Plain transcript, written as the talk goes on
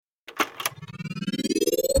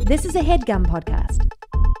This is a HeadGum podcast.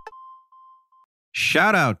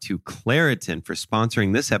 Shout out to Claritin for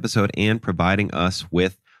sponsoring this episode and providing us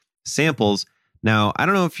with samples. Now, I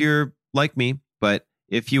don't know if you're like me, but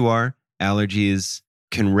if you are, allergies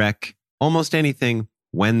can wreck almost anything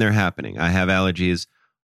when they're happening. I have allergies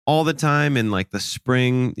all the time in like the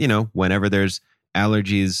spring, whenever there's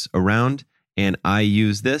allergies around, and I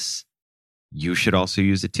use this. You should also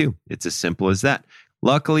use it too. It's as simple as that.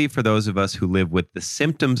 Luckily, for those of us who live with the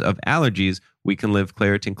symptoms of allergies, we can live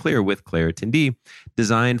Claritin Clear with Claritin D.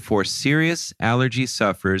 Designed for serious allergy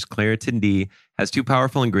sufferers, Claritin D has 2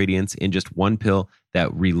 powerful ingredients in just 1 pill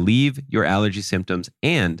that relieve your allergy symptoms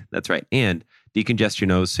and, that's right, and decongest your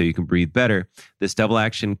nose so you can breathe better. This double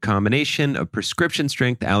action combination of prescription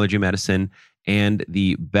strength allergy medicine and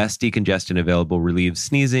the best decongestant available relieves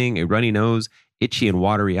sneezing, a runny nose, itchy and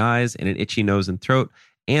watery eyes, and an itchy nose and throat,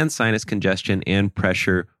 and sinus congestion and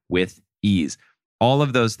pressure with ease. All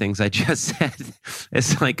of those things I just said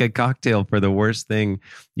is like a cocktail for the worst thing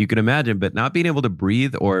you can imagine, but not being able to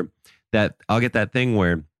breathe, or that I'll get that thing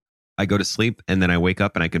where I go to sleep and then I wake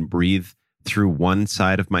up and I can breathe through one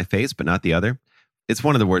side of my face, but not the other. It's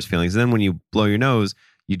one of the worst feelings. And then when you blow your nose,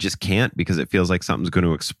 you just can't because it feels like something's going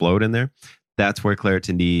to explode in there. That's where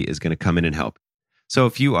Claritin D is going to come in and help. So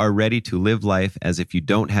if you are ready to live life as if you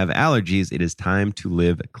don't have allergies, it is time to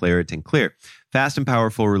live Claritin Clear. Fast and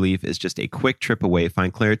powerful relief is just a quick trip away.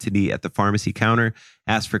 Find Claritin D at the pharmacy counter.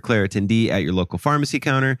 Ask for Claritin D at your local pharmacy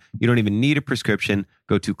counter. You don't even need a prescription.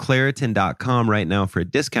 Go to Claritin.com right now for a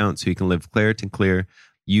discount so you can live Claritin Clear.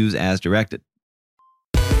 Use as directed.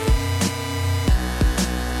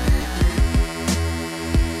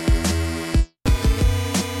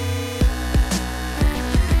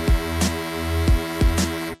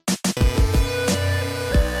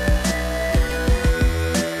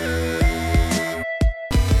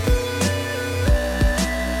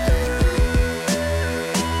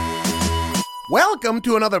 Welcome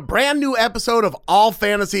to another brand new episode of All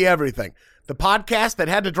Fantasy Everything, the podcast that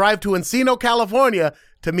had to drive to Encino, California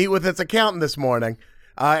to meet with its accountant this morning.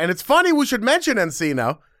 And it's funny we should mention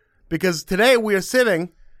Encino because today we are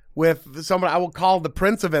sitting with someone I will call the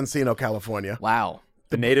Prince of Encino, California. Wow.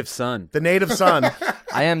 The native son. The native son.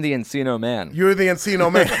 I am the Encino man. You're the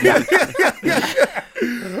Encino man.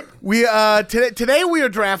 Today we are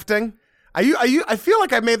drafting. I feel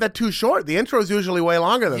like I made that too short. The intro is usually way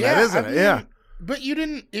longer than that, isn't it? Yeah. But you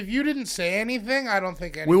didn't. If you didn't say anything, I don't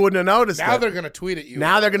think anything. We wouldn't have noticed. Now they're going to tweet at you.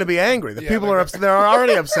 Now they're going to be angry. The people are upset. They're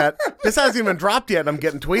already upset. This hasn't even dropped yet, and I'm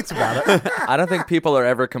getting tweets about it. I don't think people are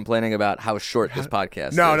ever complaining about how short this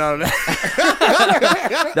podcast is. No.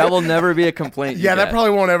 That will never be a complaint. Yeah, that probably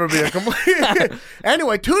won't ever be a complaint.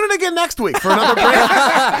 Anyway, tune in again next week for another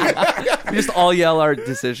break. We just all yell our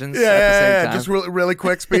decisions at the same time. Just really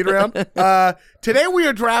quick speed round. Today we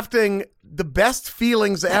are drafting the best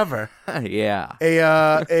feelings ever. Yeah.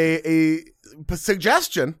 A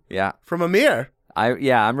suggestion. Yeah. From Amir.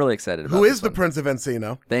 I'm really excited about Who is this the one. Prince of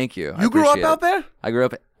Encino? Thank you. You grew up out there? I grew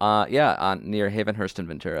up, near Havenhurst and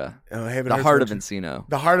Ventura. The heart of Encino.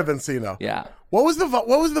 The heart of Encino. Yeah. What was the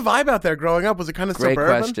vibe out there growing up? Was it kind of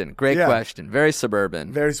suburban? Great question. Very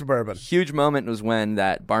suburban. Very suburban. Huge moment was when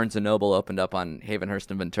that Barnes & Noble opened up on Havenhurst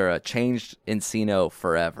and Ventura, changed Encino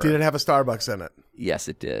forever. Did it have a Starbucks in it? Yes,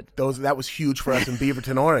 it did. That was huge for us in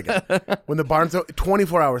Beaverton, Oregon. When the Barnes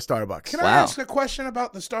 24-hour Starbucks. Can I ask a question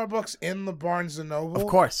about the Starbucks in the Barnes & Noble? Of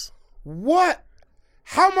course.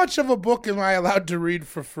 How much of a book am I allowed to read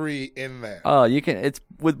for free in there? Oh, you can. It's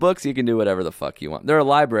with books. You can do whatever the fuck you want. There are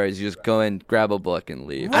libraries. You just go in, grab a book, and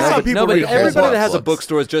leave. Everybody that has a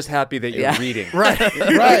bookstore is just happy that you're reading. Right.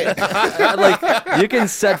 Right. You can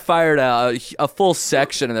set fire to a full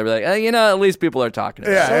section, and they'll be like, at least people are talking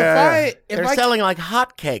about it. If They're selling like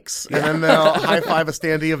hotcakes, and then they'll high five a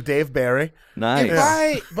standee of Dave Barry.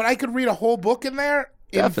 Nice. But I could read a whole book in there.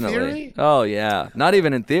 Definitely. In theory? Oh yeah. Not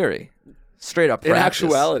even in theory. Straight up practice. In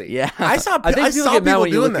actuality. Yeah. I saw people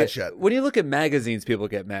doing that shit. When you look at magazines, people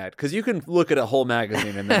get mad because you can look at a whole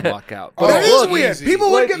magazine and then walk out. That is weird. Easy. People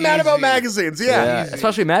would get mad about magazines. Yeah.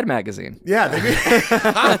 Especially Mad Magazine. Yeah.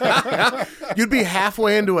 You'd be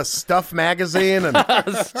halfway into a Stuff magazine and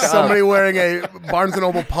somebody wearing a Barnes &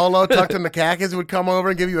 Noble polo tucked in the khakis would come over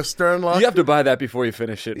and give you a stern look. You have to buy that before you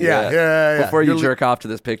finish it. Yeah. Before you jerk off to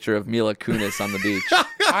this picture of Mila Kunis on the beach.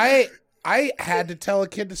 I had to tell a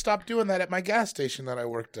kid to stop doing that at my gas station that I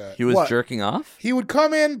worked at. He was jerking off? He would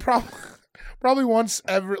come in probably once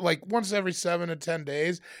every 7 to 10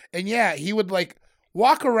 days. And he would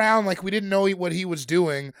walk around like we didn't know what he was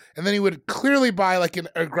doing. And then he would clearly buy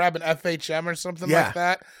or grab an FHM or something like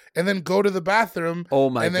that. And then go to the bathroom.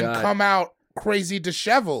 Oh my God. And then God. come out crazy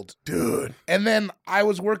disheveled. Dude. And then I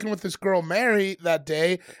was working with this girl, Mary, that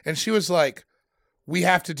day, and she was like, we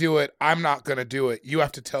have to do it. I'm not going to do it. You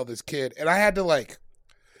have to tell this kid. And I had to like,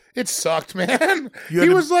 it sucked, man. He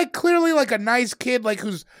was like clearly like a nice kid, like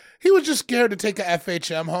he was just scared to take a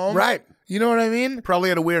FHM home. Right. You know what I mean? Probably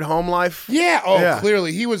had a weird home life. Yeah. Oh, Yeah.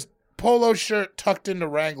 clearly. He was polo shirt tucked into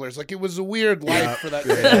Wranglers. Like, it was a weird life for that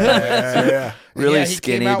kid. Yeah. Really he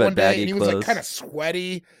skinny came out but one day baggy and he was like clothes. kind of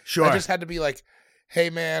sweaty. Sure. I just had to be like, hey,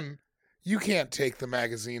 man, you can't take the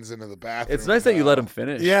magazines into the bathroom. It's nice that you let him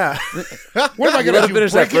finish. Yeah. What am I going let to him do?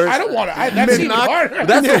 finish Break that it? first. I don't want to. That's even Mid-knock. harder.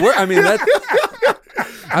 That's the word. I mean, that's.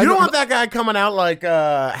 You don't want that guy coming out like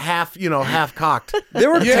half cocked. There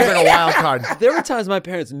were Taking a wild card. There were times my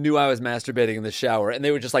parents knew I was masturbating in the shower, and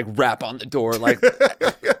they would just like rap on the door, like,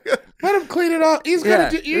 Let him clean it up. He's yeah,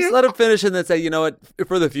 going to do just let him finish, and then say, you know what,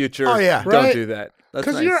 for the future, Oh, yeah. don't Right. do that. That's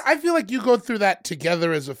Because nice. I feel like you go through that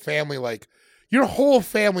together as a family. Like, your whole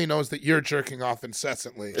family knows that you're jerking off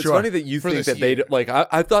incessantly. It's Sure. funny that you For think this that they year. like.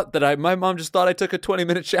 I thought that my mom just thought I took a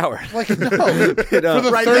 20-minute shower. Like, no. You know? For the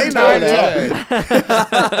Right, third they know time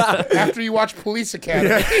today. After you watch Police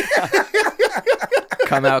Academy.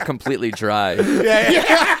 Come out completely dry.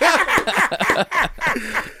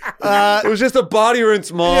 It was just a body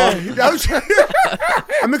rinse, mom.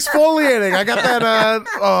 I'm exfoliating. I got that.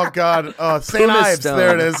 Oh God. St. Pumice Ives. stone.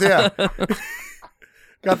 There it is. Yeah.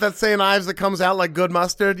 Got that St. Ives that comes out like good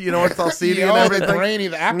mustard. You know, it's all seedy and The everything. grainy,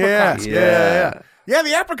 the Yeah. apricot. Yeah. Yeah.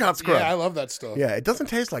 The apricot's Yeah, good. I love that stuff. Yeah. It doesn't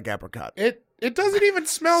taste like apricot. It doesn't even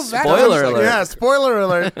smell that Spoiler much like alert. Yeah. Spoiler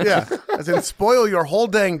alert. Yeah. As in spoil your whole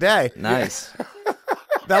dang day. Nice.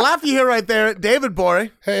 That laugh you hear right there, David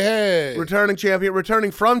Gborie, Hey, returning champion,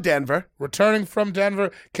 returning from Denver. returning from Denver.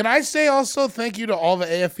 Can I say also thank you to all the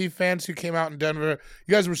AFE fans who came out in Denver?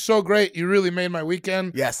 You guys were so great. You really made my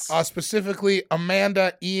weekend. Yes. Specifically,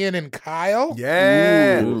 Amanda, Ian, and Kyle.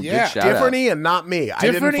 Yeah. Ooh, Yeah. good shout Different out. Ian, not me. I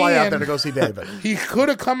didn't Different fly out Ian. there to go see David. He could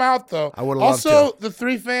have come out, though. I would've loved Also, the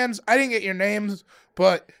three fans, I didn't get your names,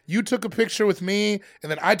 but you took a picture with me, and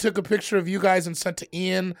then I took a picture of you guys and sent to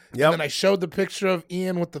Ian. Yep. And then I showed the picture of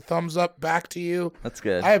Ian with the thumbs up back to you. That's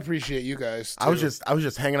good. I appreciate you guys, too. I was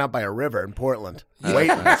just hanging out by a river in Portland,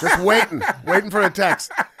 waiting for a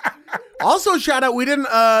text. Also, shout out, we didn't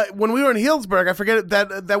when we were in Healdsburg. I forget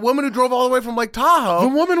that woman who drove all the way from Lake The Tahoe,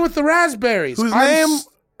 woman with the raspberries. whose name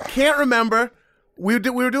can't remember. We were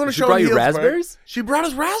doing a She show brought in you Healdsburg. raspberries? She brought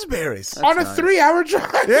us raspberries. on a 3-hour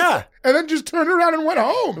drive. Yeah. And then just turned around and went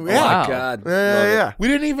home. Yeah. Wow. God. Yeah. We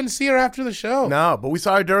didn't even see her after the show. No, but we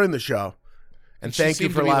saw her during the show. And she thank you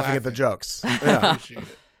seemed for to be laughing at the laughing. jokes. Yeah. Appreciate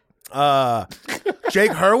it.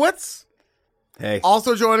 Jake Hurwitz, Hey,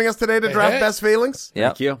 also joining us today to draft hey. best feelings. Yep.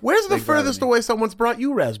 thank you. Where's the Thanks for having furthest me. away someone's brought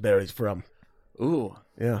you raspberries from? Ooh,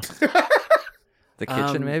 Yeah. The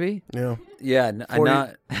kitchen, maybe? Yeah. yeah, I'm 40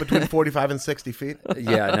 not. between 45 and 60 feet.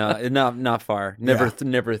 Yeah, no, not far. Never, Yeah.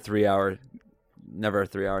 never 3 hour. Never a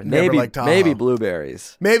 3 hour. Never Maybe, like Tahoe. maybe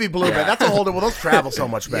blueberries. Maybe blueberry. That's a whole different. Well, those travel so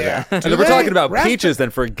much better. Yeah. And if we're talking about peaches,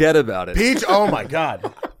 then forget about it. Peach. Oh my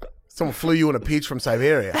God. Someone flew you in a peach from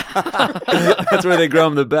Siberia. That's where they grow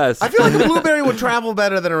them the best. I feel like a blueberry would travel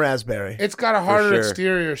better than a raspberry. It's got a harder sure.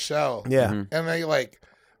 exterior shell. Yeah. And they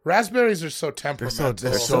raspberries are so They're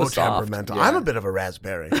temperamental. so soft. temperamental. Yeah. I'm a bit of a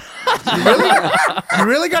raspberry. You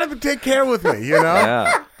really got to take care with me, you know?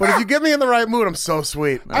 Yeah. But if you get me in the right mood, I'm so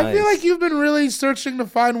sweet. I feel like you've been really searching to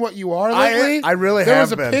find what you are lately. I really there have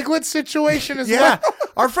was a been. piglet situation as Yeah. well.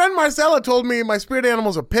 Our friend Marcella told me my spirit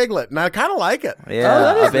animal's a piglet, and I kind of like it.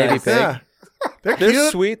 Yeah, a baby pig. Yeah. They're They're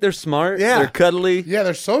cute. sweet. They're smart. Yeah. They're cuddly. Yeah,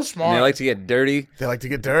 they're so And smart. they like to get dirty. They like to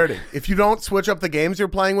get dirty. If you don't switch up the games you're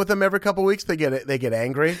playing with them every couple weeks, they get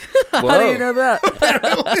angry. How do you know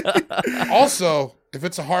that? Also, if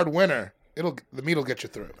it's a hard winter, the meat will get you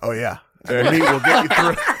through. Oh yeah, the meat will get you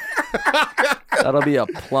through. That'll be a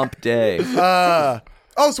plump day.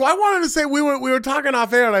 So I wanted to say we were talking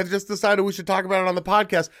off air, and I just decided we should talk about it on the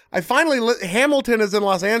podcast. I finally Hamilton is in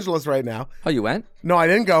Los Angeles right now. Oh, you went? No, I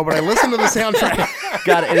didn't go, but I listened to the soundtrack.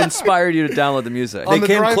 Got it. It inspired you to download the music. On They the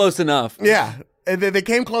came drive- close enough. Yeah, and they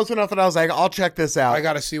came close enough that I was like, I'll check this out. I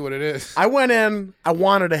got to see what it is. I went in. I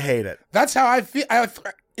wanted to hate it. That's how I feel.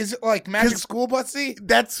 Is it like Magic School Busy?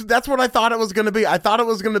 That's what I thought it was going to be. I thought it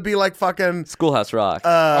was going to be like fucking. Schoolhouse Rock.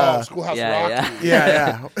 Schoolhouse yeah, Rock.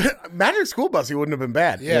 yeah. Yeah. Magic School Busy wouldn't have been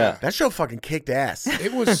bad. Yeah. That show fucking kicked ass.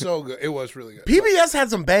 It was so good. It was really good. PBS had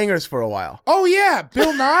some bangers for a while. Oh, yeah.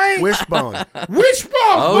 Bill Nye. Wishbone. Wishbone.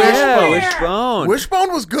 Oh, yeah. Wishbone. Wishbone.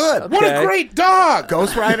 Wishbone was good. What a Okay. great dog.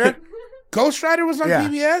 Ghost Rider. Ghost Rider was on Yeah.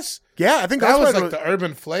 PBS? Yeah, I think That Ghost was Rider like the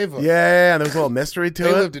urban flavor. Yeah, and there was a little mystery to They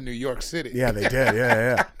it. lived in New York City. Yeah, they did.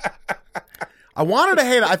 Yeah. I wanted to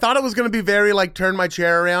hate it. I thought it was going to be very like turn my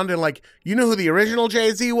chair around and like, you know who the original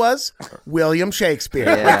Jay-Z was? William Shakespeare.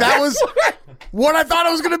 Yeah. Like that was what I thought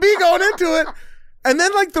it was going to be going into it. And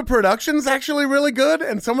then like the production's actually really good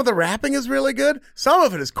and some of the rapping is really good. Some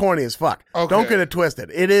of it is corny as fuck. Okay. Don't get it twisted.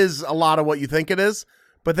 It is a lot of what you think it is.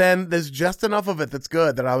 But then there's just enough of it that's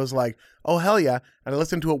good that I was like, oh, hell yeah. And I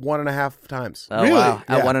listened to it 1.5 times. Oh, Really? wow.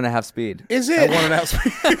 At Yeah. 1.5 speed. Is At it? 1.5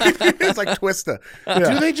 speed. It's like Twista. Do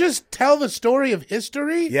Yeah. they just tell the story of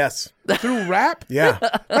history Yes. through rap? Yeah.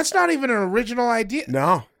 That's not even an original idea.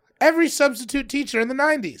 No. Every substitute teacher in the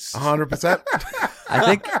 90s. 100%. I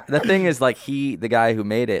think the thing is, like, the guy who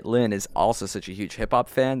made it, Lynn, is also such a huge hip hop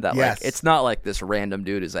fan that, Yes. like, it's not like this random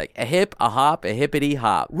dude who's like a hip, a hop, a hippity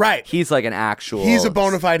hop. Right. He's like an actual. He's a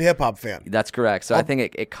bona fide hip hop fan. That's correct. So I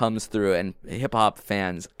think it comes through, and hip hop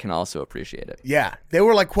fans can also appreciate it. Yeah. They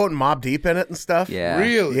were like quoting Mobb Deep in it and stuff. Yeah.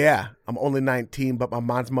 Really? Yeah. I'm only 19, but my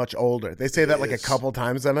mind's much older. They say that like a couple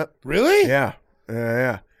times in it. Really? Yeah.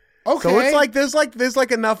 Yeah. Okay. So it's like there's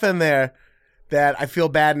like enough in there that I feel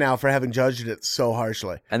bad now for having judged it so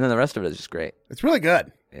harshly. And then the rest of it is just great. It's really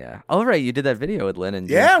good. Yeah. Oh, right. You did that video with Lynn and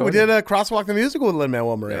James Yeah, we Corden. did a Crosswalk the Musical with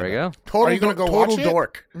Lin-Manuel Miranda. There we go. Total, Are you going to go total watch it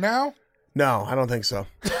dork. now? No, I don't think so.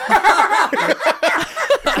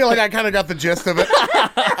 I feel like I kind of got the gist of it.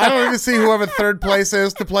 I don't even see whoever third place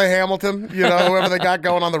is to play Hamilton. You know, whoever they got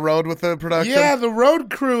going on the road with the production. Yeah, the road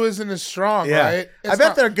crew isn't as strong, Yeah. right? I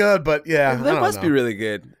bet they're good, but yeah, I That don't must know. be really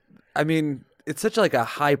good. I mean, it's such like a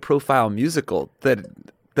high profile musical that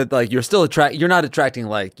like you're not attracting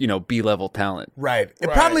like, you know, B-level talent. Right. It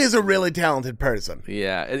Right. probably is a really talented person.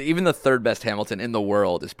 Yeah. Even the third best Hamilton in the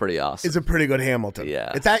world is pretty awesome. It's a pretty good Hamilton.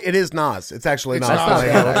 Yeah. It is Nas. It's actually It's Nas. Nas,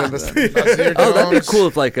 playing yeah. Hamilton. Nazir Oh, that'd be Jones. cool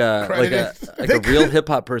if like a Credited. real hip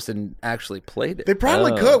hop person actually played it. They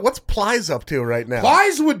probably could. What's Plies up to right now?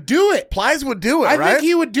 Plies would do it. Plies would do it, I right? think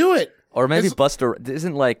he would do it. Or maybe Busta.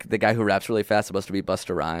 Isn't like the guy who raps really fast supposed to be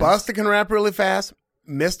Busta Rhymes? Busta can rap really fast.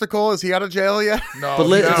 Mystical, is he out of jail yet? No,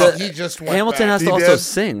 But he just went Hamilton back. has to He also did?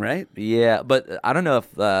 sing, right? Yeah, but I don't know if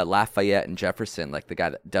Lafayette and Jefferson, like the guy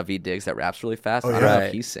that David Diggs that raps really fast, I don't know yeah.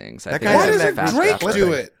 if he sings. I That think guy's Why in he's a doesn't that fast Drake rapper.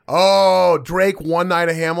 do it? Oh, Drake, One Night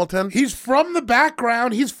of Hamilton. He's from the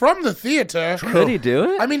background. He's from the theater. Could he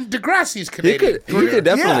do it? I mean, Degrassi's He Canadian. could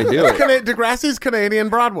definitely do it. Degrassi's Canadian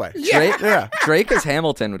Broadway. Drake, Yeah. Drake as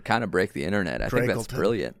Hamilton would kind of break the internet. I think that's Drake'lton.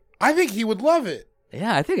 brilliant. I think he would love it.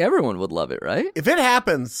 Yeah, I think everyone would love it, right? If it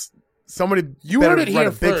happens, somebody You better heard it write here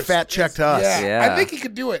a big first. fat check to us. Yeah. Yeah. I think he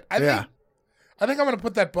could do it. I Yeah. think I'm going to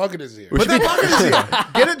put that bug in his ear. Put that bucket in here.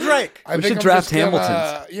 Get it, Drake. I We think should I'm draft just gonna,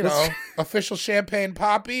 Hamilton's. You know, official champagne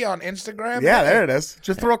poppy on Instagram. Yeah, there it is.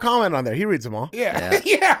 Just throw a comment on there. He reads them all. Yeah.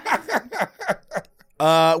 Yeah.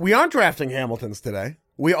 We aren't drafting Hamiltons today.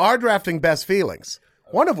 We are drafting best feelings.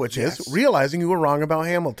 One of which is realizing you were wrong about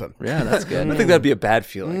Hamilton. Yeah, that's I good. don't think that'd be a bad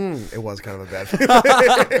feeling. It was kind of a bad feeling.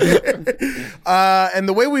 And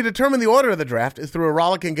the way we determine the order of the draft is through a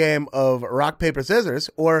rollicking game of rock, paper, scissors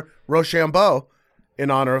or Rochambeau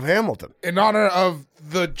in honor of Hamilton. In honor of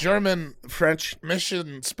the German French.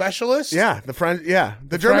 mission specialist. Yeah, the French. Yeah,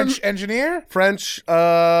 the German. French engineer. French.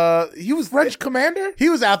 He was French commander. He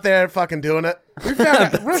was out there fucking doing it. We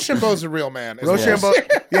found out Rochambeau's a real man. is what we're Rochambeau. saying.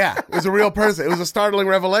 Yeah, it was a real person. It was a startling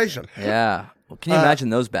revelation. Yeah. Well, can you imagine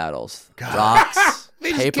those battles? Rocks,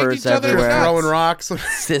 They just kicked papers each other in the everywhere, nuts. Throwing rocks,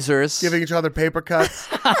 scissors. giving each other paper cuts,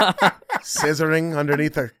 scissoring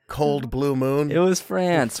underneath a cold blue moon. It was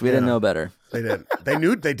France. We didn't know better. They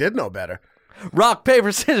did. They did know better. Rock,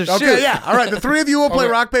 paper, scissors, Okay, shoot. yeah. All right, the three of you will play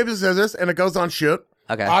Okay. rock, paper, scissors, and it goes on shoot.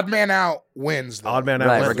 Okay. Odd man out wins. Though. Odd man out.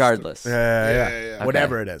 Right, wins. regardless. Yeah. yeah.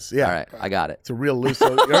 Whatever it is. Yeah. All right, I got it. It's a real loose.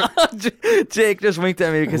 Jake just winked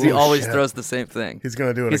at me because he Ooh, always shit. throws the same thing. He's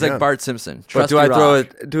gonna do it. He's again. like Bart Simpson. But Trust do I me, throw Rock.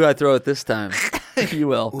 it? Do I throw it this time? You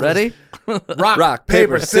will. Ready? rock,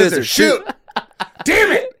 paper, scissors, shoot.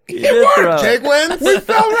 Damn it! You did throw it. Jake wins. We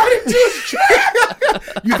fell right into his trap.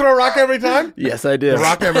 You throw rock every time. Yes, I did. The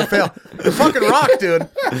rock never fail. The fucking rock, dude.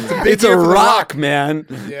 It's a big It's a year for the rock, man.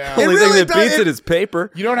 Yeah. Only It really thing that does- beats it is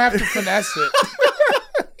paper. You don't have to finesse it.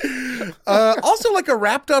 Also, like a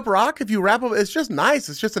wrapped up rock. If you wrap up, it's just nice.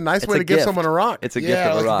 It's just a nice way a to give gift. someone a rock. It's a gift Yeah,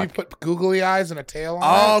 of a like rock. if you put googly eyes and a tail on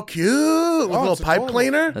Oh, cute. With a little it's pipe adorable.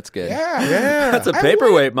 cleaner. That's good. it. Yeah. Yeah. That's a I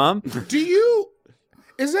paperweight, Mom.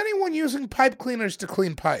 Is anyone using pipe cleaners to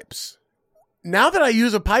clean pipes? Now that I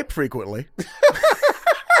use a pipe frequently,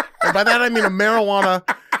 and by that I mean a marijuana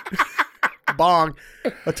bong,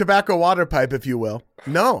 a tobacco water pipe, if you will.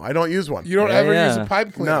 No, I don't use one. You don't Yeah, ever yeah. use a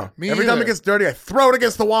pipe cleaner. No. Me Every time either. it gets dirty, I throw it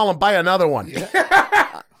against the wall and buy another one.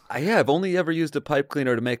 I've only ever used a pipe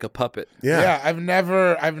cleaner to make a puppet. Yeah. I've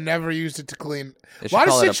never used it to clean. They A should lot of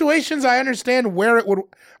call it a- situations, I understand where it would.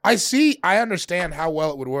 I understand how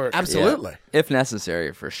well it would work. Absolutely. If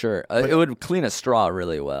necessary, for sure. It would clean a straw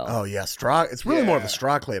really well. Oh yeah, straw. It's really more of a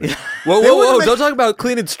straw cleaner. Whoa! wouldn't make- Don't talk about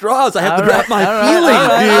cleaning straws. I have to wrap my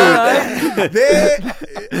feelings,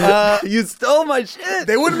 dude. You stole my shit.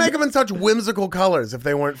 They wouldn't make them in such whimsical colors if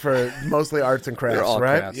they weren't for mostly arts and crafts, They're all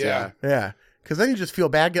right? crafts, Yeah. Yeah. Because then you just feel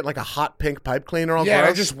bad getting like a hot pink pipe cleaner all Yeah,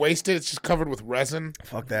 gross. I just wasted. It's just covered with resin.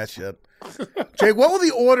 Fuck that shit. Jake, what will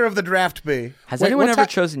the order of the draft be? Has Wait, anyone what's ever that-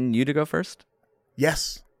 chosen you to go first?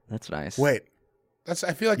 Yes. That's nice. Wait.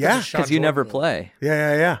 I feel like Yeah, that's a Sean Because you never Jordan play.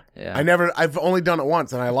 Yeah. Yeah. I've only done it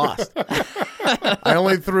once and I lost. I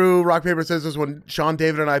only threw rock, paper, scissors when Sean,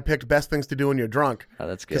 David, and I picked best things to do when you're drunk. Oh,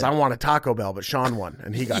 that's good. Because I wanted Taco Bell, but Sean won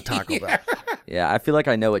and he got Taco Bell. Yeah, I feel like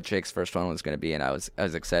I know what Jake's first one was going to be, and I was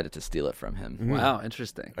excited to steal it from him. Wow,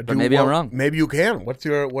 interesting. Do- maybe I'm wrong. Maybe you can. What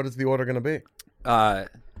is the order going to be?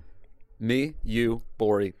 Me, you,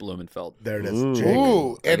 Gborie, Blumenfeld. There it is. Ooh. Jake.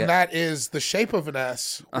 Ooh, and that is the shape of an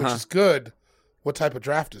S, which is good. What type of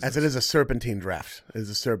draft is As this? it is a serpentine draft. It is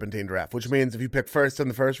a serpentine draft, which means if you pick first in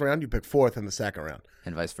the first round, you pick fourth in the second round.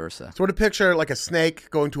 And vice versa. Sort of picture like a snake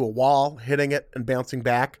going to a wall, hitting it, and bouncing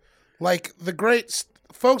back. Like the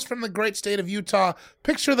folks from the great state of Utah,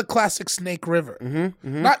 picture the classic Snake River.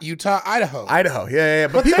 Not Utah, Idaho. Idaho, yeah.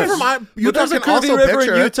 But people there's- from But Utah there's a can also curvy river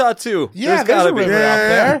picture in it. Utah too. Yeah, There's there's gotta a be. river out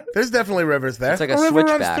there. There's definitely rivers there. It's like A a river runs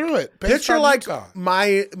switchback. through it. Based Picture on like Utah.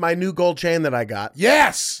 my new gold chain that I got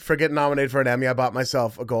Yes. for getting nominated for an Emmy. I bought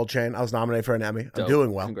myself a gold chain. I was nominated for an Emmy. I'm Dope.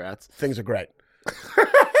 doing well. Congrats. Things are great.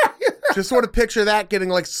 Just sort of picture that getting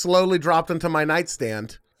like slowly dropped into my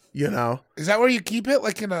nightstand. You know, Is that where you keep it?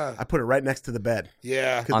 Like in a I put it right next to the bed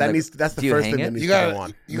yeah. because that's the do you first hang thing it? that needs You to gotta go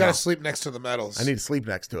on. you gotta sleep next to the metals. I need to sleep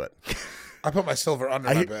next to it. I put my silver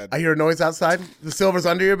under my bed. I hear a noise outside. The silver's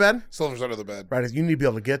under your bed. Silver's under the bed. Right, you need to be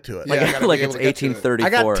able to get to it. Yeah, I gotta like be it's able to get to it. 1834. I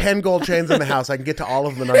got 10 gold chains in the house. I can get to all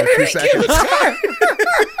of them in under 2 seconds.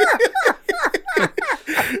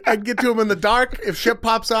 I can get to them in the dark. If ship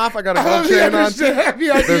pops off, I got a gold chain on. There's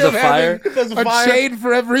a fire. There's a A fire. chain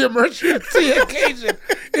for every emergency occasion.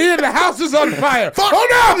 Ian, the house is on fire.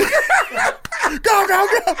 Oh no! Go.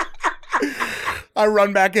 I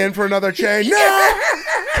run back in for another chain. No!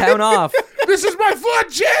 Count off. This is my foot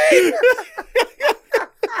chain.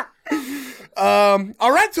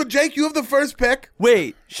 All right, so Jake, you have the first pick.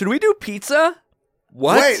 Wait, should we do pizza?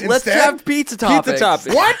 What? Wait, Let's instead? have pizza toppings. Pizza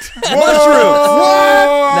toppings. What? Mushrooms. What?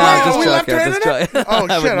 No, Wait, just we left joking. her in Just it? joking. Oh, I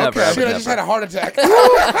would shit, never, okay. I would Shit, I just never. had a heart attack.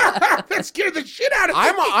 That scared the shit out of me.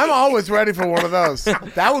 I'm always ready for one of those.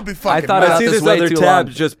 That would be fucking thought I about see this this way other too tab,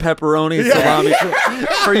 long. just pepperoni, salami.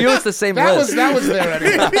 For you, it's the same That list. was there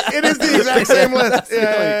anyway. It is the exact same list.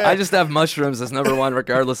 Yeah. I just have mushrooms as number one,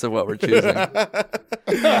 regardless of what we're choosing.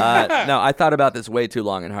 No, I thought about this way too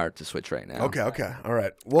long and hard to switch right now. Okay. All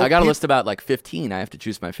right. Well, I got a list about like 15. I have to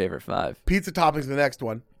choose my favorite 5. Pizza toppings the next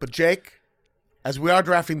one. But Jake, as we are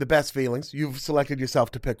drafting the best feelings, you've selected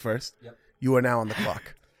yourself to pick first. Yep. You are now on the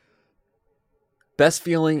clock. Best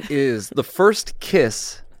feeling is the first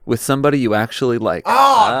kiss with somebody you actually like.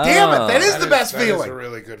 Oh, damn it. That is the best That is feeling. a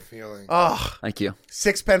really good feeling. Oh, Thank you.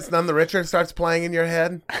 Sixpence None the Richer starts playing in your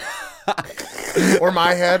head. Or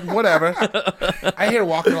my head, whatever. I hear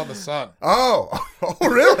Walking on the Sun. Oh,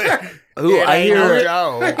 really? Ooh, I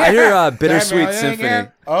hear Bittersweet Samuel Symphony.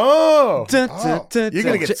 Yangan. Oh. Dun, dun, dun, You're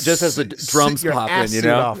going to dun. get just as the drums your pop ass in, you sued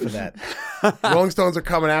know? off for that. Rolling Stones are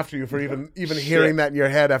coming after you for even hearing that in your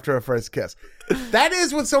head after a first kiss. That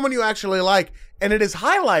is with someone you actually like, and it is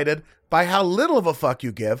highlighted by how little of a fuck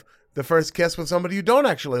you give the first kiss with somebody you don't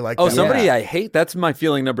actually like. Oh, that somebody much. I hate? That's my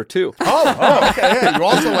feeling number 2. Oh, okay. Yeah, you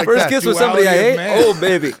also like First that. kiss with somebody I Duality of hate? man. Oh,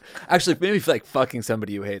 baby. Actually, maybe like fucking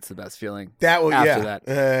somebody you hate's the best feeling. That would, after yeah.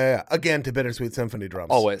 that. Again, to Bittersweet Symphony drums.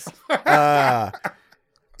 Always.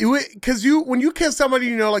 Because when you kiss somebody,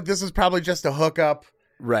 you know, like this is probably just a hookup.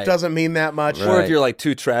 Right. Doesn't mean that much. Or Right. if you're like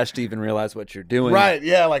too trash to even realize what you're doing. Right,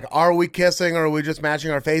 yeah. Like, are we kissing or are we just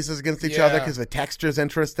matching our faces against each other Yeah. because the texture's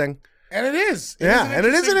interesting? And it is. And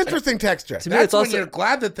it is an interesting texture. To me, That's it's when also you're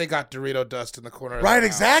glad that they got Dorito dust in the corner of Right, their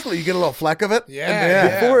house. exactly. You get a little fleck of it.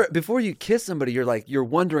 Yeah. before you kiss somebody, you're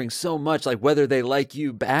wondering so much like whether they like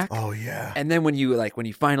you back. Oh, yeah. And then when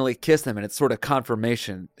you finally kiss them and it's sort of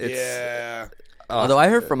confirmation. It's Yeah. Although I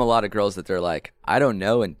heard from a lot of girls that they're like, I don't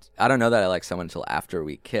know that I like someone until after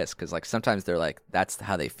we kiss, because like sometimes they're like, that's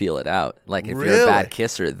how they feel it out. Like if you're a Really? bad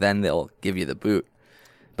kisser, then they'll give you the boot.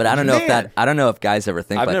 But I don't know Man. I don't know if guys ever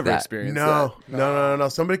think I've like never that. experienced No.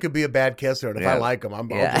 Somebody could be a bad kisser, and if I like them, I'll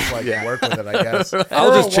just like work with it, I guess. that.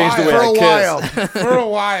 I'll just change the way For I a kiss. while. For a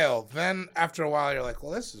while. Then after a while, you're like,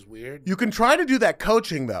 well, this is weird. You can try to do that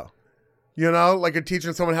coaching, though. You know, like you're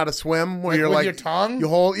teaching someone how to swim, where Like you're with like your tongue? You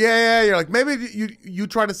hold, you're like maybe you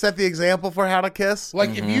try to set the example for how to kiss.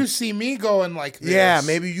 Like if you see me going like this, Yeah,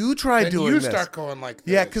 maybe you try then doing you this. start going like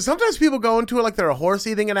this. Yeah, because sometimes people go into it like they're a horse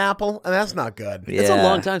eating an apple, and that's not good. Yeah. It's a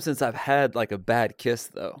long time since I've had like a bad kiss,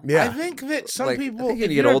 though. Yeah, I think that some Like, I people, think when if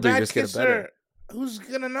you get you're older, a you bad just get kisser, better. who's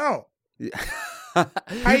gonna know?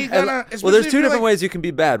 How you gonna- especially well, there's if two you're, different like- ways you can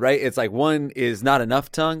be bad, right? It's like one is not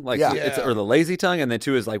enough tongue, like Yeah. it's Yeah. or the lazy tongue, and then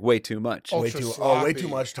two is like way too much. Oh, way ultra too sloppy.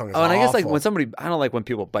 much tongue. Is Oh, and I guess like awful. when somebody, I don't like when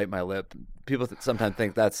people bite my lip. People sometimes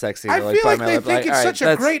think that's sexy. I They're feel bite like my they lip, think like, it's all right, such a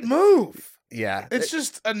that's- great move. Yeah, It's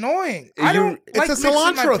just annoying. I You- don't it's like a mixing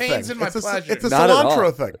my cilantro pains thing. and my It's a pleasure. it's a Not at all.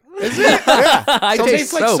 cilantro thing. Is it? Yeah, I It taste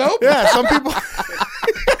tastes like soap? yeah. Some people.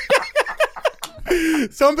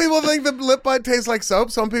 Some people think the lip bite tastes like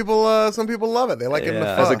soap. Some people love it. They like it in the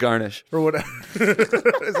Yeah, pho as a garnish. or whatever.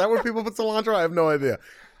 Is that where people put cilantro? I have no idea.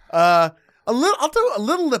 I'll do a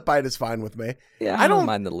little lip bite is fine with me. Yeah, I I don't don't-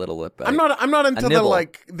 mind the little lip bite. I'm not into the nibble.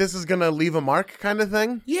 like this is gonna leave a mark kind of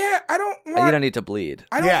thing. Yeah, I don't You want. don't need to bleed.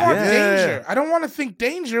 I don't Yeah. want Yeah. danger. I don't want to think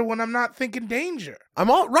danger when I'm not thinking danger. I'm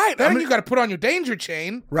all right. Then you got to put on your danger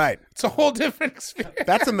chain. right. It's a whole different experience.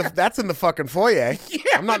 That's in the fucking foyer.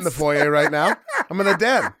 I'm not in the foyer right now. I'm in the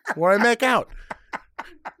den where I make out.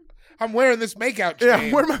 I'm wearing this makeout chain.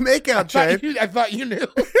 Yeah, where my makeout chain. I thought you knew.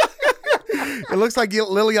 It looks like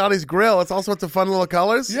Liliani's grill. It's all sorts of fun little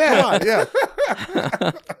colors. Yeah. Come on,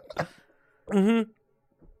 yeah.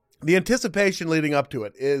 The anticipation leading up to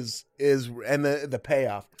it is and the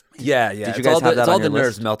payoff. Yeah. Did you It's guys all have the, that it's on all the your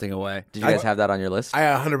nerves list? melting away. Did you guys have that on your list? I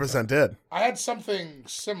 100% did. I had something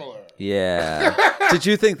similar. Yeah. Did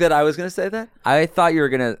you think that I was going to say that? I thought you were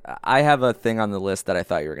going to. I have a thing on the list that I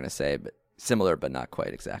thought you were going to say, but similar, but not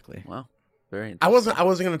quite exactly. Wow, very. I wasn't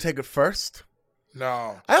going to take it first.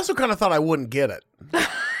 No. I also kind of thought I wouldn't get it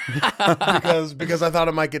because I thought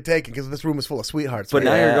it might get taken because this room is full of sweethearts. But right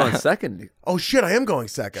now now. you're going second. Oh shit, I am going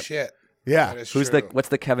second. Shit. Yeah. That is Who's true. what's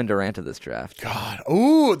the Kevin Durant of this draft? God.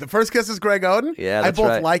 Ooh, the first kiss is Greg Oden. Yeah, I that's both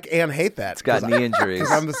right. like and hate that. It's got knee injuries.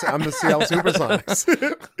 Because I'm the Seattle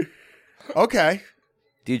Supersonics. Okay.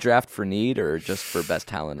 Do you draft for need or just for best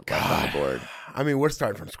talent left on the board? I mean, we're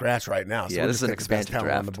starting from scratch right now. So Yeah, we'll this just is an take the best expansion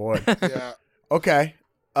talent on the board. Yeah. Okay.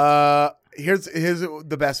 Here's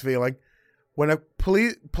the best feeling. When a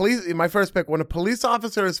police my first pick, when a police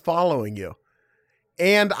officer is following you,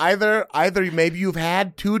 and either maybe you've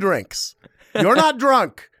had 2 drinks, you're not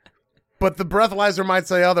drunk, but the breathalyzer might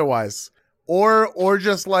say otherwise, or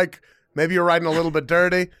just like maybe you're riding a little bit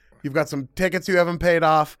dirty, you've got some tickets you haven't paid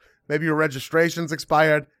off, maybe your registration's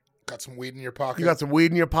expired, Got some weed in your pocket. you got some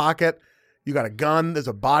weed in your pocket, you got a gun, there's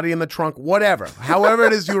a body in the trunk, whatever, however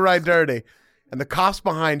it is you ride dirty, and the cops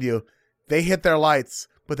behind you, they hit their lights,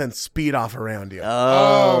 but then speed off around you.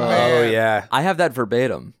 Oh, man. Oh yeah. I have that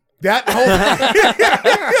verbatim. That whole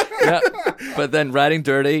Yeah. But then riding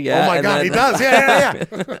dirty, yeah. oh my and god, then- he does. Yeah.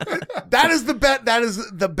 That is the That is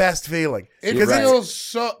the best feeling. It Because it's- feels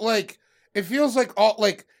so like it feels like all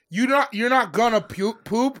like you're not gonna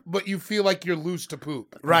poop, but you feel like you're loose to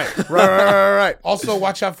poop. right. Also,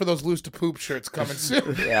 watch out for those loose to poop shirts coming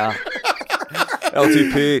soon. Yeah.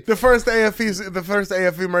 LTP. The first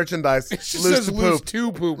AFE merchandise. It just Loose says to loose poop.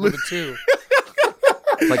 to poop with a 2.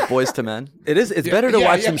 Like Boys to Men. It's better to yeah,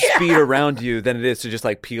 watch yeah, them speed around you than it is to just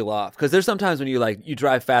like peel off. Because there's sometimes when you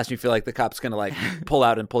drive fast and you feel like the cop's gonna like pull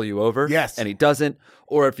out and pull you over. Yes. And he doesn't.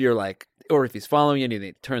 Or if he's following you and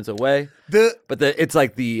he turns away. The It's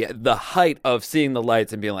like the height of seeing the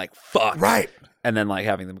lights and being like, fuck. right. And then like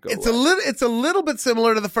having them go It's away. a little bit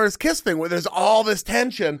similar to the first kiss thing where there's all this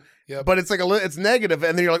tension, Yep. but it's like it's negative,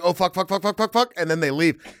 and then you're like, oh fuck, and then they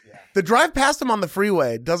leave. The drive past them on the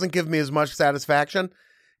freeway doesn't give me as much satisfaction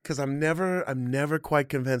because I'm never quite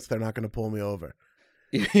convinced they're not going to pull me over.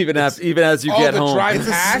 even as you Oh, get the home. drive It's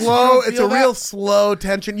a past, slow. you don't It's a feel real that? slow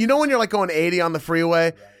tension. You know when you're like going 80 on the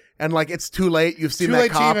freeway, and like it's too late. You've seen Too that late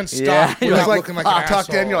to cop. even stop. Yeah. He's without like looking like an tucked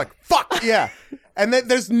in. asshole. You're like fuck yeah, and then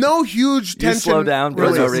there's no huge tension. slow down for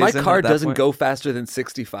release. no reason. My at car that doesn't point. go faster than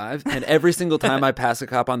 65, and every single time I pass a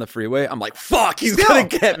cop on the freeway, I'm like, "Fuck, he's Still. gonna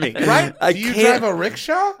get me!" Right? I Do you can't. drive a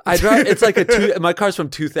rickshaw? I drive. It's like my car's from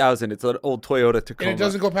 2000. It's an old Toyota Tacoma. And it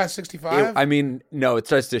doesn't go past 65? I mean, no, it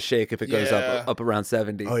starts to shake if it goes Yeah. up around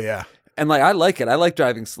 70. Oh yeah. And like I like it. I like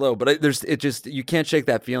driving slow, but you can't shake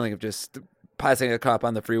that feeling of just passing a cop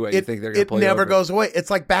on the freeway, you think they're going to pull you It never over. goes away. It's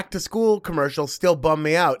like back to school commercials still bum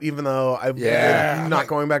me out, even though I'm not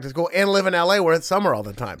going back to school and live in LA where it's summer all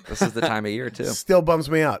the time. This is the time of year too. Still bums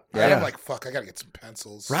me out. I am like, fuck, I gotta get some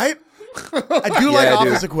pencils. Right? I do like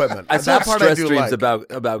office equipment. I still That have part stress do dreams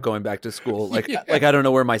like. about going back to school. Like I don't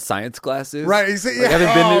know where my science class is. Right. You see, Like, I haven't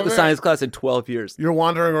been to man. science class in 12 years. You're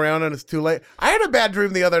wandering around and it's too late. I had a bad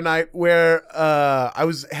dream the other night where I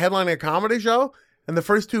was headlining a comedy show and the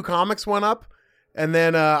first two comics went up. And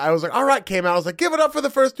then I was like, all right, came out. I was like, give it up for the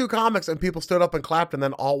first two comics. And people stood up and clapped and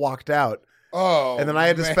then all walked out. Oh, And then I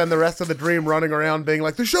had to spend the rest of the dream running around being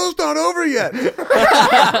like, the show's not over yet.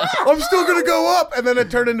 I'm still going to go up. And then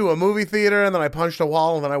it turned into a movie theater. And then I punched a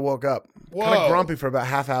wall and then I woke up. Kind of Whoa. grumpy for about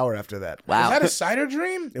half hour after that. Wow. Is that a cider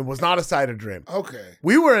dream? It was not a cider dream. Okay.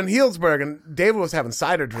 We were in Healdsburg and David was having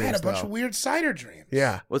cider I dreams. had a bunch though. of weird cider dreams.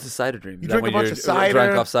 Yeah. What's a cider dream? You Is that drink a when bunch you're of cider?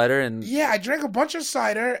 Drank off cider and Yeah, I drank a bunch of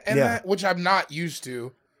cider, and Yeah. then, which I'm not used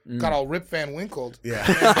to. Got all Rip Van Winkled. Yeah.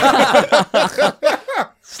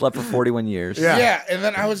 Slept for 41 years. Yeah. Yeah, and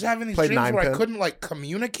then I was having these Played dreams where I ninepin. couldn't like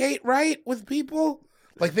communicate right with people.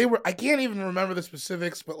 Like they were, I can't even remember the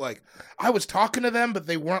specifics, but like I was talking to them, but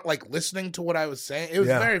they weren't like listening to what I was saying. It was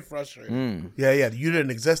Yeah. very frustrating. Yeah. You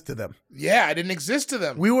didn't exist to them. Yeah, I didn't exist to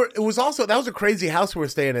them. It was also, that was a crazy house we were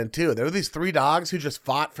staying in too. There were these 3 dogs who just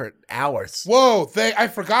fought for hours. Whoa, I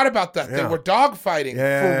forgot about that. They Yeah. were dog fighting,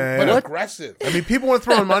 Yeah. but What? aggressive. I mean, people were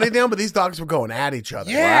throwing money down, but these dogs were going at each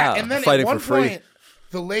other. Yeah, Wow. and then Fighting at one for free. point,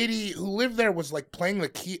 the lady who lived there was like playing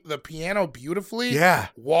the piano beautifully. Yeah.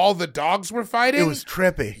 while the dogs were fighting. It was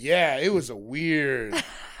trippy. Yeah, it was a weird.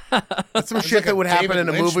 That's some shit like that a would happen David in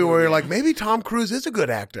a Lynch movie where you're movie. like, maybe Tom Cruise is a good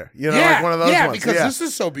actor. You know, yeah, like one of those yeah, ones. because this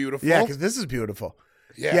is so beautiful. Yeah, because this is beautiful.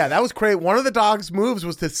 Yeah. Yeah, that was great. One of the dog's moves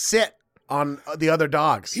was to sit on the other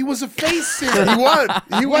dogs. He was a face sitter. He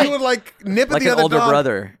would. He would like nip at Like the an other older dog.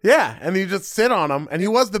 brother. Yeah, and you just sit on him, and he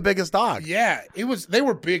was the biggest dog. Yeah, it was. They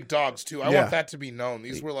were big dogs too. I Yeah. want that to be known.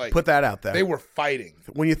 These were like Put that out there. they were fighting.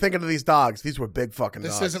 When you think of these dogs, these were big fucking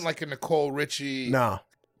This dogs. isn't like a Nicole Richie no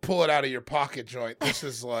pull it out of your pocket joint. This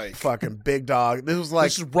is like fucking big dog. This was like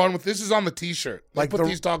this is run with. This is on the T-shirt. Like put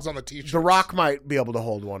these dogs on the T-shirt. The Rock might be able to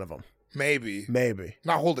hold one of them. maybe Maybe.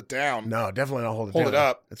 not hold it down. No, definitely not hold it Hold down. it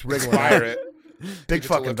up. It's wriggling. Fire out. it. Big Teach it to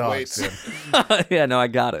fucking lift dogs. weights. Dude. Yeah, no, I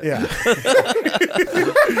got it. Yeah.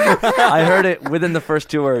 I heard it within the first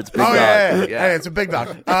 2 words. Big Oh dog. yeah. Hey, it's a big dog.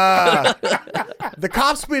 The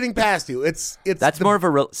cop speeding past you. It's That's the- more of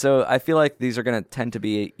a so I feel like these are going to tend to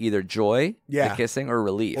be either joy, Yeah. the kissing, or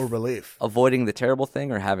relief. or relief. Avoiding the terrible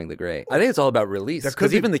thing or having the great. I think it's all about release. There could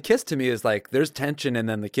Because be- even the kiss to me is like there's tension and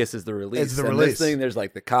then the kiss is the release. It's the and release. This thing, there's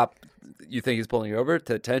like the cop, you think he's pulling you over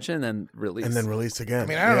to tension and then release. And then release again. I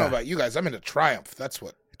mean, I don't know about you guys. I'm into Triumph. That's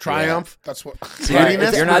what. Triumph. That's what.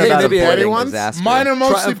 Pettiness. You're not I think about maybe avoiding everyone's- disaster. Mine are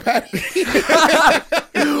mostly Triumph. petty.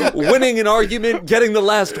 Winning an argument, getting the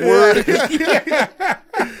last word, Yelling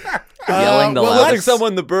the well, loudest. giving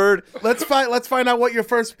someone the bird. Let's find out what your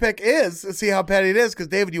first pick is and see how petty it is. Because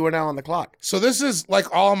David, you are now on the clock. So this is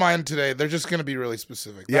like all of mine today. They're just going to be really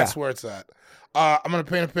specific. That's Yeah. where it's at. I'm going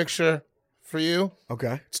to paint a picture for you.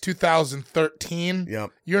 Okay. It's 2013. Yep.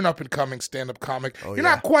 You're an up-and-coming stand-up comic. You're yeah.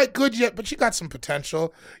 not quite good yet, but you got some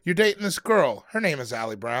potential. You're dating this girl. Her name is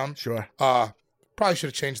Allie Brown. Sure. Probably should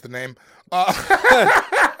have changed the name.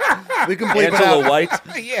 We can bleep it Angela out. White.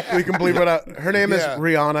 Yeah. We can bleep it out. Her name is Yeah.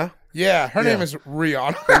 Rihanna. Yeah, her name is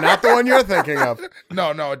Rihanna. Not the one you're thinking of.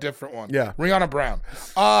 No, a different one. Yeah. Rihanna Brown.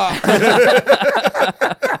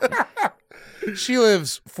 She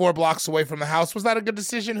lives 4 blocks away from the house. Was that a good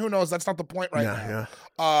decision? Who knows? That's not the point right now.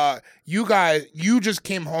 Yeah. You just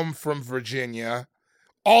came home from Virginia.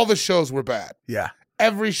 All the shows were bad. Yeah.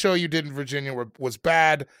 Every show you did in Virginia was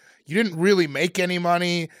bad. You didn't really make any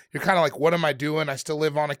money. You're kind of like, what am I doing? I still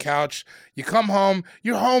live on a couch. You come home.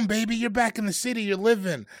 You're home, baby. You're back in the city. You're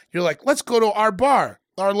living. You're like, let's go to our bar,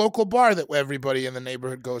 our local bar that everybody in the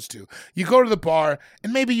neighborhood goes to. You go to the bar,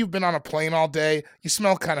 and maybe you've been on a plane all day. You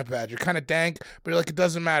smell kind of bad. You're kind of dank, but you're like, it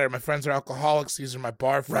doesn't matter. My friends are alcoholics. These are my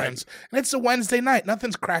bar friends. And it's a Wednesday night.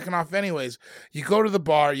 Nothing's cracking off anyways. You go to the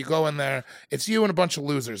bar. You go in there. It's you and a bunch of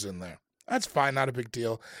losers in there. That's fine, not a big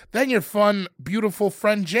deal. Then your fun, beautiful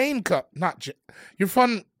friend Jane your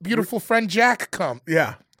fun, beautiful friend Jack come.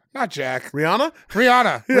 Yeah. Not Jack. Rihanna?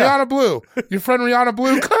 Rihanna. Yeah. Rihanna Blue. Your friend Rihanna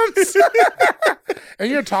Blue comes. And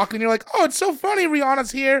you're talking, you're like, oh, it's so funny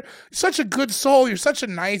Rihanna's here. You're such a good soul. You're such a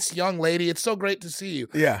nice young lady. It's so great to see you.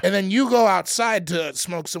 Yeah. And then you go outside to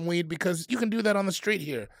smoke some weed because you can do that on the street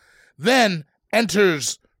here. Then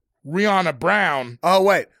enters Rihanna Brown. Oh,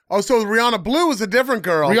 wait. Oh, so Rihanna Blue is a different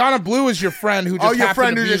girl. Rihanna Blue is your friend who just your happened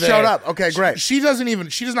friend to who be just there. showed up. Okay, great. She's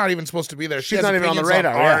not even supposed to be there. She She's has not even on the opinions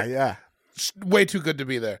radar. art. Yeah. way too good to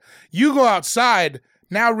be there. You go outside.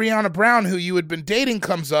 Now Rihanna Brown, who you had been dating,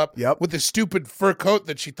 comes up with this stupid fur coat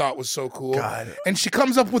that she thought was so cool. God. And she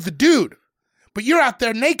comes up with a dude. But you're out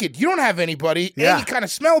there naked. You don't have anybody. And you kind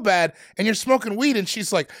of smell bad. And you're smoking weed. And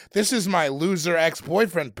she's like, this is my loser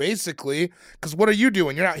ex-boyfriend, basically. Because what are you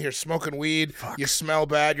doing? You're out here smoking weed. Fuck. You smell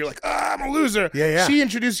bad. You're like, I'm a loser. Yeah. She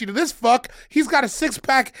introduced you to this fuck. He's got a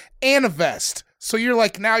six-pack and a vest. So you're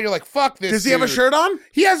like, fuck this. Does he have a shirt on?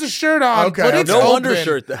 He has a shirt on, but it's no open.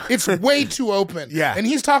 undershirt, though. It's way too open. Yeah. And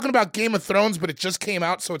he's talking about Game of Thrones, but it just came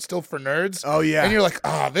out, so it's still for nerds. Oh, yeah. And you're like,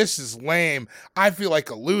 this is lame. I feel like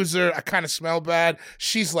a loser. I kind of smell bad.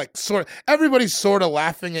 She's like, everybody's sort of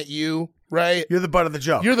laughing at you, right? You're the butt of the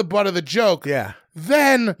joke. You're the butt of the joke. Yeah.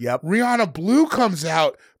 Then Rihanna Blue comes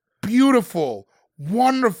out, beautiful,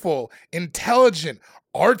 wonderful, intelligent,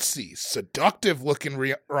 artsy, seductive-looking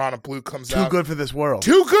Rihanna Blue comes out. Too good for this world.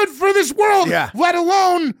 Too good for this world. Yeah. Let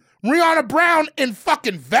alone Rihanna Brown in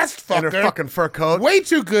fucking vest fucker. In her fucking fur coat. Way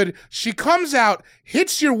too good. She comes out,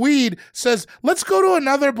 hits your weed, says, let's go to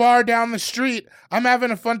another bar down the street. I'm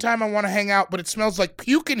having a fun time. I want to hang out, but it smells like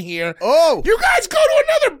puke in here. Oh. You guys go to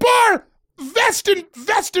another bar. Vest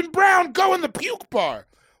and Brown go in the puke bar.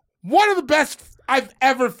 One of the best I've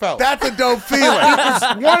ever felt. That's a dope feeling. It was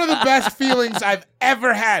one of the best feelings I've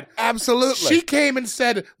ever had. Absolutely. She came and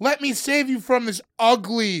said, let me save you from this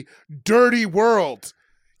ugly, dirty world.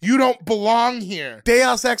 You don't belong here.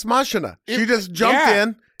 Deus Ex Machina. She just jumped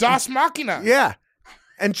in. Das Machina. Yeah.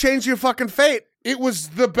 And changed your fucking fate. It was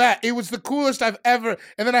the best. It was the coolest I've ever.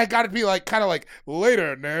 And then I got to be like, kind of like,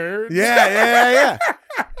 later, nerds. Yeah.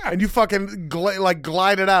 And you fucking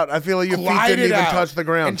glided out. I feel like your feet didn't even touch the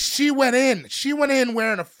ground. And she went in. She went in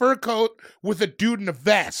wearing a fur coat with a dude in a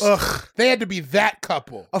vest. Ugh. They had to be that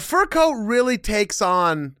couple. A fur coat really takes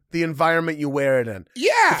on the environment you wear it in.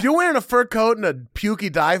 Yeah. If you're wearing a fur coat in a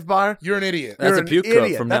pukey dive bar, you're an idiot. That's you're a puke an coat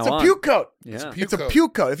idiot. from That's now a on. puke coat. Yeah. It's a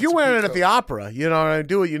puke coat. If you're wearing it at the opera, you know,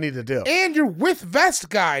 do what you need to do. And you're with Vest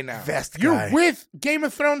Guy now. Vest Guy. You're with Game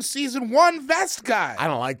of Thrones Season 1 Vest Guy. I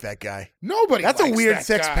don't like that guy. Nobody That's a likes weird that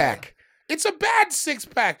six-pack. guy. It's a bad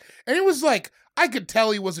six-pack. And it was like, I could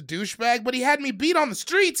tell he was a douchebag, but he had me beat on the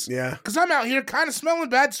streets. Yeah. Because I'm out here kind of smelling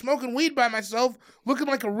bad, smoking weed by myself, looking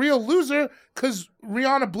like a real loser because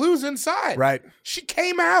Rihanna Blue's inside. Right. She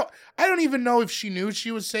came out. I don't even know if she knew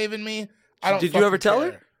she was saving me. I don't Did you ever fucking tell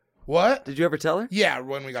care. her? What? Did you ever tell her? Yeah,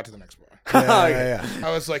 when we got to the next bar. Yeah.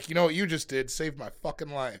 I was like, you know what you just did? Saved my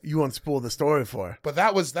fucking life. You unspooled the story for her. But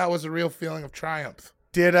that was a real feeling of triumph.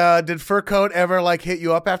 Did fur coat ever hit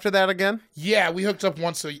you up after that again? Yeah, we hooked up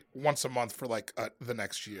once a month for the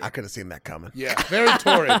next year. I could have seen that coming. Yeah, very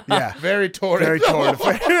torrid. Yeah. Very torrid. Very torrid.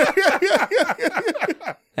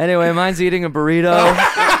 Anyway, mine's eating a burrito.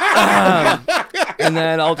 And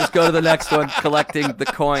then I'll just go to the next one, collecting the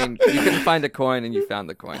coin. You couldn't find a coin, and you found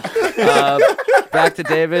the coin. Back to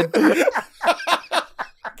David.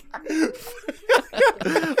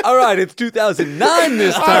 All right, it's 2009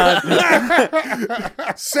 this time.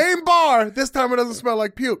 Same bar. This time it doesn't smell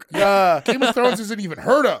like puke. Game of Thrones isn't even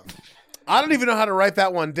heard of. I don't even know how to write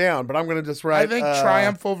that one down, but I'm going to just write. I think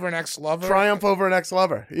triumph over an ex-lover. Triumph over an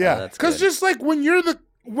ex-lover. Yeah. That's Because good. just like when you're the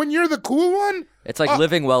cool one. It's like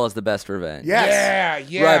living well is the best revenge. Yes.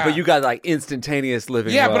 Yeah. Right, but you got instantaneous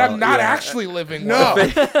living. Yeah, well. but I'm not actually living well.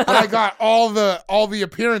 But I got all the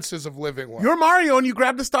appearances of living well. You're Mario and you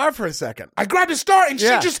grabbed a star for a second. I grabbed a star and she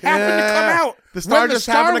just happened to come out. The star when just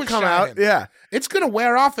happened to was come shining. out. Yeah. It's going to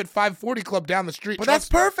wear off at 540 Club down the street. But that's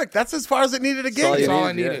perfect. That's as far as it needed to get. That's you. all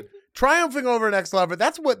I needed. Triumphing over an ex-lover,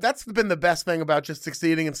 that's been the best thing about just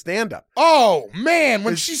succeeding in stand-up. Oh, man.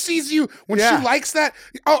 When she sees you, when Yeah. she likes that.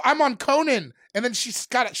 Oh, I'm on Conan. And then she's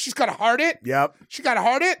got to heart it. Yep. She got to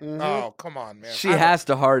heart it? Mm-hmm. Oh, come on, man. She has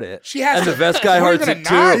to heart it. She has And to. the Vest Guy What, are you hearts gonna it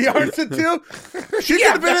too. not? He hearts it too. She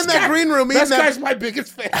could have been in Best that guy- green room eating Best that. guy's my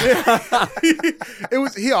biggest fan.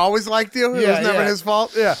 He always liked you. It Yeah, was never yeah. his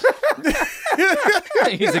fault. Yeah.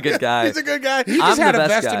 He's a good guy. He's a good guy. He just I'm had the a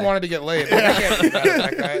best vest guy. and wanted to get laid. I can't be mad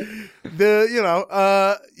at that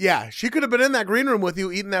guy. She could have been in that green room with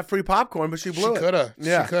you eating that free popcorn, but she blew She it. could have.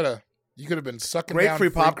 Yeah. She could have. You could have been sucking Great down free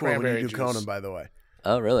popcorn when cranberry you do juice. Conan, by the way.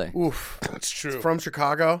 Oh, really? Oof. That's true. From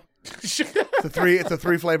Chicago. It's a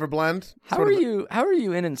three flavor blend. How are you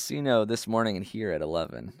in Encino this morning and here at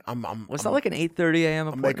 11? Was that like an 8:30 a.m.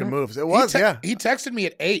 I'm appointment? making moves. It was, yeah. He texted me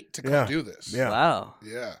at 8 to come Yeah. do this. Yeah. Wow.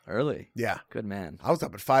 Yeah. Early. Yeah. Good man. I was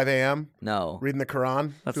up at 5 a.m. No. reading the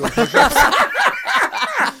Quran. That's Doing push-ups.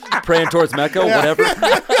 Praying towards Mecca, whatever.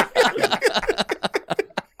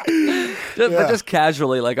 But just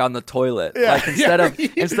casually, like on the toilet. Yeah. Like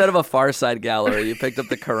instead of a Far Side gallery, you picked up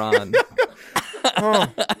the Quran.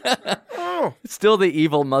 Oh. Still the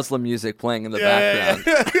evil Muslim music playing in the background,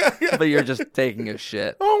 but you're just taking a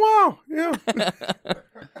shit. Oh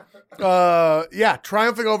wow, yeah.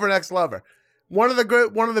 Triumphing over an ex-lover. One of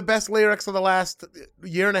the best lyrics of the last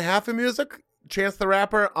year and a half in music. Chance the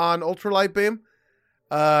Rapper on Ultralight Beam.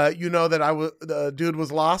 You know that the dude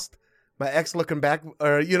was lost. My ex looking back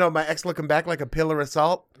like a pillar of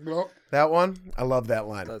salt. Well, That one, I love that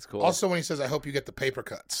line. That's cool. also, when he says, "I hope you get the paper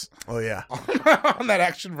cuts," Oh yeah, on that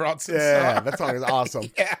Action Bronson yeah, song. that song is awesome.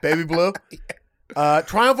 Yeah. Baby Blue.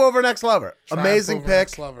 Triumph over an ex-lover. Amazing Triumph over pick.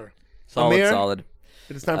 Ex-Lover. Amir? Solid.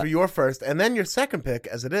 It is time for your first, and then your second pick,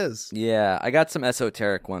 as it is. Yeah, I got some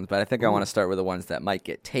esoteric ones, but I think I want to start with the ones that might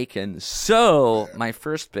get taken. So, my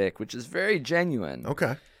first pick, which is very genuine,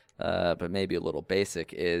 Okay. but maybe a little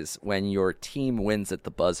basic, is when your team wins at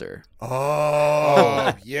the buzzer.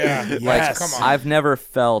 Oh, yeah. Yes. Like, come on. I've never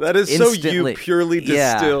felt That is instantly, so you purely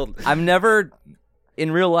distilled. Yeah, I've never,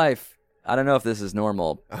 in real life, I don't know if this is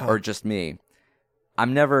normal or just me,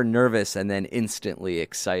 I'm never nervous and then instantly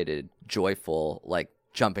excited, joyful, like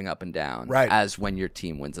jumping up and down, Right. as when your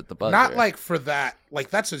team wins at the buzzer. Not like for that. Like,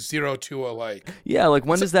 that's a 0 to a, like... Yeah, like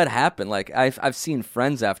when does that happen? Like I've seen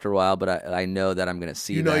friends after a while, but I know that I'm gonna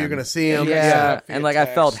see You know them. you're gonna see him. Yeah, via and like I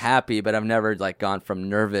felt text. happy, but I've never like gone from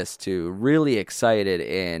nervous to really excited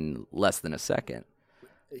in less than a second.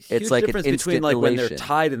 Huge like an difference instant between like when they're elation.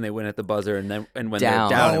 tied and they win at the buzzer, and when Down,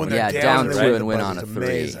 they're down. Oh, when they're yeah, down down and they two win and the win buzzer on a is 3.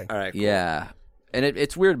 amazing. All right, cool. Yeah, and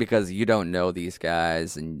it's weird because you don't know these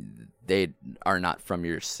guys and they are not from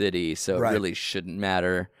your city, so Right. it really shouldn't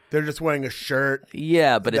matter. They're just wearing a shirt.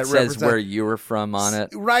 Yeah, but it That says represent- where you were from on it.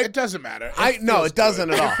 Right. It doesn't matter. No, feels it doesn't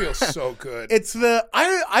good. at all. It feels so good. It's the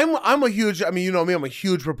I'm a huge. I mean, you know me. I'm a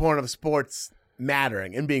huge proponent of sports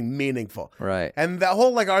mattering and being meaningful. Right. And that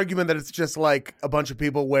whole like argument that it's just like a bunch of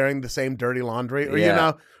people wearing the same dirty laundry, or Yeah. you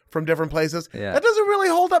know, from different places. Yeah. That doesn't really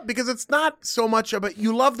hold up because it's not so much about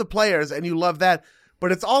you love the players and you love that,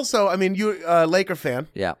 but it's also. I mean, you Laker fan.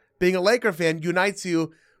 Yeah. Being a Laker fan unites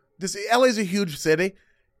you. LA's a huge city.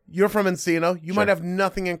 You're from Encino. You might have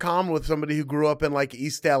nothing in common with somebody who grew up in like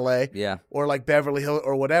East LA, Yeah. or like Beverly Hills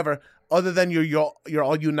or whatever, other than you're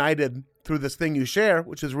all united through this thing you share,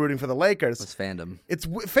 which is rooting for the Lakers. It's fandom. It's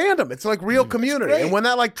fandom. It's like real community. great. And when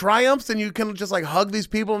that like triumphs and you can just like hug these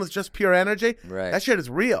people and it's just pure energy, Right. that shit is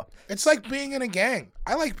real. It's like being in a gang.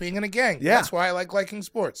 I like being in a gang. Yeah. That's why I like liking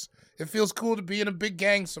sports. It feels cool to be in a big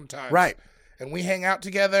gang sometimes. Right. And we hang out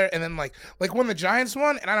together, and then like when the Giants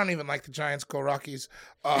won, and I don't even like the Giants, go Rockies.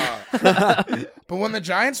 But when the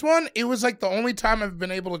Giants won, it was like the only time I've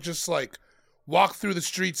been able to just like walk through the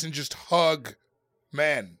streets and just hug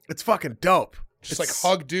men. It's fucking dope. Just like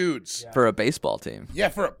hug dudes. For a baseball team. Yeah,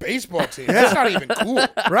 for a baseball team. That's not even cool.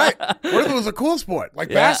 Right. What if it was a cool sport? Like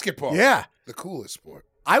Yeah. basketball. Yeah. The coolest sport.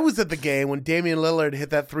 I was at the game when Damian Lillard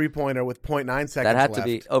hit that 3-pointer with 0.9 seconds That had to left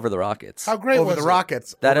be over the Rockets. How great over was the it?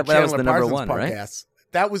 Rockets. That- over that was Chandler the number Parsons one, right?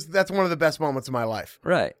 podcast. That's one of the best moments of my life.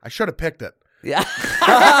 Right. I should have picked it. Yeah.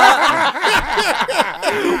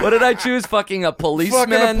 What did I choose? Fucking a policeman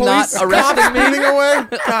Fucking a police not arresting cop me? speeding away.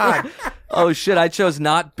 God, Oh shit! I chose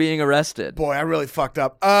not being arrested. boy, I really fucked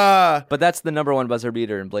up. But that's the number one buzzer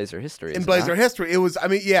beater in Blazer history. In is it Blazer not? history, it was. I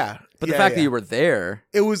mean, yeah. But the Yeah, fact yeah. that you were there,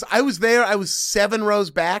 it was. I was there. I was 7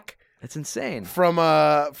 rows back it's insane. from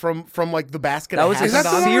like the basket. That it was Is that the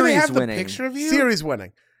happened one where they Series have the winning. picture of you? series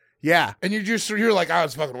winning. Yeah, And you're like, I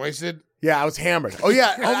was fucking wasted. yeah. I was hammered. Oh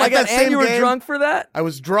yeah. Oh my At god! that And same you were game, drunk for that? I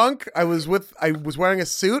was drunk. I was wearing a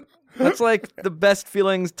suit. That's like the best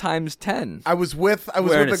feelings times 10. I was with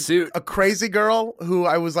Wearing a a suit. crazy girl who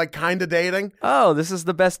I was like kind of dating, Oh, this is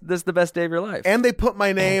the best. This is the best day of your life. and they put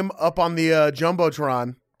my name up on the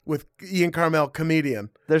jumbotron with Ian Carmel, comedian,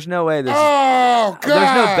 There's no way. There's Oh, God.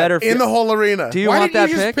 there's no better. in the whole arena. Do you Why want didn't that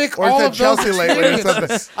you just pick? pick Or it all said of those Chelsea lately. Or something.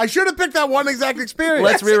 experiences? I should have picked that one exact experience.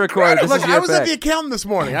 Let's re-record. This Look, is your I was at the pick. accountant this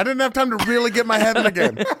morning. I didn't have time to really get my head in the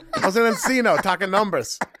game. I was in Encino talking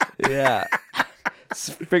numbers. Yeah.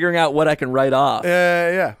 Figuring out what I can write off.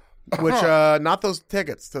 Yeah. Which, not those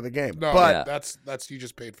tickets to the game. No, but Yeah. that's you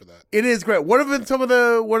just paid for that. it is great. What have been some of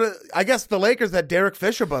I guess the Lakers, that Derek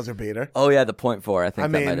Fisher buzzer beater. Oh yeah, the .4. I think I that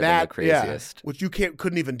mean, might have that, been the craziest. which you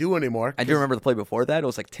couldn't even do anymore. I do remember the play before that. It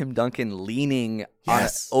was like Tim Duncan leaning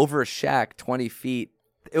Yes. over Shaq 20 feet.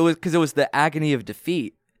 It was because it was the agony of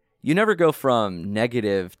defeat. You never go from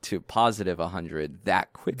negative to positive 100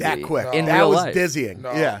 that quickly. That quick. in that real was life. dizzying.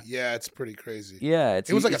 No, Yeah. it's pretty crazy. Yeah,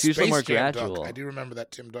 It was like it's a usually Space more Jam gradual. dunk. I do remember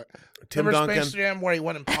that Tim Duncan. Tim remember Duncan. Space Jam where he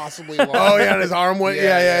went impossibly long. Oh, yeah, and his arm went.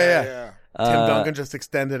 Yeah. Tim Duncan just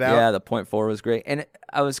extended out. Yeah, the .4 was great, and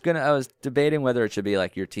I was debating whether it should be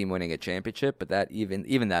like your team winning a championship, but that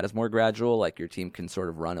even that is more gradual. Like your team can sort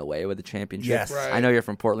of run away with a championship. Yes. Right. I know you're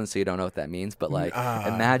from Portland, so you don't know what that means, but like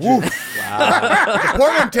imagine. The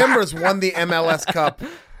Portland Timbers won the MLS Cup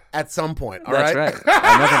at some point. All That's right.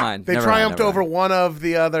 right. Never mind. They triumphed over one of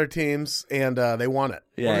the other teams, and they won it.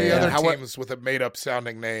 Yeah, One of the yeah. other teams with a made-up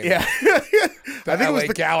sounding name. Yeah. The I think LA it was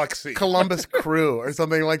the Galaxy. Columbus Crew or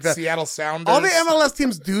something like that. Seattle Sounders. All the MLS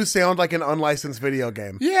teams do sound like an unlicensed video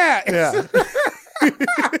game. Yeah. Yeah.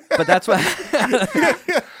 But that's what.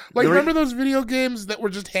 Like, remember those video games that were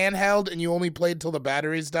just handheld and you only played till the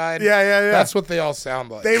batteries died? Yeah. That's what they all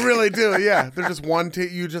sound like. They really do, yeah. They're just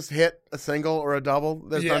you just hit a single or a double.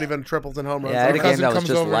 There's not Yeah. even triples and home runs. Yeah, I had a Your game cousin that was comes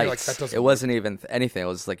just over and you're like, lights. "That doesn't It wasn't even anything. It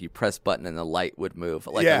was like you press button and the light would move,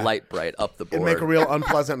 like Yeah. a light bright up the It'd board. make a real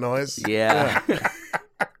unpleasant noise. Yeah.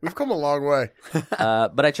 We've come a long way.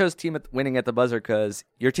 But I chose team winning at the buzzer because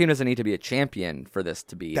your team doesn't need to be a champion for this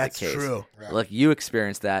to be That's the case. true. Look, you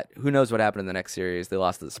experienced that. Who knows what happened in the next series? They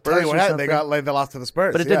lost to the Spurs. Tell you or what happened. something. They lost to the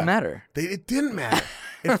Spurs. But it didn't matter. It didn't matter.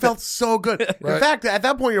 It felt so good. In Right. fact, at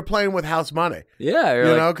that point, you're playing with house money. Yeah, You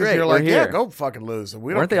know, because great, you're we're like, yeah, here. go fucking lose.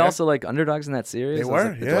 We don't Weren't they care. also like underdogs in that series? They It was, were,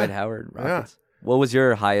 like, the yeah. Dwight Howard Rockets. What was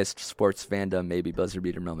your highest sports fandom, maybe buzzer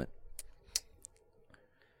beater moment?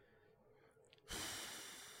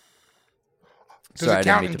 Does Sorry, I it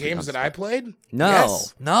didn't count mean in to put you on games the that I played? No,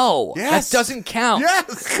 Yes. no, Yes. that doesn't count.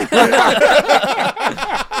 Yes.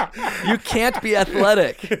 You can't be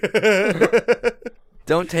athletic.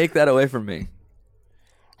 Don't take that away from me.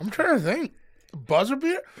 I'm trying to think. Buzzer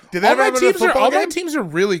beater? Did that ever happen in a football all my game? teams are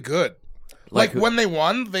really good. Like who- when they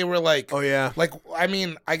won, they were like, Oh, yeah. like, I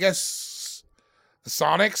mean, I guess the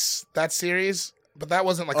Sonics, that series, but that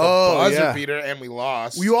wasn't like a Oh, buzzer yeah. beater and we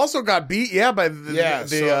lost. You also got beat, by the Yeah,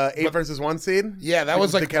 so- 8 versus 1 seed. Yeah, that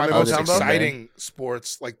was The like my Kevin most Mutombo? exciting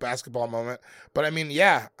sports, like basketball moment. But I mean,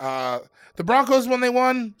 yeah, the Broncos when they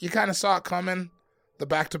won, you kind of saw it coming. The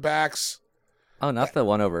back-to-backs, Oh, not the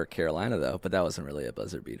one over Carolina though, but that wasn't really a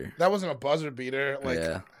buzzer beater. that wasn't a buzzer beater. Like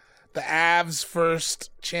Yeah. the Avs first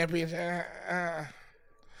championship. I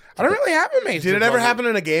don't really have a major. Did it ever buzzer- happen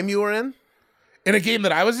in a game you were in? in a game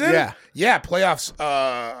that I was in? Yeah. Yeah, playoffs.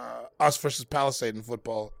 Us versus Palisade in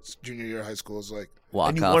football, junior year of high school is like.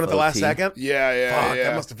 And you won at the last second? Yeah, Fuck, yeah.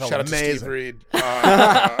 that must have felt Shout out to amazing. Steve Reed.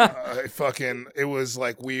 It was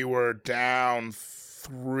like we were down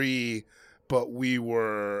 3, but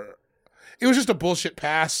it was just a bullshit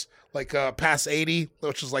pass, like pass 80,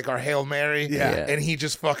 which was like our Hail Mary. Yeah. And he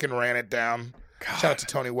just fucking ran it down. Shout out to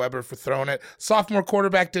Tony Weber for throwing it. Sophomore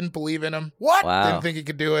quarterback didn't believe in him. What? Wow. Didn't think he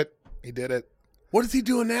could do it. He did it. What is he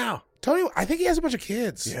doing now? Tony, I think he has a bunch of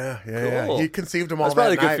kids. Yeah. Cool. He conceived them all That's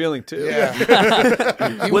probably a that good night. feeling too. Yeah.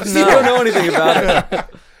 He Wouldn't was- know. You don't know anything about it.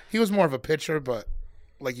 He was more of a pitcher, but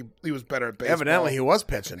like he was better at baseball. Evidently, he was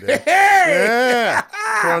pitching, dude. Hey! Yeah.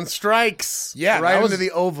 Throwing strikes. Yeah, Right that into was-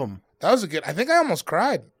 the ovum. That was a good. I think I almost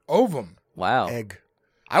cried. Ovum. Wow. Egg.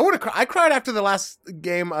 I would have. I cried after the last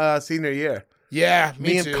game senior year. Yeah,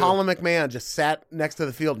 Me and too. Colin McMahon just sat next to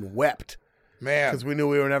the field and wept Man. because we knew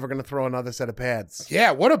we were never going to throw another set of pads.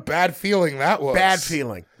 Yeah, what a bad feeling that was. Bad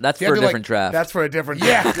feeling. That's You for a had to, different draft. That's for a different.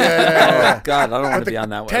 Yeah. Oh, God, I don't want to be on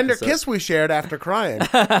that one. Tender episode. kiss we shared after crying.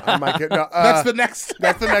 I might get, no, That's the next.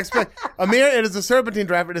 That's the next pick. Amir, it is a serpentine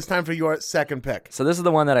draft. It is time for your second pick. So this is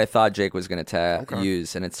the one that I thought Jake was going to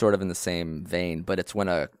use, and it's sort of in the same vein, but it's when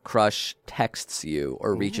a crush texts you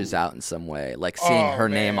or reaches out in some way, like seeing Oh, her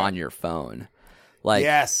name man. on your phone. Like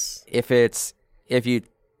Yes. if you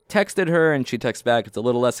texted her and she texts back, it's a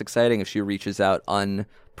little less exciting. If she reaches out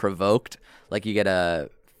unprovoked, like you get a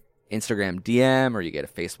Instagram DM or you get a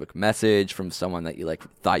Facebook message from someone that you like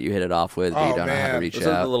thought you hit it off with, but you Oh, don't know how to man. reach Those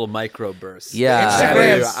are the out. little microbursts. Yeah.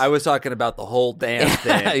 Instagram- I was talking about the whole damn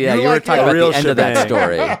thing. Yeah, you were like talking the about real the end of that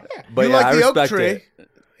shebang. story. But You yeah, like I the oak respect tree. it.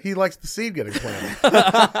 He likes the seed getting planted.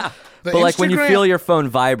 The But like when you Instagram- feel your phone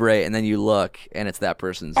vibrate and then you look and it's that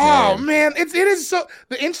person's Oh name. man, it is so.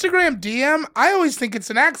 The Instagram DM, I always think it's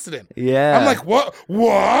an accident. Yeah. I'm like, what? What?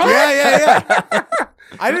 yeah.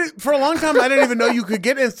 I didn't for a long time. I didn't even know you could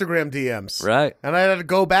get Instagram DMs. Right. And I had to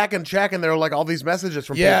go back and check, and there were like all these messages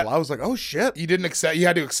from Yeah. people. I was like, oh shit. You didn't accept. You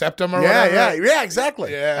had to accept them or Yeah, whatever. yeah,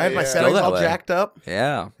 exactly. Yeah, I had my yeah. settings Go that all way. jacked up.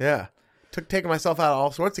 Yeah. Yeah. Taking myself out of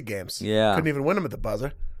all sorts of games. Yeah. Couldn't even win them at the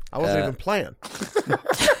buzzer. I wasn't even playing.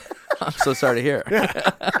 I'm so sorry to hear.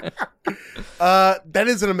 That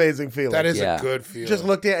is an amazing feeling. That is Yeah. a good feeling. Just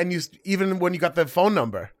looked at and you even when you got the phone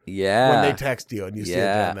number Yeah. when they text you and you see it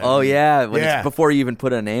Yeah. down there. Oh yeah. When Yeah. It's before you even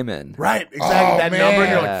put a name in. Right, exactly. Oh, that number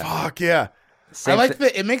and you're man. like, fuck yeah. I like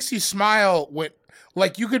that. It makes you smile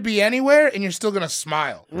Like, you could be anywhere and you're still going to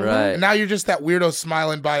smile. Right. And now you're just that weirdo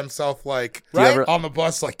smiling by himself, like, you ever- on the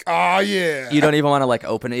bus, like, oh, yeah. You don't even want to like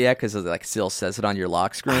open it yet because it like still says it on your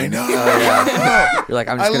lock screen. I know. You're like,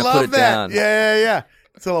 I'm just gonna put it down. Yeah.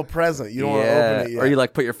 It's a little present. You don't want to open it yet. Or you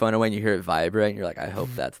like put your phone away and you hear it vibrate and you're like, I hope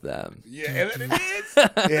that's them. Yeah, and it is.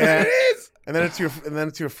 Yeah. It is. And then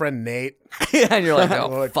it's your friend Nate. Yeah, and you're like, oh,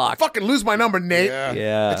 Like, fuck. Fucking lose my number, Nate.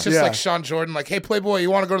 Yeah. It's just like Sean Jordan, like, hey, Playboy,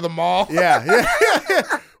 you want to go to the mall? Yeah.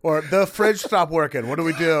 Or the fridge stopped working. What do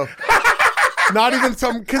we do? Not even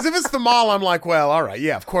because if it's the mall, I'm like, well, all right,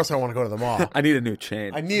 yeah, of course I want to go to the mall. I need a new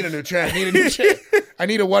chain. I need a new chain. I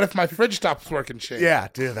need a what if my fridge stops working chain. Yeah,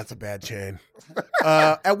 dude, that's a bad chain.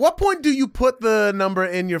 At what point do you put the number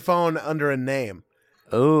in your phone under a name?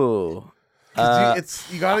 Ooh. 'Cause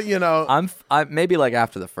you got to, I'm maybe like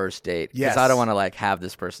after the first date. Yes. Because I don't want to like have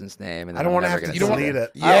this person's name. And I don't want want to have to delete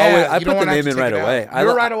it. Yeah, I you put don't the wanna have name to in take right it out. away.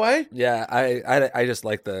 You're right away? Yeah, I just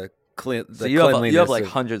like the So you have like of-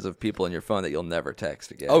 hundreds of people in your phone that you'll never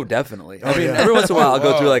text again. Oh, definitely. I mean, every once in a while I'll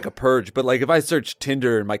go through like a purge, but like if I search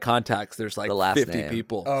Tinder in my contacts, there's like The last 50 name.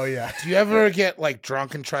 people. Oh, yeah. Do you ever get, like,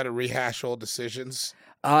 drunk and try to rehash old decisions?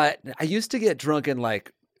 I used to get drunk and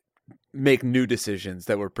like make new decisions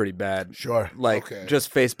that were pretty bad. Sure. Like Okay.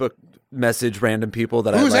 just Facebook message random people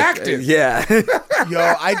that Who's I like. active? Yeah. Yo,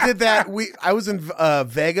 I did that. I was in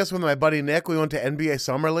Vegas with my buddy Nick. We went to NBA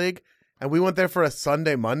Summer League, and we went there for a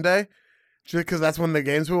Sunday, Monday, just because that's when the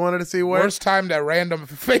games we wanted to see were. Worst time to random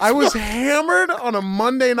Facebook. I was hammered on a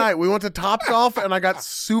Monday night. We went to Topgolf, and I got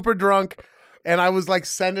super drunk, and I was like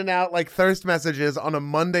sending out like thirst messages on a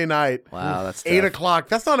Monday night. Wow, that's 8 tough. o'clock.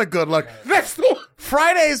 That's not a good look. That's the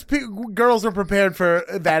Fridays, girls are prepared for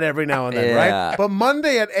that every now and then, Yeah. right? But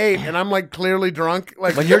Monday at 8, and I'm like clearly drunk.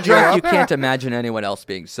 Like When you're drunk, you can't imagine anyone else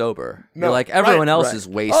being sober. No, You're like, everyone else right. is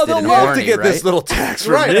wasted they'll and love horny, to get right? this little text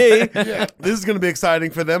from Right. me. This is going to be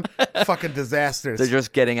exciting for them. Fucking disasters. They're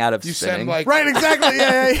just getting out of You spinning. send, like, Right, exactly.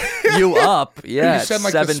 Yeah. you up, yeah, you send,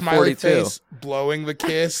 like, the smiley 7:42. face blowing the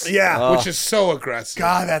kiss. Yeah. Which is so aggressive.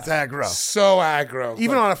 God, that's aggro. So aggro.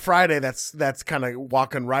 Even Like, on a Friday, that's kind of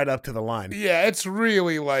walking right up to the line. yeah, it's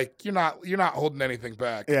really like you're not holding anything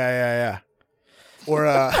back. Yeah. Or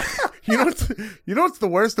you know what's the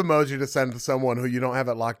worst emoji to send to someone who you don't have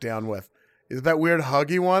it locked down with? Is that weird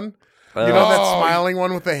huggy one? You know that Oh. smiling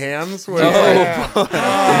one with the hands? Where it's like, Yeah.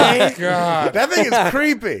 Oh God. that thing is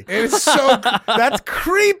creepy. It's so That's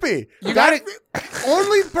creepy. You got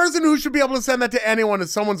Only person who should be able to send that to anyone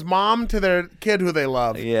is someone's mom to their kid who they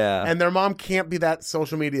love. Yeah. And their mom can't be that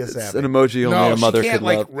social media It's savvy. an emoji only no, a mother she can't could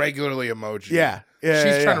like love. regularly emoji. Yeah.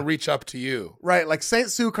 She's trying to reach up to you. Right, like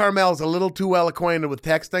St. Sue Carmel is a little too well acquainted with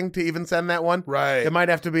texting to even send that one. Right. It might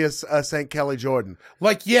have to be a St. Kelly Jordan.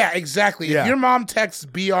 Like, yeah, exactly. Yeah. If your mom texts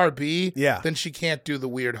BRB, Yeah. then she can't do the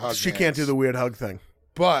weird hug. She hands. can't do the weird hug thing.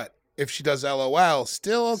 But if she does LOL,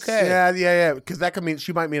 still okay. Yeah. Because that could mean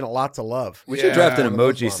she might mean lots of love. We should draft an One of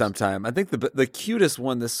those emoji moms. sometime. I think the cutest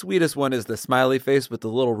one, the sweetest one, is the smiley face with the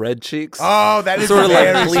little red cheeks. Oh, that is Sort a of like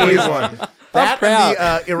very please. sweet one. That proud.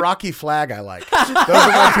 and the Iraqi flag I like. Those are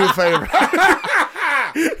my two favorites.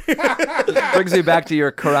 Brings me back to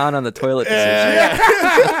your Quran on the toilet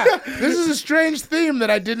decision. This is a strange theme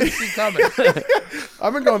that I didn't see coming.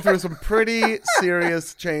 I've been going through some pretty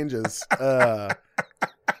serious changes.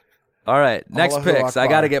 All right, next Allahu picks. I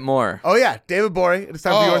Akbar. for get more. Oh, yeah. David Gborie. It's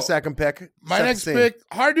time for Oh, your second pick. My Set the next scene. pick,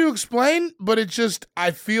 hard to explain, but it just, I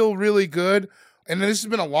feel really good. And this has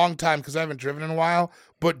been a long time because I haven't driven in a while.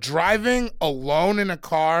 But driving alone in a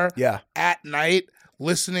car Yeah. at night,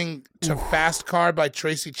 listening to Fast Car by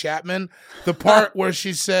Tracy Chapman, the part where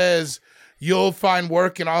she says, you'll find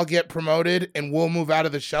work and I'll get promoted and we'll move out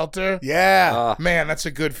of the shelter. Yeah. Man, that's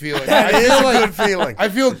a good feeling. That I is feel a like, good feeling. I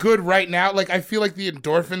feel good right now. Like, I feel like the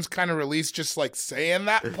endorphins kind of release just like saying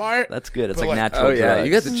that part. That's good. It's But like like- natural. Oh yeah, drugs.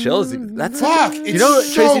 you got the chills. That's Fuck, You it's know,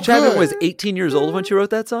 so Tracy Chapman good. was 18 years old when she wrote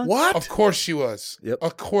that song. What? Of course she was. Yep.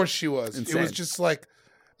 Of course she was. It Insane. was just like,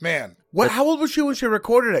 man. How old was she when she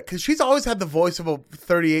recorded it? Because she's always had the voice of a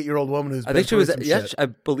 38-year-old woman who's I been think she was. through some Yeah, shit. I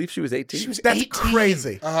believe she was 18. She was That's 18.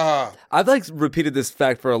 crazy. I've like repeated this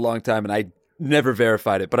fact for a long time, and I never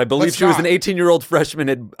verified it, but I believe Let's she was not. an 18-year-old freshman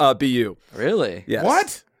at BU. Really? Yes.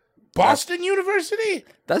 What? Boston University?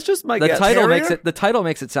 That's just my The guess. title Harrier? makes it. The title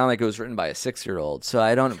makes it sound like it was written by a 6-year-old. So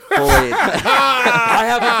I don't fully. I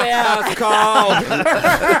have a fast call.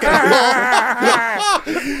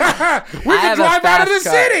 We can have a drive out of the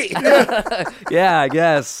fast city. Yeah, I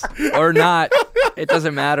guess, or not. It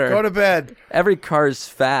doesn't matter. Go to bed. Every car's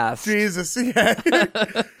fast. Jesus. Yeah.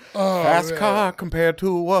 Fast car compared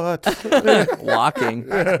to what? Walking.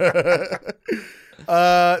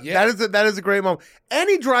 That is a great moment.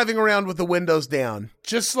 Any driving around with the windows down.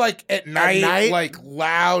 Just like at night, like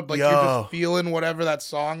loud, like you're just feeling whatever that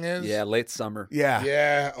song is. Yeah, late summer. Yeah.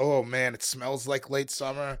 Yeah. Oh man, it smells like late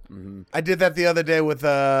summer. Mm-hmm. I did that the other day with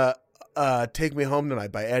Take Me Home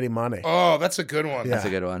Tonight by Eddie Money. Oh, that's a good one. Yeah. That's a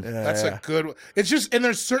good one. That's a good one. It's just, and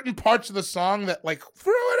there's certain parts of the song that, like,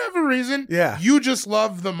 for whatever reason, you just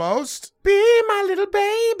love the most. Be my little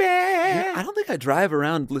baby. Yeah, I don't think I drive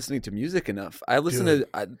around listening to music enough. I listen to.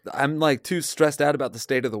 I'm like too stressed out about the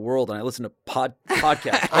state of the world, and I listen to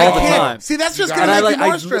podcasts all the time. See, that's just gotta going to make you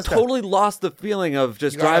more I stressed out. totally lost the feeling of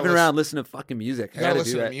just driving around listening to fucking music. You gotta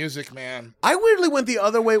listen to music, man. I weirdly went the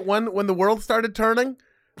other way when the world started turning.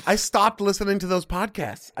 I stopped listening to those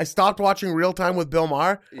podcasts. I stopped watching Real Time with Bill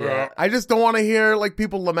Maher. Yeah. I just don't want to hear like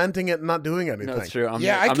people lamenting it and not doing anything. No, that's true. I'm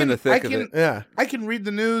I in the thick of it. Yeah. I can read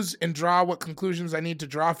the news and draw what conclusions I need to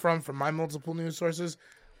draw from my multiple news sources.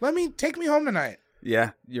 Take me home tonight.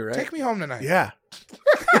 Yeah, you're right. Take me home tonight. Yeah.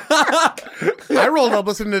 I rolled up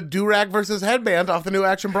listening to Do-Rag versus Headband off the new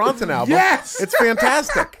Action Bronson album. Yes! It's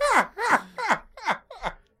fantastic.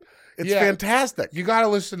 It's fantastic. You gotta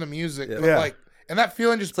listen to music. Yeah. Like, and that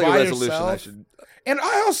feeling just It's like by a resolution. yourself. I should. And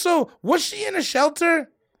I also, was she in a shelter?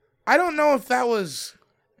 I don't know if that was.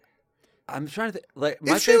 I'm trying to think. Like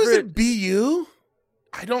my If she was favorite. at BU,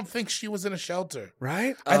 I don't think she was in a shelter.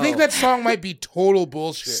 right? I think that song might be total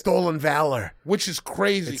bullshit, Stolen Valor. which is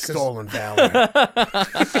crazy. It's 'cause Stolen Valor.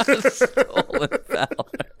 Stolen valor.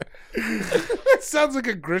 it sounds like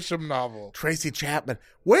a Grisham novel. Tracy Chapman.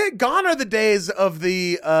 Where gone are the days of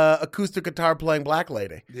the acoustic guitar playing black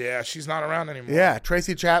lady? Yeah, she's not around anymore. Yeah,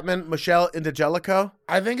 Tracy Chapman, Michelle Indegelico.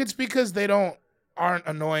 I think it's because they aren't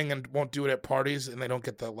annoying and won't do it at parties, and they don't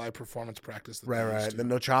get the live performance practice. That they used to. The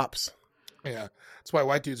no chops. Yeah, that's why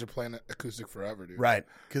white dudes are playing acoustic forever, dude. Right,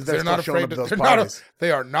 because They're not afraid to. those parties. They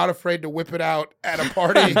are not afraid to whip it out at a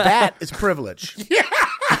party. That is privilege.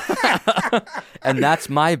 And that's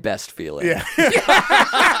my best feeling. Yeah.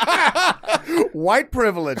 White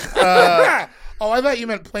privilege. Oh, I thought you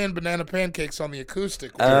meant playing banana pancakes on the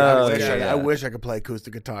acoustic. I wish I could play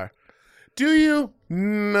acoustic guitar. Do you?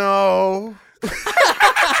 No.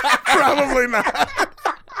 Probably not.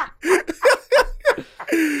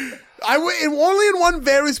 Only in one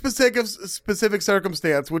very specific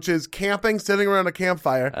circumstance, which is camping, sitting around a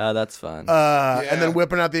campfire. That's fun. And then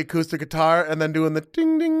whipping out the acoustic guitar and then doing the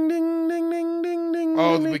ding, ding, ding, ding, ding, ding, ding.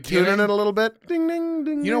 Oh, the ding, beginning? tuning it a little bit. Ding, ding,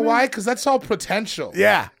 ding. You know ding, why? Because that's all potential.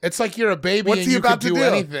 Yeah. It's like you're a baby What's and he you can about to do do?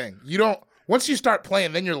 anything. You don't. Once you start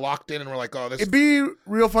playing, then you're locked in, and we're like, oh, this. It'd be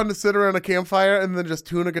real fun to sit around a campfire and then just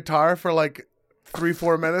tune a guitar for like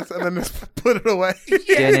 3-4 minutes and then just put it away.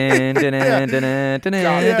 And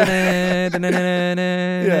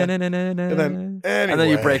Anyway. then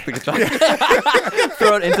you break the guitar.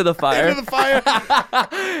 Throw it into the fire. Into the fire.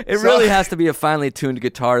 It really has to be a finely tuned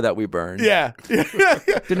guitar that we burn. Yeah. Who wants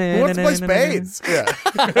to play spades? Yeah.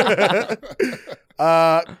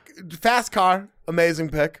 Fast Car, amazing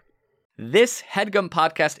pick. This HeadGum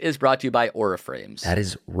podcast is brought to you by Aura Frames. That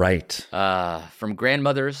is right. From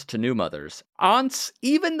grandmothers to new mothers, aunts,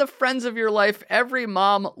 even the friends of your life, every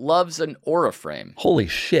mom loves an Aura frame. Holy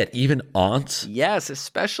shit! Even aunts. Yes,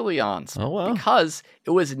 especially aunts. Oh, wow. Because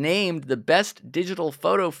it was named the best digital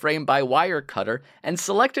photo frame by Wirecutter and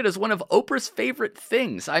selected as one of Oprah's favorite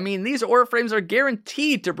things. I mean, these Aura frames are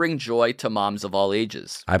guaranteed to bring joy to moms of all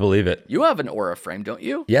ages. I believe it. You have an Aura frame, don't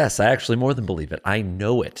you? Yes, I actually more than believe it. I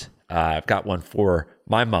know it. I've got one for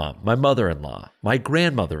my mom, my mother-in-law, my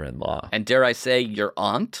grandmother-in-law. And dare I say, your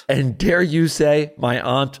aunt? And dare you say, my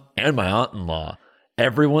aunt and my aunt-in-law.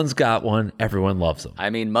 Everyone's got one. Everyone loves them. I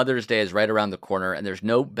mean, Mother's Day is right around the corner, and there's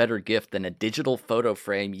no better gift than a digital photo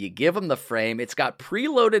frame. You give them the frame. It's got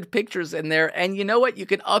preloaded pictures in there, and you know what? You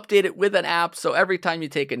can update it with an app, so every time you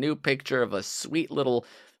take a new picture of a sweet little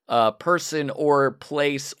person or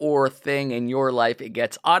place or thing in your life, it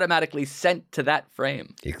gets automatically sent to that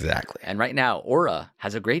frame. Exactly. And right now, Aura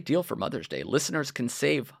has a great deal for Mother's Day. Listeners can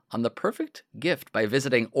save on the perfect gift by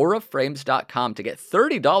visiting auraframes.com to get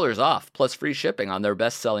 $30 off plus free shipping on their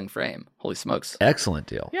best-selling frame. Holy smokes. Excellent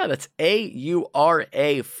deal. Yeah, that's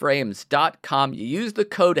auraframes.com. You use the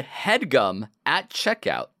code HEADGUM at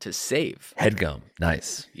checkout to save. Headgum.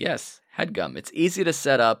 Nice. Yes. HeadGum. It's easy to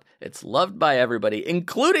set up. It's loved by everybody,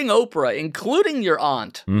 including Oprah, including your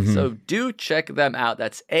aunt. Mm-hmm. So do check them out.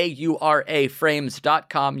 That's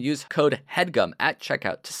auraframes.com. Use code HEADGUM at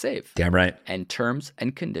checkout to save. Damn right. And terms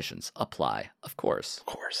and conditions apply, of course. Of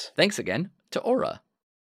course. Thanks again to Aura.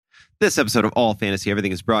 This episode of All Fantasy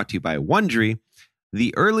Everything is brought to you by Wondery.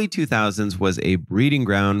 The early 2000s was a breeding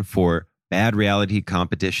ground for bad reality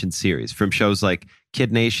competition series, from shows like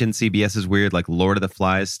Kid Nation, CBS's weird like Lord of the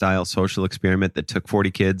Flies style social experiment that took 40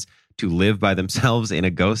 kids to live by themselves in a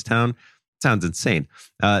ghost town. Sounds insane.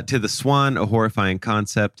 To The Swan, a horrifying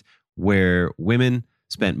concept where women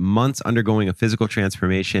spent months undergoing a physical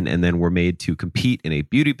transformation and then were made to compete in a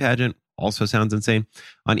beauty pageant. Also sounds insane.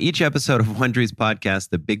 On each episode of Wondery's podcast,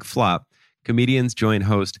 The Big Flop, comedians join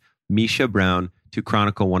host Misha Brown to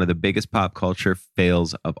chronicle one of the biggest pop culture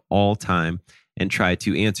fails of all time and try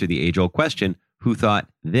to answer the age-old question, who thought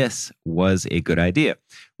this was a good idea?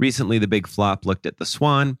 Recently, The Big Flop looked at The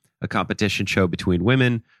Swan, a competition show between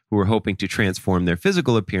women who were hoping to transform their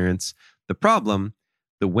physical appearance. The problem,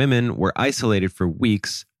 the women were isolated for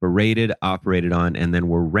weeks, berated, operated on, and then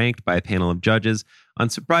were ranked by a panel of judges.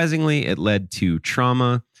 Unsurprisingly, it led to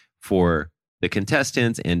trauma for the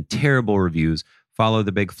contestants and terrible reviews. Follow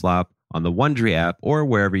The Big Flop on the Wondery app or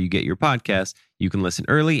wherever you get your podcasts. You can listen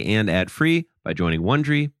early and ad-free by joining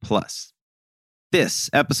Wondery Plus. This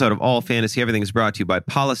episode of All Fantasy Everything is brought to you by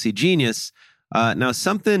Policy Genius. Now,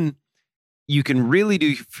 something you can really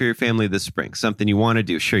do for your family this spring, something you want to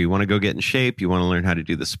do. Sure, you want to go get in shape. You want to learn how to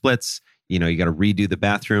do the splits. You know, you got to redo the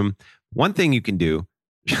bathroom. One thing you can do,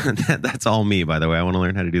 that's all me, by the way. I want to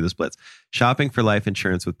learn how to do the splits. Shopping for life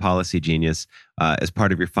insurance with Policy Genius as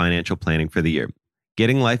part of your financial planning for the year.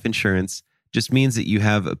 Getting life insurance just means that you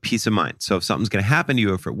have a peace of mind. So if something's going to happen to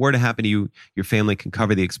you, if it were to happen to you, your family can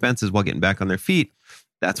cover the expenses while getting back on their feet.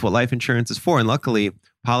 That's what life insurance is for. And luckily,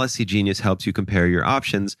 Policy Genius helps you compare your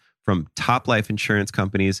options from top life insurance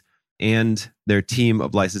companies and their team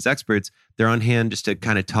of licensed experts. They're on hand just to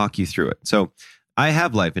kind of talk you through it. So I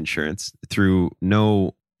have life insurance through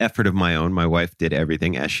no effort of my own. My wife did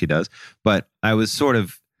everything, as she does. But I was sort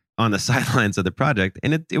of on the sidelines of the project,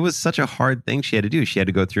 and it was such a hard thing she had to do. She had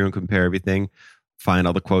to go through and compare everything, find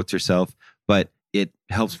all the quotes herself. But it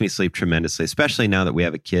helps me sleep tremendously, especially now that we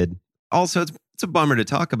have a kid. Also, it's a bummer to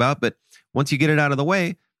talk about, but once you get it out of the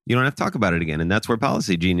way, you don't have to talk about it again. And that's where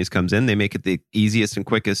Policy Genius comes in. They make it the easiest and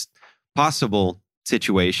quickest possible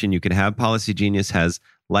situation you can have. Policy Genius has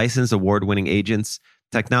licensed award-winning agents,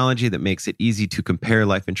 technology that makes it easy to compare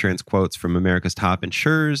life insurance quotes from America's top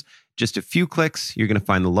insurers. Just a few clicks, you're going to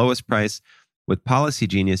find the lowest price. With Policy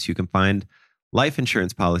Genius, you can find life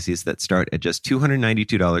insurance policies that start at just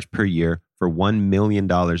 $292 per year for $1 million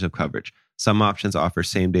of coverage. Some options offer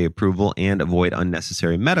same-day approval and avoid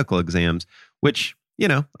unnecessary medical exams, which, you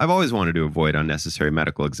know, I've always wanted to avoid unnecessary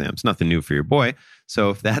medical exams. Nothing new for your boy. So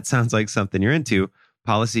if that sounds like something you're into,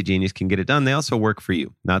 Policy Genius can get it done. They also work for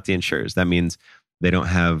you, not the insurers. That means they don't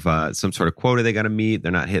have some sort of quota they got to meet.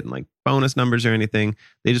 They're not hitting like bonus numbers or anything.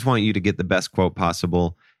 They just want you to get the best quote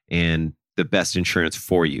possible and the best insurance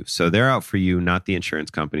for you. So they're out for you, not the insurance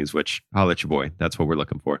companies, which I'll at your boy. That's what we're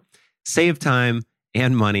looking for. Save time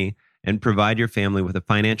and money and provide your family with a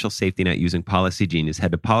financial safety net using Policy Genius.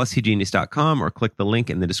 Head to policygenius.com or click the link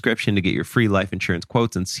in the description to get your free life insurance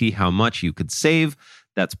quotes and see how much you could save.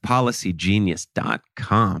 That's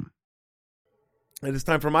policygenius.com. It is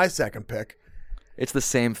time for my second pick. It's the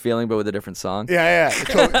same feeling, but with a different song. Yeah.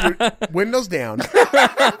 So you're, windows down.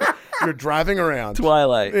 You're driving around.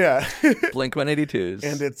 Twilight. Yeah. Blink-182s.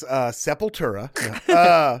 And it's Sepultura.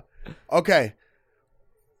 Okay.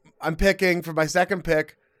 I'm picking, for my second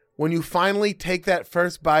pick, when you finally take that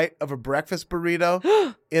first bite of a breakfast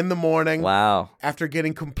burrito in the morning. Wow. After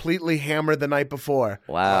getting completely hammered the night before.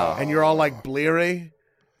 Wow. And you're all like bleary,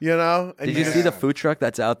 you know? And Did you see the food truck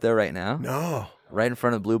that's out there right now? No. Right in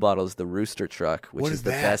front of Blue Bottles, the Rooster Truck, which What is is the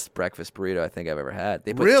that? best breakfast burrito I think I've ever had.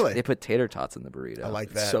 They put, Really? They put tater tots in the burrito. I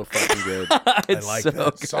like It's that. so fucking good. It's like so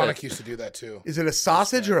that. good. Sonic used to do that too. Is it a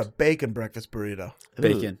sausage or a bacon breakfast burrito?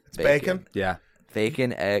 Bacon. It's bacon? Yeah.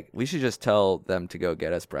 Bacon, egg. We should just tell them to go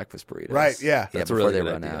get us breakfast burritos. Right, yeah. That's a before really they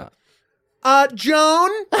good run idea. out. Joan?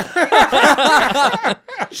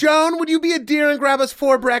 Joan, would you be a dear and grab us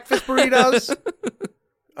 4 breakfast burritos?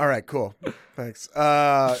 All right, cool. Thanks.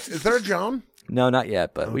 Is there a Joan? No, not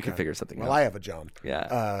yet, but we Okay. can figure something Well, out. I have a Joan.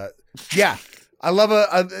 Yeah. Yeah. I love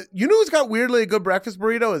you know who's got weirdly a good breakfast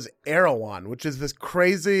burrito is Erewhon, which is this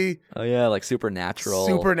crazy Oh yeah, like supernatural.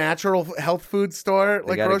 supernatural health food store,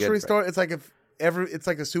 like got a grocery good store. It's like it's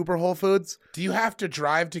like a super Whole Foods. Do you have to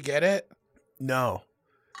drive to get it? No.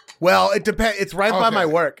 Well, it depends. It's right by Okay. my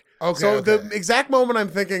work. Okay, So okay. the exact moment I'm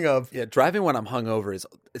thinking of, Yeah, driving when I'm hungover is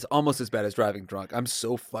almost as bad as driving drunk. I'm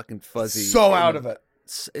so fucking fuzzy. so out of it.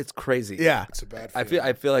 It's crazy. Yeah. It's a bad. I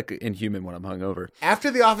feel like inhuman when I'm hungover.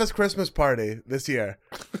 After the office Christmas party this year.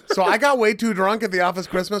 So I got way too drunk at the office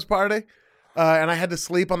Christmas party. And I had to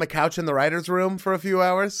sleep on the couch in the writer's room for a few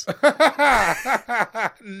hours.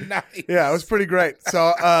 Nice. Yeah, it was pretty great.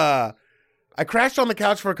 So I crashed on the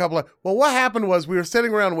couch for a couple of... Well, what happened was we were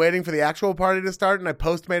sitting around waiting for the actual party to start, and I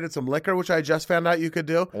Postmated some liquor, which I just found out you could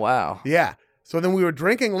do. Wow. Yeah. So then we were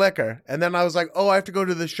drinking liquor, and then I was like, oh, I have to go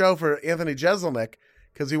to the show for Anthony Jeselnik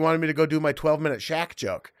because he wanted me to go do my 12-minute Shaq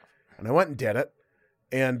joke. And I went and did it.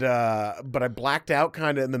 And but I blacked out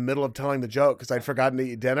kind of in the middle of telling the joke because I'd forgotten to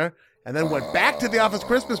eat dinner, and then went back to the office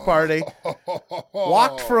Christmas party,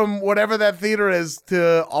 walked from whatever that theater is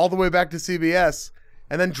to all the way back to CBS,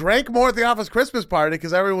 and then drank more at the office Christmas party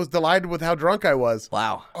because everyone was delighted with how drunk I was.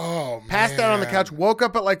 Wow. Oh, man. Passed out on the couch, woke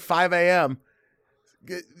up at like 5 a.m.,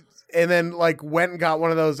 and then like went and got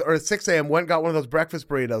one of those, or at 6 a.m., went and got one of those breakfast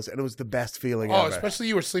burritos, and it was the best feeling ever. Especially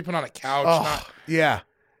you were sleeping on a couch. Oh, yeah.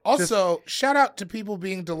 Also, shout out to people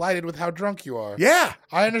being delighted with how drunk you are. Yeah.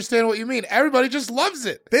 I understand what you mean. Everybody just loves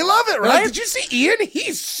it. They love it, Like, right? did you see Ian?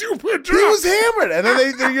 He's super drunk. He was hammered, and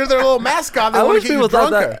then you're their little mascot. They I want wish to get you people thought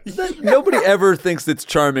drunker. that nobody ever thinks it's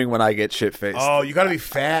charming when I get shit faced. Oh, you got to be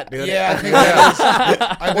fat, dude. Yeah, I think that is.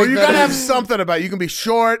 I Or think you that got to have is- something about it. You can be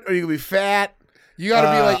short, or you can be fat. You got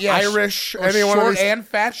to be like, yeah, Irish. or Any one of short these- and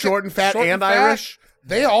fat. short and fat and Irish.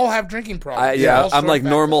 They all have drinking problems. Yeah, All I'm short, like fat.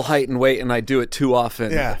 normal height and weight, and I do it too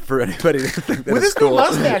often Yeah. for anybody to think that With it's this new cool.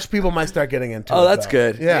 mustache, people might start getting into it. Oh, that's though.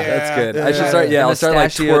 good. Yeah. That's good. Yeah, I should yeah, start. yeah. Yeah, I'll start like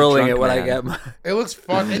Mustachioed twirling drunk it when I man. get my. It looks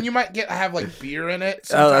fun, and you might have like beer in it.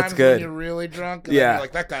 Oh, that's Sometimes good. when you're really drunk. And Yeah. you're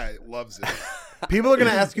like that guy loves it. People are going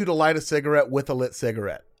to ask you to light a cigarette with a lit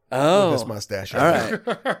cigarette. Oh, With this mustache. all right. I could You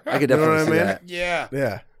know definitely what I see mean? that. Yeah.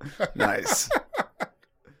 Yeah. Nice.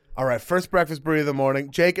 All right. First breakfast burrito of the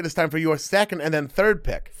morning. Jake, it is time for your second and then third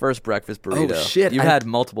pick. First breakfast burrito. shit, You've I- had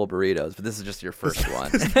multiple burritos, but this is just your first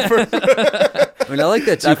one. I mean, I like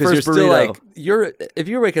that too That because you're first still burrito. like if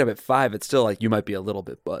you're waking up at 5, it's still like you might be a little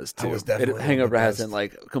bit buzzed too. I was definitely a little Hangover bit hasn't buzzed.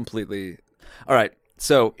 like completely. All right,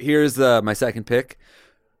 so here's my second pick.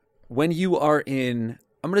 When you are in,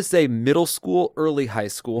 I'm gonna say middle school, early high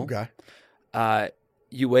school. Okay.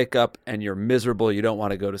 You wake up and you're miserable. You don't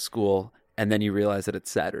want to go to school, and then you realize that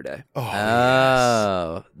it's Saturday. Oh,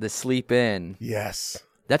 Oh, the sleep in. yes.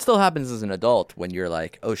 That still happens as an adult when you're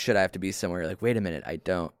like, oh shit, I have to be somewhere. You're like, wait a minute, I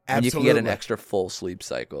don't. And you can get an Absolutely. extra full sleep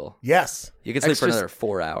cycle. Yes. You can sleep for Extra- another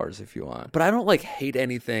 4 hours if you want. But I don't like hate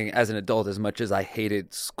anything as an adult as much as I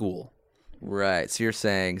hated school. Right. So you're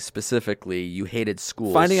saying specifically you hated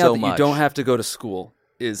school Finding so out that much. you don't have to go to school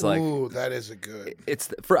is like Ooh, that is a good. it's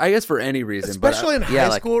for I guess for any reason, Especially in yeah, high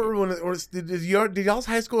like- school. Did y'all's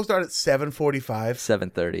high school start at 7:45?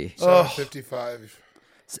 7:30. 7:55.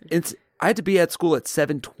 but I had to be at school at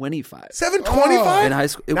 7:25 7:25? in high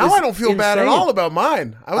school. It Now was I don't feel bad at insane. all about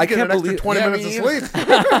mine. I was I getting an can't extra believe- 20 Yeah, minutes me of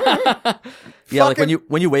sleep. Yeah, like Fucking-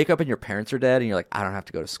 when you wake up and your parents are dead and you're like, I don't have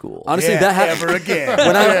to go to school. Honestly, Yeah, that happened ever again.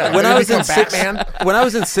 when Yeah. I was in Become sixth Batman. when I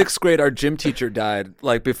was in 6th grade. Our gym teacher died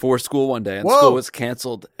like before school one day, and Whoa. school was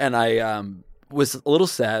canceled. And I was a little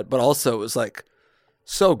sad, but also it was like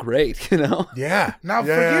so great, you know. Yeah. Now,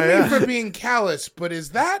 Yeah, forgive yeah, me yeah. for being callous, but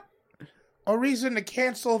is that a reason to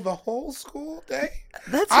cancel the whole school day?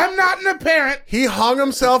 I'm not a parent. He hung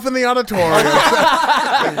himself in the auditorium.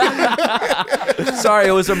 Sorry,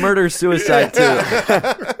 it was a murder-suicide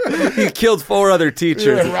too. He killed 4 other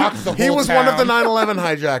teachers. Rocked the whole He was one of the town. 9/11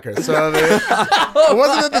 hijackers. So it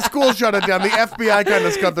wasn't that the school shut it down. The FBI kind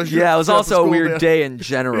of cut the shit. Yeah, it was shut the also a school weird down. day in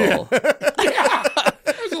general.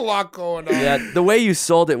 There's a lot going on. Yeah, the way you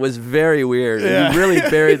sold it was very weird. Yeah. You really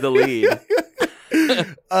buried the lead.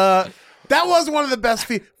 That was one of the best.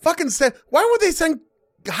 Fucking said. Why would they send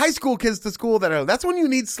high school kids to school that early? That's when you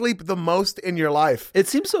need sleep the most in your life. It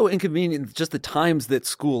seems so inconvenient just the times that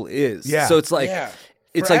school is. Yeah. So it's like Yeah.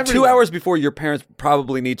 it's For like 2 everyone. hours before your parents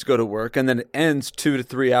probably need to go to work, and then it ends 2 to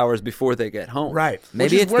 3 hours before they get home. Right. Maybe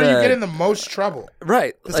Which is it's where the, you get in the most trouble.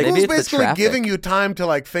 Right. The Like, maybe school's it's the basically traffic. giving you time to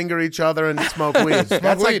like finger each other and smoke weed.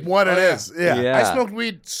 That's like weed. what it Oh, yeah. is. Yeah. Yeah. I smoked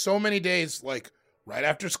weed so many days, like right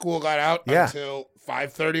after school got out Yeah. until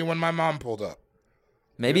 5:30 when my mom pulled up.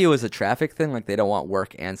 Maybe it was a traffic thing, like they don't want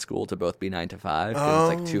work and school to both be 9 to 5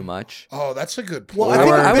 because it's like too much. Oh, that's a good point. Well, I,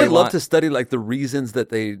 think Or I they would love want- to study like the reasons that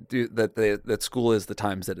they do that school is the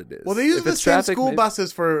times that it is. Well, they use If the it's same traffic, school maybe-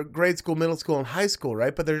 buses for grade school, middle school, and high school,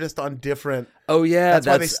 right? But they're just on different. Oh yeah, That's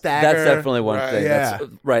why they stagger. That's definitely one Right. thing. Yeah. That's,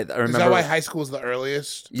 right. I Is remember. that why high school is the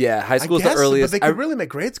earliest? Yeah, high school's I guess, the earliest. but they could really make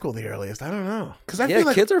grade school the earliest. I don't know. Because I yeah, feel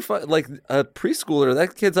like kids are like a preschooler.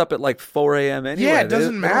 That kid's up at like 4 a.m. anyway. Yeah, it They-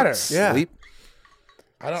 doesn't they don't matter. Yeah. Sleep.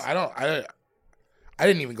 I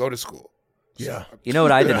didn't even go to school. Yeah. You know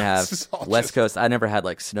what I didn't This have? is all West just- Coast. I never had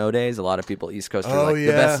like snow days. A lot of people East Coast are Oh, like the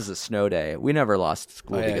yeah. best is a snow day. We never lost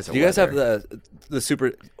school Oh, yeah. because of Do you guys weather. have the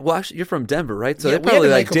super? Well, actually, you're from Denver, right? So Yeah, they we had probably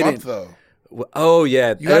to like make 'em didn't. up, though. Oh yeah,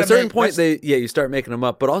 You at a gotta certain make- point, that's- you start making them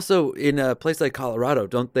up. But also in a place like Colorado,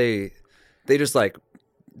 don't they? they just like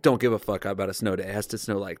don't give a fuck about a snow day. It has to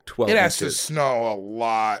snow like 12 It has to inches. snow a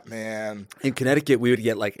lot, man. In Connecticut, we would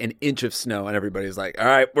get like an inch of snow, and everybody's like, all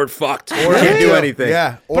right, we're fucked. We can't do anything.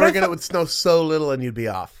 Yeah, But I Oregon, thought- it would snow so little and you'd be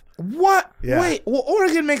off. What? Yeah. Wait, well,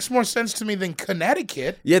 Oregon makes more sense to me than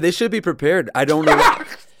Connecticut. Yeah, they should be prepared. I don't know.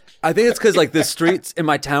 I think it's because like the streets in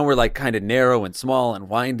my town were like kind of narrow and small and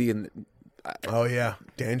windy and Oh yeah,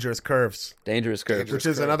 dangerous curves, dangerous curves. which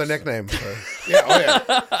is another nickname for Yeah, oh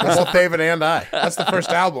yeah. both David and I. That's the first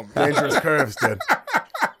album. Dangerous curves, dude.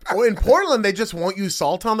 Well, in Portland, they just won't use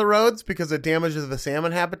salt on the roads because it damages the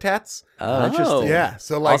salmon habitats. Oh, interesting. Yeah,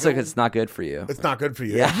 so like Also, 'cause it's not good for you. it's not good for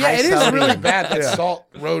you. Yeah. Yeah, it is High really sodium. bad, that Yeah. salt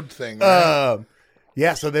road thing. Man.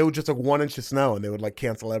 Yeah, so they would just like 1 inch of snow and they would like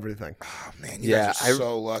cancel everything. Oh, man, you Yeah, guys are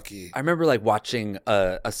so lucky. I remember like watching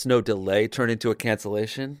a snow delay turn into a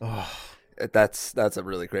cancellation. That's a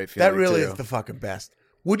really great feeling. That really too. is the fucking best.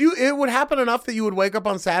 It would happen enough that you would wake up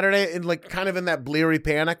on Saturday and like kind of in that bleary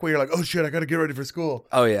panic where you're like, oh shit, I got to get ready for school.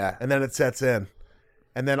 Oh yeah. And then it sets in.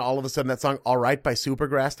 And then all of a sudden that song All Right by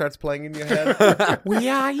Supergrass starts playing in your head. We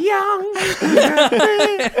are young.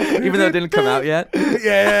 Even though it didn't come out yet.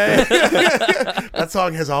 Yeah. That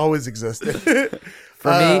song has always existed.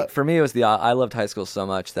 For me, it was I loved high school so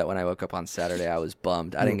much that when I woke up on Saturday, I was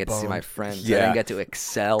bummed. I didn't get to see my friends. I Yeah. didn't get to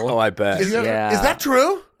excel. Oh, I bet. Is Yeah. that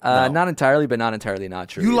true? Not entirely, but not entirely not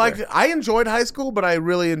true. You either. liked it? I enjoyed high school, but I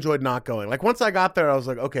really enjoyed not going. Like once I got there, I was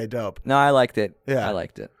like, okay, dope. No, I liked it. Yeah. I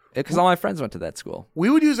liked it because all my friends went to that school. We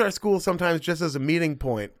would use our school sometimes just as a meeting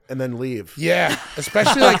point and then leave. Yeah,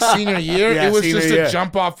 especially like senior year. Yeah, it was senior just year. a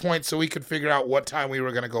jump off point so we could figure out what time we were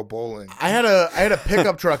going to go bowling. I had a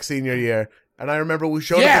pickup truck senior year, and I remember we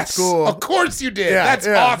showed up at Yes, school. of course you did. Yeah, That's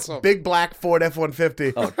yeah. awesome. Big black Ford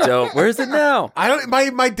F-150. Oh, dope. Where is it now? I don't.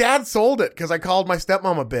 My dad sold it because I called my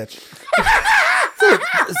stepmom a bitch.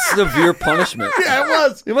 Severe punishment. Yeah, it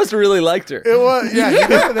was. You must have really liked her. It was.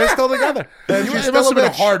 Yeah, they're still together. And she's It still must have been a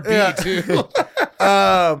bitch. hard beat,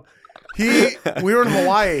 Yeah. too. We were in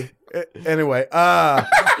Hawaii. Anyway, I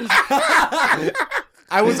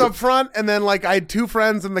was up front, and then like I had two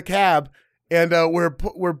friends in the cab, and we're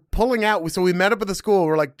pulling out. So we met up at the school.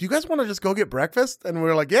 We're like, "Do you guys want to just go get breakfast?" And we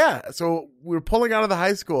were like, "Yeah." So we were pulling out of the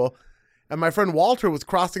high school, and my friend Walter was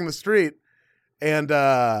crossing the street, and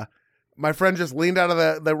my friend just leaned out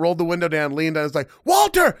of rolled the window down, leaned out, and was like,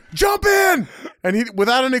 "Walter, jump in!" And he,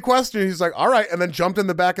 without any question, he's like, "All right," and then jumped in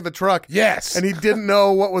the back of the truck. Yes. And he didn't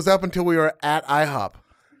know what was up until we were at IHOP.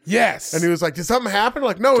 Yes. And he was like, "Did something happen?" We're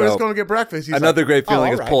like, "No, we're just Dope. going to get breakfast." He's Another like, great "Oh, feeling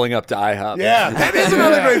all is right." pulling up to IHOP. Yeah, that is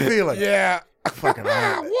another great feeling. Yeah. Fucking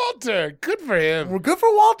IHOP. Walter, good for him. We're good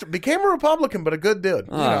for Walter. Became a Republican, but a good dude.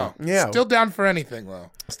 You know, Yeah. Still down for anything, though.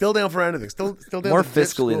 Still down for anything. Still down More to ditch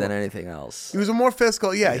fiscally school. than anything else. He was a more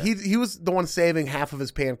fiscal. Yeah, he was the one saving half of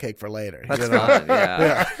his pancake for later. That's fun.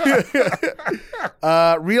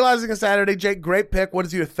 Yeah. Realizing a Saturday, Jake, great pick. What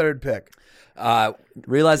is your third pick?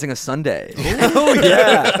 Realizing a Sunday. Oh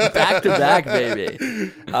yeah, back to back,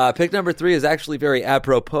 baby. Pick number 3 is actually very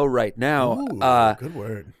apropos right now. Ooh, good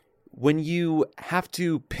word. When you have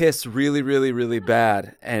to piss really, really, really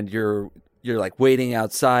bad, and you're like waiting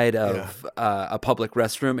outside of a public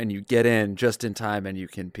restroom, and you get in just in time, and you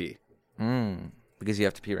can pee. Because you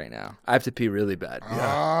have to pee right now. I have to pee really bad.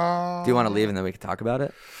 Do you want to leave and then we can talk about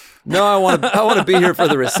it? No, I want to be here for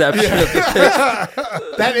the reception of the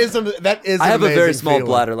piss. That is I have a very amazing small feeling.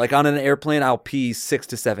 bladder. Like on an airplane, I'll pee 6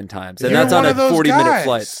 to 7 times, and You're that's on one a of those 40-minute guys.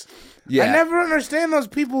 flight. Yeah, I never understand those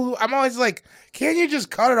people who I'm always like, can't you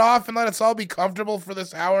just cut it off and let us all be comfortable for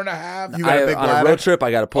this hour and a half? You got a big on a bladder? road trip,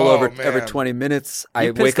 I got to pull Oh, over man. every 20 minutes. I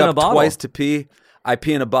pissed wake in a up bottle. twice to pee. I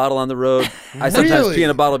pee in a bottle on the road. I sometimes Really? pee in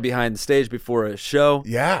a bottle behind the stage before a show.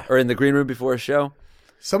 Yeah. Or in the green room before a show.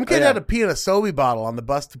 Some kid yeah. had to pee in a Sobe bottle on the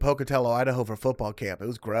bus to Pocatello, Idaho for football camp. It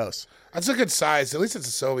was gross. That's a good size. At least it's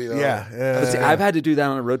a Sobe, though. Yeah. But see, I've had to do that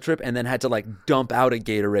on a road trip and then had to like dump out a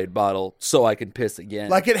Gatorade bottle so I could piss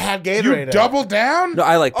again. Like it had Gatorade You in it. double down? No,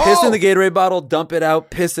 I like piss Oh! in the Gatorade bottle, dump it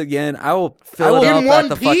out, piss again. I will Fill it In up one at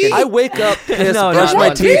the pee? fucking. I wake up, piss, No, brush not my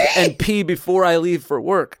one teeth, pee. and pee before I leave for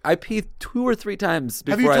work. I pee 2 or 3 times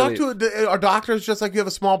before Have you I talked leave. to are doctors just like you have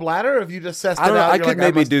a small bladder? Or have you just sussed I don't it know. out? I You're could like,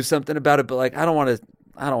 maybe must- do something about it, but like I don't want to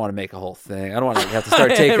make a whole thing. I don't want to have to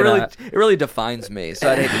start taking. it really defines me,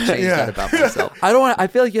 so I'd hate to change Yeah. that about myself. I don't want. I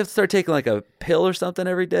feel like you have to start taking like a pill or something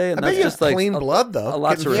every day, and I bet that's you just have like clean a, blood though. a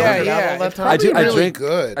lot to Getting Yeah, filtered out yeah. all that It's time. I do. probably I really drink.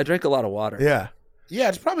 good. I drink a lot of water. Yeah. Yeah,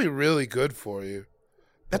 it's probably really good for you.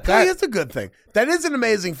 That probably is a good thing. That is an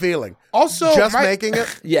amazing feeling. Also, Just my- making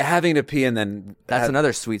it. Yeah, having to pee and then That's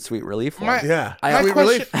another sweet, sweet relief. One. My- Yeah. I- Sweet my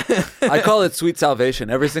relief. I call it sweet salvation.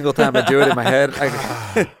 Every single time I do it in my head,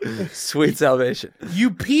 sweet salvation.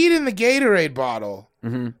 You peed in the Gatorade bottle.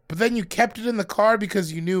 but then you kept it in the car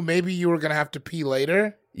because you knew maybe you were going to have to pee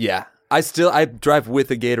later? Yeah. I drive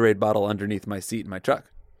with a Gatorade bottle underneath my seat in my truck.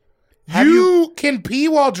 You can pee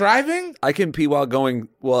while driving? I can pee while going.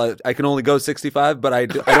 Well, I can only go 65, but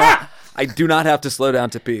I do not have to slow down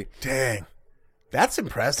to pee. Dang. That's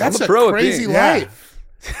impressive. That's I'm a a pro at crazy peeing. life.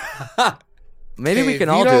 Maybe we Hey, can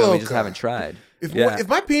all do Vito it. We just Loco. haven't tried. If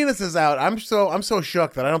my penis is out, I'm so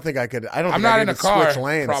shook that I don't think I could. I don't. I'm think I not could in a even car, Switch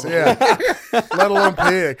lanes. probably. Yeah. Let alone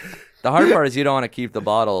peeing. The hard part is you don't want to keep the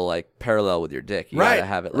bottle like parallel with your dick. You Right. gotta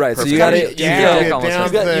have it like, Right, so perfect. you gotta- Your you dick gotta almost down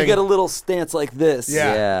like- thing. You get a little stance like this.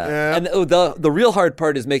 Yeah. And the real hard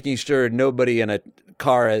part is making sure nobody in a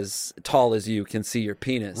car as tall as you can see your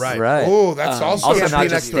penis. Right. Right. Oh, that's also Also, Can't not be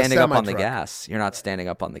just next to a standing up on the semi-truck. gas. You're not standing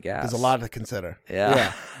up on the gas. There's a lot to consider.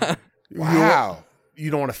 Yeah. Wow. You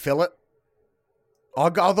don't want to fill it.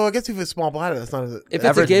 Although I guess if you have a small bladder, that's not. If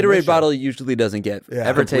Ever- it's a Gatorade bottle, it usually doesn't get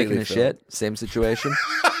Ever taken completely a filled. shit? Same situation.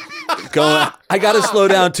 I gotta slow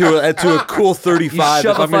down to a cool 35.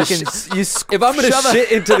 Shove If a I'm gonna fucking. if I'm gonna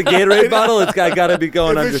shit into the Gatorade bottle, I gotta be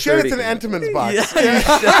going If under it's shit, 30. it's an Entenmann's box.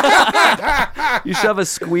 You shove a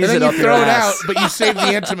squeeze And it then up you your throw it out, ass. but you save the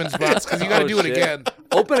Entenmann's box because you got to do it shit. again.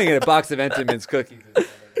 Opening a box of Entenmann's cookies.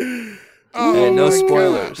 Oh, Hey, no my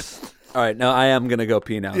spoilers. All right, now I am gonna go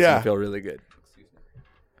pee now. So Yeah. I feel really good.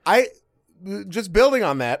 Just building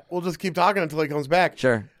on that. We'll just keep talking until he comes back.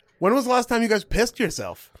 Sure. When was the last time you guys pissed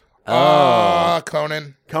yourself?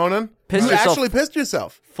 Conan. Conan? Pissed you yourself- actually pissed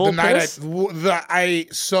yourself. Full The night piss? Later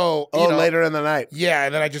in the night. Yeah,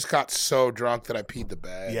 and then I just got so drunk that I peed the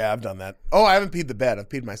bed. Yeah, I've done that. Oh, I haven't peed the bed. I've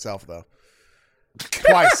peed myself though.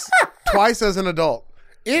 Twice as an adult.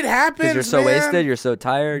 It happens. Because you're so man. wasted. You're so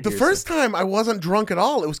tired. The first time I wasn't drunk at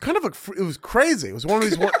all. It was kind of it was crazy. It was one of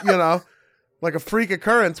these, like a freak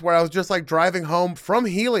occurrence where I was just like driving home from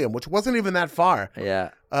Helium, which wasn't even that far.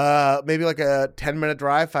 Yeah. Maybe like a 10-minute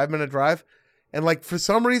drive, 5-minute drive. And like for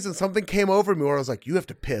some reason, something came over me where I was like, you have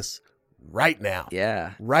to piss right now.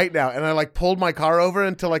 Yeah. Right now. And I like pulled my car over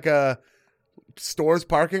into like a store's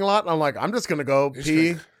parking lot. And I'm like, I'm just going to go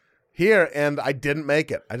pee here. And I didn't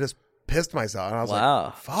make it. I just pissed myself. And I was Wow.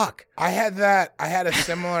 like, fuck. I had a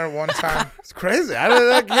similar one time It's crazy.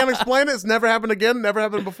 I can't explain it. It's never happened again. Never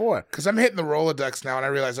happened before. because I'm hitting the Rolodex now, and I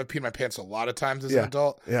realize I've peed my pants a lot of times as Yeah. an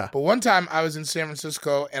adult. Yeah. But one time I was in San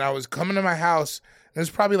Francisco, and I was coming to my house. And it was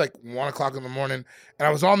probably like 1 o'clock in the morning, and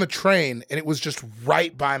I was on the train, and it was just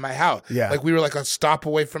right by my house. Yeah. Like we were like a stop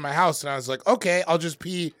away from my house, and I was like, okay, I'll just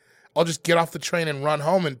pee. I'll just get off the train and run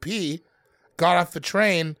home and pee. Got off the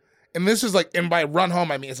train, and this is like, and by run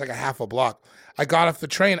home, I mean it's like a half a block. I got off the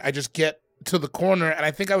train, I just get to the corner, and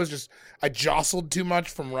I think I jostled too much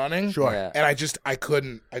from running. Sure. Yeah. And I just had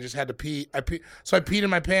to pee. So I peed in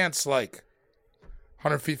my pants like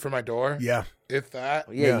 100 feet from my door. Yeah. If that.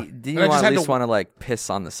 Yeah. Yeah. Do And you I just at had least to- want to like piss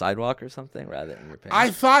on the sidewalk or something rather than your pants? I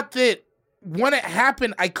thought that when it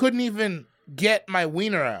happened, I couldn't even get my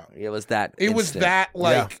wiener out. It was that. It was instant. that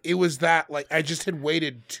like I just had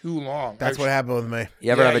waited too long. That's what happened with me.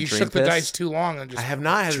 You ever have a you dream shook piss? the dice too long and just I have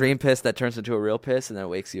not had Dream piss that turns into a real piss and then it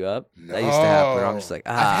wakes you up. That used to happen. I'm just like,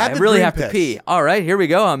 had I the really dream have to piss. pee. All right, here we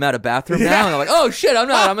go. I'm at a bathroom now, and I'm like, oh shit, I'm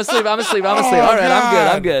not. I'm asleep. I'm asleep. I'm asleep. Oh, All right, I'm good.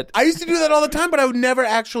 God. I'm good. I used to do that all the time, but I would never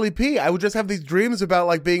actually pee. I would just have these dreams about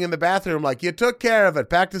like being in the bathroom, like you took care of it,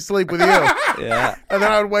 back to sleep with you, Yeah. and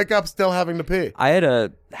then I would wake up still having to pee. I had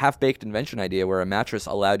a half-baked invention idea where a mattress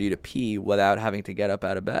allowed you to pee without having to get up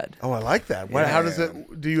out of bed. Oh, I like that. What, how does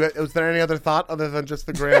it? Do you? Was there any other thought other than just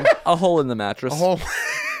the gram? A hole in the mattress. A whole.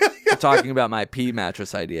 We're talking about my pee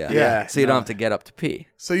mattress idea. Yeah. So you don't have to get up to pee.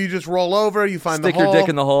 So you just roll over, you find Stick the hole, your dick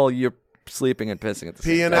in the hole. You're sleeping and pissing at the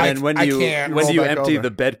Pee same in time. it. And when I you can't when roll you back empty over.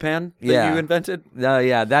 the bedpan that Yeah. you invented,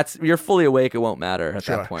 Yeah, you're fully awake. It won't matter at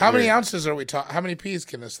Sure. that point. How many You're- ounces are we talking? How many peas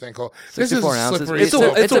can this thing hold? This is 64 a ounces. slippery. It's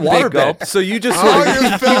slope. it's a water big gulp. bed. So you just Oh, you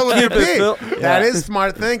just fill it with your keep it pee. fill- That is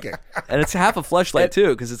smart thinking. And it's half a fleshlight too,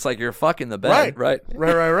 because it's like you're fucking the bed. Right.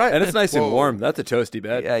 right, Right. and it's nice and Whoa. warm. That's a toasty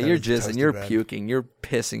bed. Yeah, you're is a jizzing, toasty you're bed. puking, you're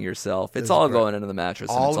pissing yourself. It's is all great. going into the mattress.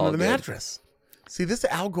 and All it's all into the good. mattress. See, this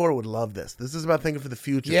Al Gore would love this. This is about thinking for the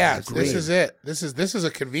future. Yeah, It's this great. is it. This is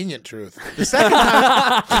a convenient truth. The second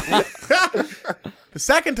time, the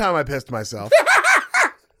second time I pissed myself,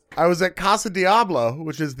 I was at Casa Diablo,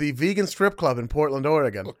 which is the vegan strip club in Portland,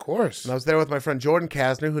 Oregon. Of course. And I was there with my friend Jordan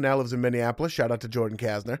Kasner, who now lives in Minneapolis. Shout out to Jordan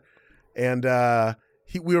Kasner. And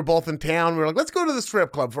we were both in town. We were like, let's go to the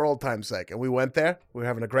strip club for old time's sake. And we went there. We were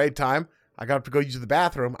having a great time. I got up to go use the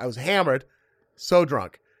bathroom. I was hammered, so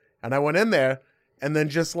drunk. And I went in there and then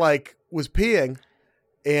just like was peeing.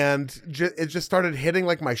 And it just started hitting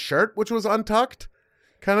like my shirt, which was untucked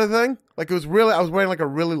kind of thing. Like it was really, I was wearing like a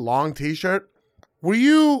really long t-shirt. Were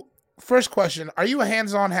you first question: are you a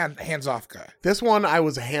hands-on, hands-off guy? This one, I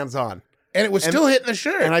was hands-on. And it was still hitting the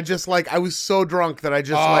shirt. And I just I was so drunk that I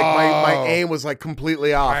just my aim was like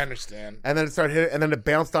completely off. I understand. And then it started hitting, and then it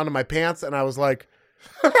bounced onto my pants, and I was like,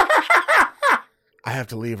 I have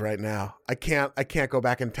to leave right now. I can't go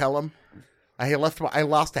back and tell him. I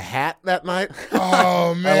lost a hat that night.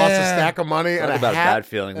 Oh man! I lost a stack of money and a about hat. bad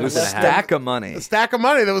feeling. A Losing a hat. stack of money. A stack of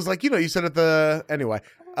money that was like, you said at the anyway.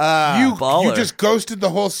 You just ghosted the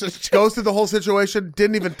whole situation.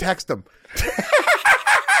 Didn't even text him.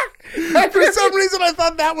 For some reason, I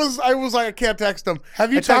thought I was like, I can't text him.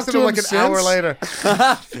 Have you I talked texted to him him like an since? hour later?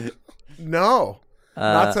 No,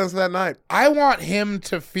 not since that night. I want him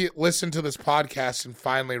to listen to this podcast and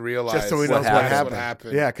finally realize Just so he knows what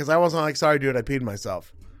happened. Yeah, because I wasn't like, sorry, dude, I peed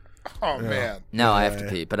myself. Oh man. No, I have to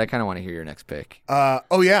pee, but I kind of want to hear your next pick.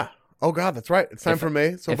 Oh yeah. Oh god, that's right. It's time for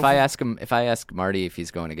me. So if I ask Marty if he's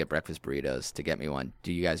going to get breakfast burritos to get me one,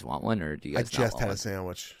 do you guys want one or do you guys? I just not had want a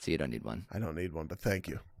sandwich. So you don't need one. I don't need one, but thank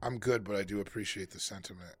you. I'm good, but I do appreciate the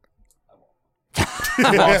sentiment.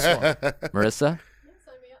 Marissa?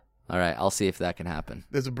 All right, I'll see if that can happen.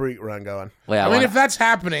 There's a burrito run going. Wait, I mean, if that's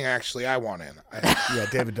happening, actually, I want in. Yeah,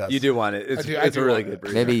 David does. You do want it. It's a really good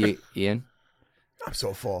burrito. maybe Ian. I'm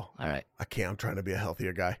so full. All right. I can't. I'm trying to be a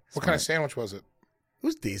healthier guy. What kind of sandwich was it? It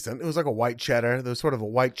was decent. It was like a white cheddar. There was sort of a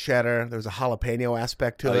white cheddar. There was a jalapeno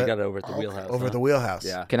aspect to Oh, it. you got it over at the wheelhouse. Over huh? the wheelhouse.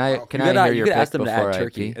 Yeah. Can I You hear your could pick ask them to before add I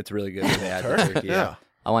turkey. pee? It's really good when they add the turkey. Yeah.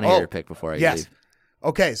 I want to hear your pick before I leave.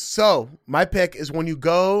 Okay, so my pick is when you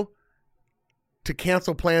go to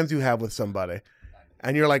cancel plans you have with somebody,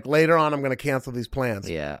 and you're like, later on, I'm going to cancel these plans.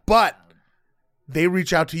 Yeah. But they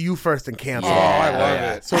reach out to you first and cancel. Oh, I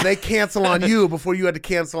love it. So they cancel on you before you had to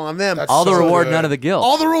cancel on them. That's All the so reward, good. none of the guilt.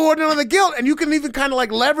 All the reward, none of the guilt. And you can even kind of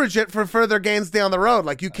like leverage it for further gains down the road.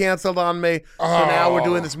 Like, you canceled on me, so now we're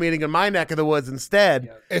doing this meeting in my neck of the woods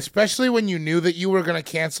instead. Especially when you knew that you were going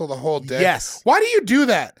to cancel the whole day. Yes. Why do you do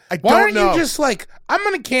that? Why don't aren't know. you just like, I'm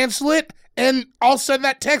going to cancel it and I'll send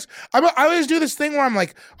that text. I always do this thing where I'm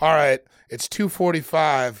like, all right, it's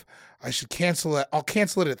 2:45. I should cancel it. I'll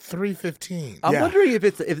cancel it at 3:15. I'm Yeah. wondering if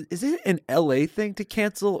is it an LA thing to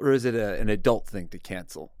cancel or is it an adult thing to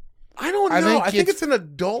cancel? I don't know. I think it's an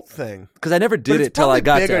adult thing. Because I never But did it's it till I probably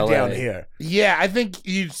got bigger to LA. down here. Yeah, I think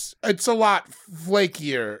it's a lot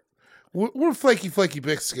flakier. We're flaky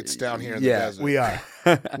biscuits down here in the desert. We are.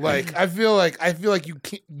 Like I feel like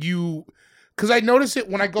you because I notice it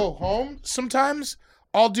when I go home. Sometimes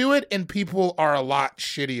I'll do it, and people are a lot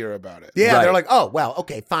shittier about it. Yeah, Right. they're like, oh, well,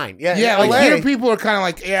 okay, fine. Yeah, Yeah, in like LA, here people are kind of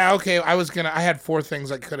like, yeah, okay, I had 4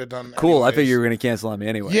 things I could have done. Cool. I anyways. figured you were going to cancel on me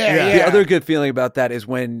anyway. Yeah. The other good feeling about that is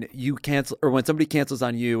when you cancel or when somebody cancels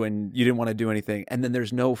on you and you didn't want to do anything, and then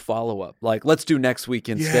there's no follow up. Like, let's do next week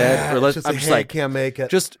instead, yeah, or let's. just I'm like, just hey, like, can't make it.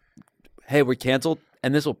 just hey, we're canceled,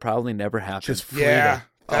 and this will probably never happen. Just freedom. Yeah,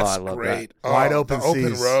 Oh, that's I love great. Wide Oh, open the open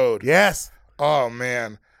seas. road. Yes. Oh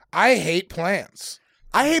man, I hate plans.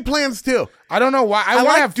 I hate plans too. I don't know why. I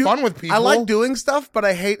want to have fun with people. I like doing stuff, but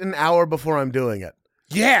I hate an hour before I'm doing it.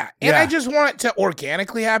 Yeah, and Yeah. I just want it to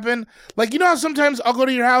organically happen. Like, you know how sometimes I'll go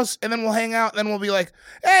to your house and then we'll hang out and then we'll be like,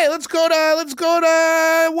 "Hey, let's go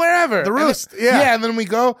to wherever." The And Roost, then, yeah. and then we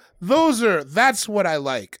go. That's what I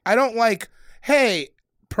like. I don't like, "Hey,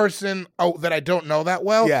 person that I don't know that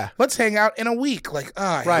well, Yeah. let's hang out in a week." Like,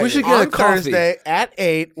 Right. We should on get a coffee. Thursday at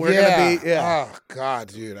 8. We're gonna be. Yeah. Oh God,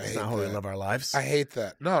 dude, I That's hate not how we that. live our lives. I hate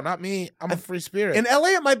that. No, not me. I'm a free spirit. In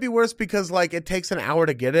LA, it might be worse because like it takes an hour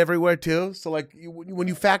to get everywhere too. So like when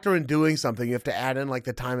you factor in doing something, you have to add in like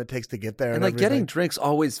the time it takes to get there. And like getting everything. drinks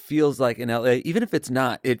always feels like in LA, even if it's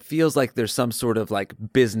not, it feels like there's some sort of like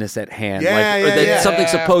business at hand. Yeah, like, or yeah, that yeah.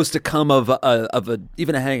 something's supposed to come of a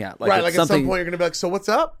even a hangout. Like right. it's Like something, at some point, you're gonna be like, "So what's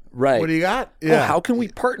up? Right. What do you got? Oh, how can we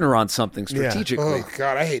partner on something Yeah. strategically? Oh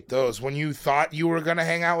God, I hate those. When you thought you were gonna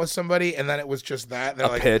hang out with somebody and then it was just that. They're A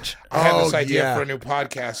like, pitch. I have this Oh, idea yeah. for a new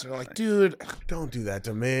podcast, and you're like, dude, Don't do that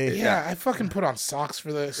to me." yeah, I fucking put on socks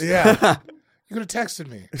for this. Yeah. You could have texted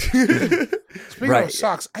me. Speaking Right. of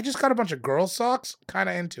socks, I just got a bunch of girl socks. Kind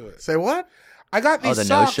of into it. Say what? I got these Oh, the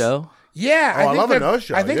socks. no-show? Yeah, Oh, I think love a they're-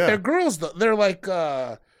 no-show, I think yeah. they're girls. Though. They're like,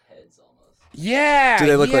 yeah. Do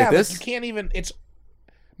they look yeah, like this? You can't even. It's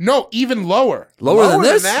no, even lower. Lower than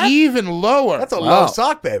this? that? Even lower. That's a Wow. low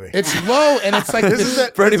sock, baby. It's low, and it's like This this is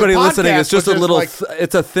a- For anybody it's a listening, it's podcast, just a which is little. like-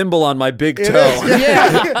 It's a thimble on my big It toe. is,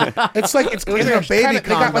 Yeah, it's like it's Looks and like a they're baby they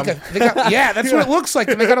got like condom. they got, yeah, that's what it looks like,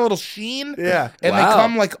 and they got a little sheen. Yeah. and Wow. they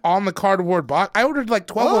come like on the cardboard box. I ordered like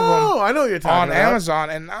 12 of Oh, them I know what you're on talking about. Amazon,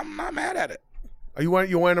 and I'm not mad at it. Are you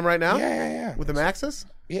wearing them right now? Yeah. With the Maxis?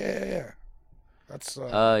 Yeah. That's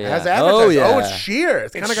Oh It yeah. has advertising. yeah. Oh, it's sheer.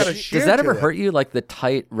 It's kind of got a sheer. Does that to ever it. hurt you? Like the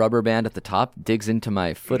tight rubber band at the top digs into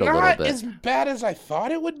my foot a little not bit. as bad as I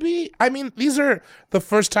thought it would be. I mean, these are the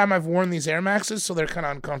first time I've worn these Air Maxes, so they're kind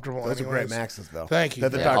of uncomfortable. Those are great anyways. Maxes, though. Thank you. They're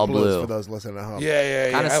the Yeah, dark all blues blue. for those listening at home.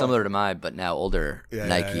 Yeah. Kind of I similar to mine, but now older Yeah,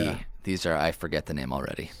 Nike. yeah. These are, I forget the name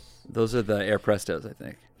already. Those are the Air Prestos, I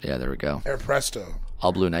think. Yeah, there we go. Air Presto.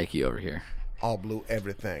 All blue Nike over here. All blue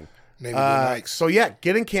everything. Navy blue Nikes. So yeah,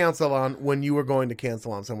 getting canceled on when you were going to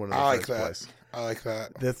cancel on someone in the I like first that. place. I like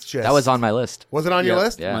that. That's just That was on my list. Was it on your Yep.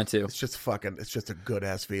 list? Yeah. Mine too. It's just a good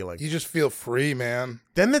ass feeling. You just feel free, man.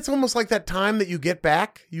 Then it's almost like that time that you get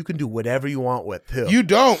back, you can do whatever you want with too. You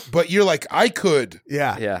don't, but you're like, I could.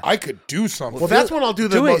 yeah. Yeah. I could do something. Well, that's when I'll do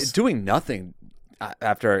the most. Doing nothing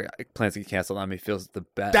after plans get canceled on me feels the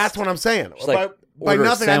best. That's what I'm saying. Just like By order a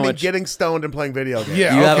nothing, I mean sandwich. getting stoned and playing video games.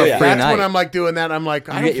 Yeah, You have okay. a free That's night. when I'm like doing that. I'm like,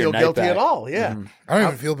 I don't get your feel night guilty back. at all. Yeah. I don't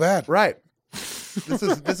even feel bad. Right. This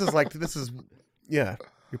is yeah.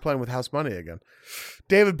 You're playing with house money again.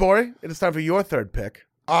 David Gborie, it is time for your third pick.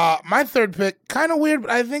 My third pick, kind of weird,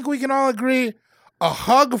 but I think we can all agree, a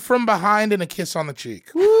hug from behind and a kiss on the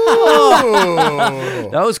cheek. Ooh.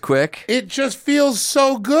 That was quick. It just feels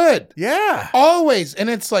so good. Yeah. Always. And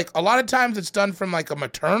it's like, a lot of times it's done from like a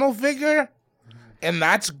maternal figure, and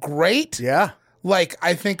that's great. Yeah. Like,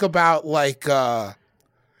 I think about like,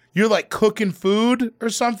 you're like cooking food or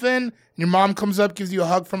something, your mom comes up, gives you a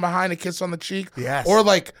hug from behind, a kiss on the cheek. Yes. Or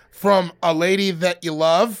like from a lady that you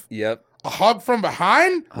love, Yep. a hug from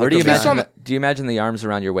behind. Where do you Kiss on imagine? Do you imagine the arms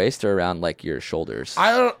around your waist or around like your shoulders?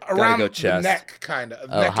 around go the chest. neck, kind of.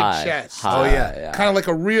 Oh, neck high. and chest. High, Oh, yeah. Kind of like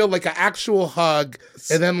a real, like an actual hug,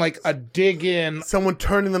 and then like a dig in. Someone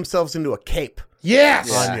turning themselves into a cape.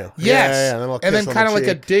 Yes. On you. Yes. Yeah, and then a little and then kiss on kind of the like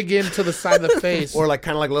a cheek. dig into the side of the face. Or like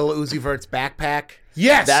kind of like little Uzi Vert's backpack.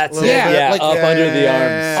 yes. That's it. yeah. Yeah, Like, up under the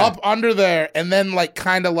arms. up under there, and then like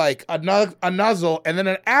kind of like a nuzzle, and then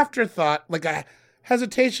an afterthought, like a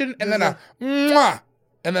hesitation, and then a mwah,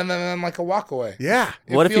 and then like a walk away. Yeah.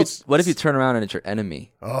 It what feels- if you turn around and it's your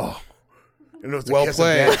enemy? Oh. And it was a Well kiss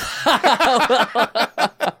played.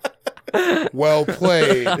 again. Well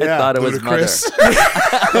played. Yeah. Thought it was Ludicrous.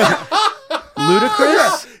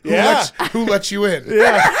 Ludicrous. Yeah. Who let you in?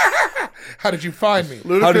 Yeah. How did you find me?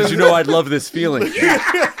 How did you know I'd love this feeling?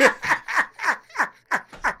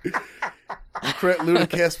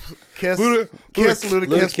 Ludicrous kiss. Ludicrous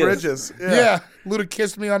Ludicrous Bridges. Yeah. Luda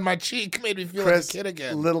kissed me on my cheek, made me feel like a kid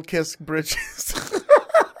again. Little Kiss Bridges.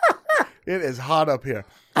 It is hot up here.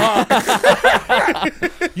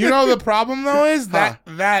 You know the problem though is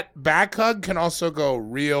that back hug can also go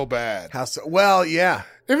real bad. How so? Well, yeah.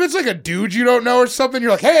 If it's like a dude you don't know or something,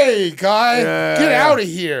 you're like, "Hey, guy, get out of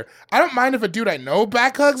here." I don't mind if a dude I know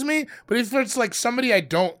back hugs me, but if it's like somebody I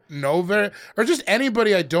don't know or just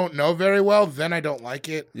anybody I don't know very well, then I don't like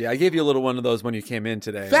it. Yeah, I gave you a little one of those when you came in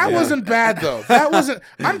today. That Yeah. wasn't bad though. That wasn't.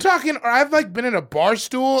 I'm talking. Or I've like been in a bar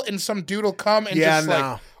stool and some dude will come and Yeah, just no.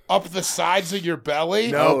 like up the sides of your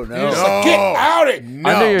belly. No, You're just like, get out of it.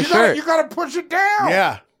 Under your shirt. You gotta push it down.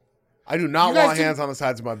 Yeah. I do not You guys want didn't- hands on the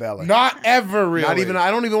sides of my belly. Not ever really. Not even.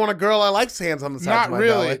 I don't even want a girl I like's hands on the sides Not of my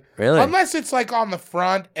really. belly. Really? Unless it's like on the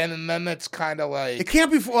front and then it's kind of like It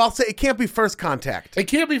can't be. Well, I'll say it can't be first contact. it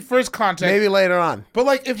can't be first contact. Maybe later on. But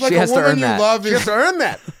like if like She a has to woman earn you that. love You have is to earn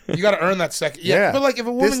that. you got to earn that second. Yeah. But like if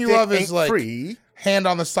a woman This you dick love ain't is like free. hand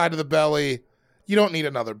on the side of the belly, you don't need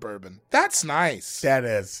another bourbon. That's nice. That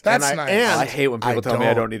is. That's And nice. And I hate when people tell me I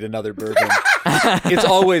don't. don't need another bourbon. It's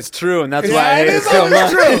always true, and that's why I Yeah, hate it it is so always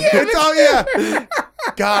much. true. It's all yeah.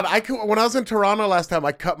 God, when I was in Toronto last time,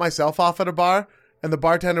 I cut myself off at a bar, and the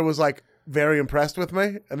bartender was like very impressed with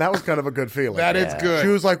me, and that was kind of a good feeling. That is good. She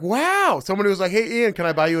was like, "Wow!" Somebody was like, "Hey, Ian, can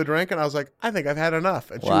I buy you a drink?" And I was like, "I think I've had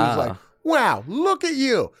enough." And she was Wow. like, "Wow, look at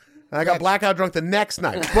you!" And I got blackout drunk the next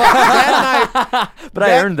night. But that night, But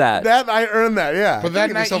I earned that. That I earned that. Yeah. But that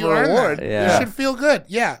Give night yourself you a earned reward. that. Yeah. You should feel good.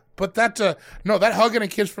 Yeah. But that that hug and a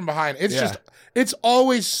kiss from behind. It's Yeah. just it's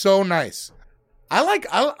always so nice. I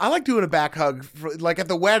like doing a back hug. Like at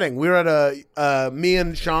the wedding, we were at me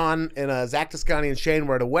and Sean and Zach Toscani and Shane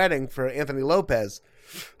were at a wedding for Anthony Lopez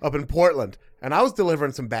up in Portland, and I was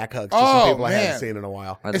delivering some back hugs to some Oh, people I man. hadn't seen in a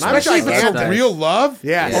while. That's Especially if it's nice. a real love.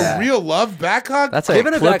 Yes. A real love back hug. That's a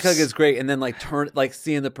Giving a back clips. hug is great, and then like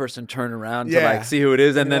seeing the person turn around to Yeah. like see who it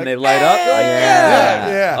is, and then like, they light up. Like, Yeah.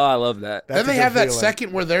 Yeah. Oh, I love that. That's then they a good have that feeling.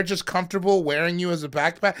 second where they're just comfortable wearing you as a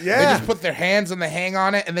backpack. They Yeah. just put their hands and they hang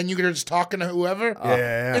on it, and then you're just talking to whoever.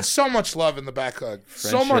 Yeah. It's so much love in the back hug. So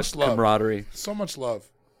Friendship, much love. camaraderie. So much love.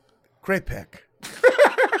 Great pick.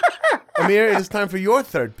 Amir, it is time for your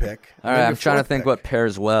third pick. All right, I'm trying to think what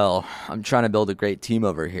pairs well. I'm trying to build a great team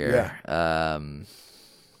over here.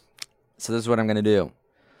 So this is what I'm going to do.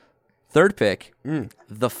 Third pick,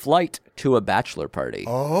 the flight to a bachelor party.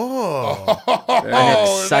 Oh.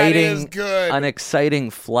 That is good. An exciting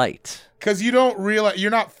flight. Because you don't realize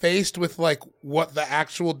you're not faced with like what the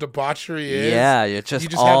actual debauchery is. Yeah, it's just, you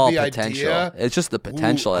just all have the potential. idea. It's just the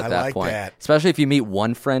potential at I that like point. that. Especially if you meet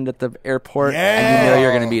one friend at the airport Yeah. and you know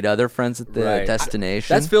you're going to meet other friends at the Right.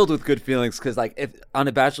 destination. That's filled with good feelings because, like, if on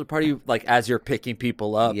a bachelor party, like as you're picking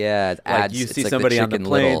people up, yeah, it like adds. you it's see like somebody on the Chicken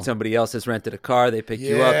plane, Little. somebody else has rented a car, they pick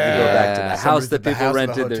you up, you go back to the Yeah. house Somebody's that at the people house, the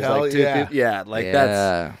rented. There's hotel, like two yeah. people. Yeah, like Yeah.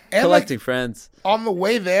 that's And, collecting friends. On the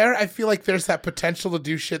way there, I feel like there's that potential to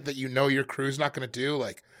do shit that you know your crew's not going to do.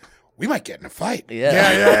 Like, we might get in a fight.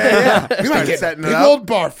 Yeah. We might get in a setting it big up. old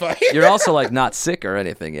bar fight. You're also like not sick or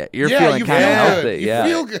anything yet. You're yeah, feeling you kind of feel healthy. good. Yeah.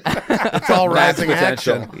 You feel good. It's all rising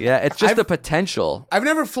potential. action. Yeah, it's just the potential. I've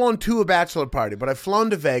never flown to a bachelor party, but I've flown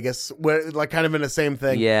to Vegas, where like kind of in the same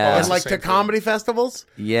thing. Yeah. and that's the like same to thing. comedy festivals.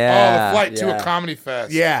 Yeah. the flight to yeah. a comedy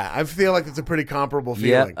fest. Yeah, I feel like it's a pretty comparable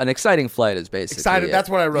Yeah, feeling. an exciting flight is basically Excited. it. That's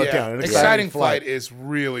what I wrote Yeah. down. An Exciting flight is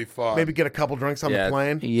really fun. Maybe get a couple drinks on Yeah. the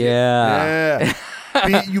plane. Yeah. Yeah.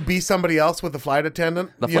 You be somebody else with the flight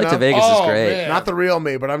attendant. The you flight know? to Vegas Oh, is great. man. Not the real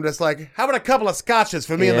me, but I'm just like, how about a couple of scotches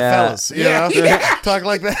for me and the Yeah. fellas? You know? Talk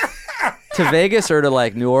like that. To Vegas or to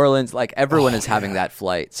like New Orleans, like everyone is having that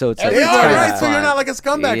flight. So it's like Everybody- it's Yeah, kinda right. So fun. you're not like a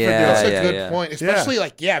scumbag Yeah. for That's doing a it. good yeah. point. Especially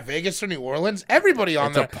like, Vegas or New Orleans. Everybody on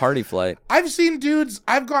It's there. a party flight. I've seen dudes.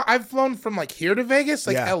 I've flown from like here to Vegas,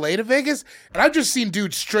 like Yeah. LA to Vegas, and I've just seen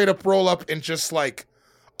dudes straight up roll up in just like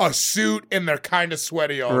a suit and they're kind of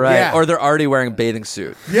sweaty all Right. Yeah. Or they're already wearing a bathing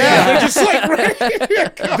suit. Yeah. They're just like ready.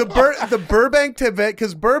 The Burbank to Vegas,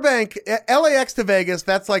 because Burbank, LAX to Vegas,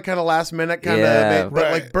 that's like kind of last minute kind of. Yeah. But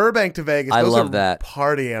Right. like Burbank to Vegas, I those love are that.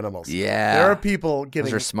 party animals. Yeah. There are people getting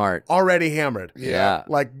Those are smart. already hammered. Yeah.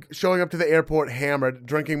 Like showing up to the airport hammered,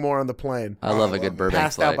 drinking more on the plane, I love a good Burbank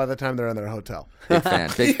passed flight. out by the time they're in their hotel. Big fan.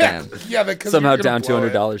 Big fan. Yeah, because Somehow you're gonna down blow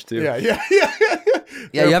it. $200 too. Yeah.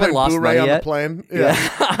 Yeah, you haven't playing lost Blu-ray money on yet? the plane.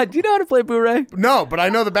 Yeah. Do you know how to play Blu-ray? No, but I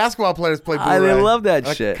know the basketball players play I Blu-ray. love that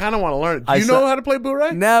I shit. kind of want to learn. Do I you saw- know how to play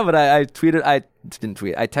Blu-ray? No, but I tweeted. I didn't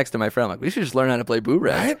tweet. I texted my friend. I'm like, we should just learn how to play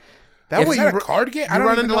Blu-ray. Right? That Is way that you a card game? I You don't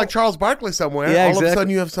run even into know. like Charles Barkley somewhere. Yeah, all of a exactly. sudden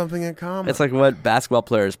you have something in common. It's like what basketball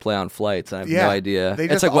players play on flights. I have Yeah. no idea. They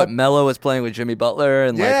It's just like what all- Melo was playing with Jimmy Butler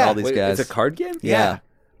and like Yeah. all these Wait, guys. it's a card game? Yeah.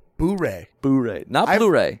 Blu-ray. Blu-ray, not I've-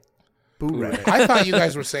 Blu-ray. Blu-ray. I thought you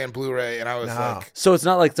guys were saying Blu-ray, and I was No. like, So it's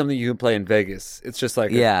not like something you can play in Vegas. It's just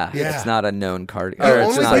like Yeah, Yeah. it's not a known card. The Or it's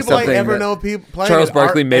only not people I something ever that know people playing Charles it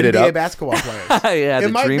Barkley are made it NBA up. basketball players. yeah, It the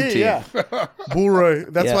might dream be, team. yeah. Blu-ray.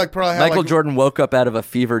 That's Yeah. like probably how Michael like, Jordan woke up out of a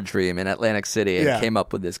fever dream in Atlantic City and Yeah. came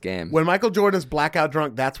up with this game. When Michael Jordan's blackout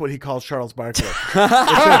drunk, that's what he calls Charles Barkley.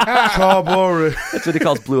 Charles Barkley. That's what he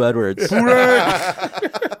calls Blue Edwards.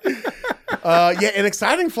 Yeah, an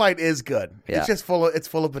exciting flight is good. Yeah. It's just full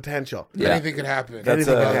of potential. Yeah. anything could happen.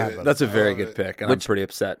 Anything can happen. That's a very good pick, and I'm pretty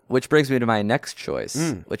upset. Which brings me to my next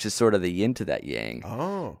choice, which is sort of the yin to that yang.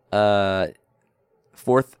 Oh.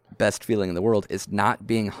 Fourth best feeling in the world is not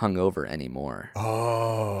being hungover anymore.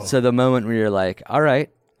 Oh. So the moment where you're like, all right,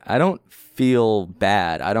 I don't feel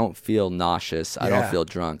bad. I don't feel nauseous. I don't Yeah. feel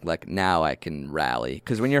drunk. Like now I can rally.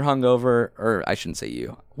 Because when you're hungover, or I shouldn't say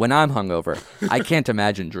you, when I'm hungover, I can't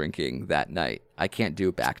imagine drinking that night. I can't do I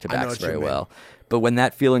know back-to-backs what you very mean. well. But when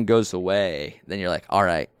that feeling goes away, then you're like, all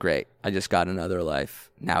right, great. I just got another life.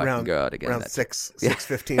 Now I can go out again. Around That-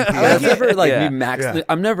 6:15 I'm p.m. never like Yeah. me max. Yeah.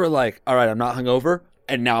 I'm never like, all right, I'm not hungover,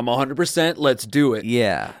 and now I'm 100%. Let's do it.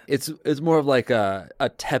 Yeah. It's more of like a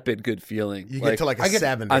tepid good feeling. You get to like a I get-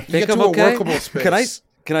 70. I get think to I'm a okay. workable space.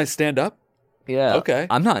 Can I stand up? Yeah. Okay.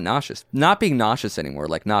 I'm not nauseous. Not being nauseous anymore.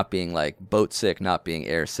 Like not being like boat sick, not being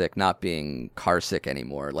air sick, not being car sick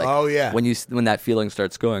anymore. Like Oh, yeah. when that feeling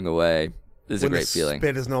starts going away, is a when great the feeling.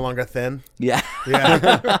 spit is no longer thin. Yeah.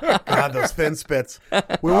 Yeah. God, those thin spits.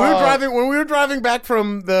 When we were driving back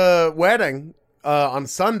from the wedding on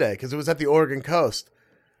Sunday, because it was at the Oregon coast,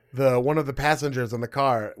 one of the passengers in the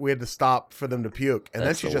car, we had to stop for them to puke, and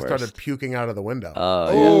That's then she the just worst. started puking out of the window.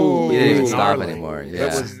 Oh, Ooh. yeah. You didn't even It was stop gnarly. anymore. It Yeah.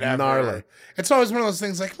 was gnarly. It's always one of those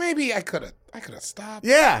things like maybe I could have stopped.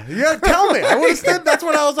 Yeah, tell me. I would have said that's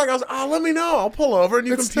what I was like. I was, let me know. I'll pull over and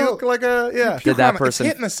you It's can puke still- like a yeah. Did that It's person?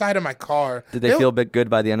 hitting the side of my car. Did they feel a bit good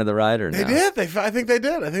by the end of the ride or no? They did. I think they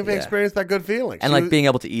did. I think they Yeah. experienced that good feeling. And She like was- being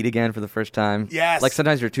able to eat again for the first time. Yes. Like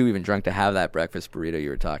sometimes you're too even drunk to have that breakfast burrito you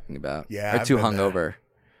were talking about. Yeah, Or I've too been there. hungover.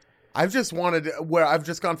 I've just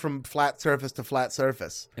gone from flat surface to flat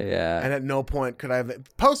surface. Yeah. And at no point could I have.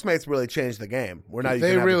 Postmates really changed the game. We're now you They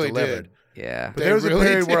can have really it delivered. did. Yeah. But there was really a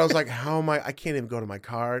period did. where I was like, how am I can't even go to my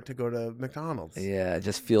car to go to McDonald's. Yeah, it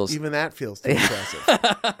just feels. Even that feels too excessive.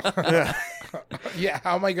 Yeah. Yeah,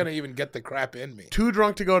 how am I going to even get the crap in me? Too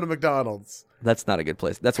drunk to go to McDonald's. That's not a good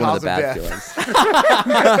place. That's one of the Cause bad of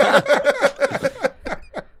feelings.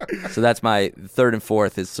 So that's my third and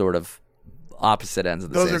fourth is sort of opposite ends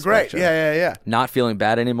of the Those same are great. spectrum. Yeah. Not feeling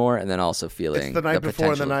bad anymore, and then also feeling It's the night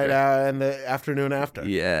before and the potential night of and the afternoon after.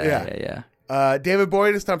 Yeah. David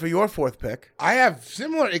Boyd, it's time for your fourth pick. I have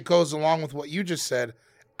similar. It goes along with what you just said.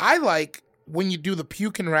 I like when you do the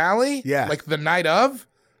puke and rally. Yeah. Like the night of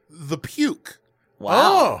the puke.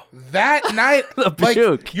 Wow. That night, The like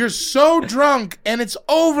puke. you're so drunk and it's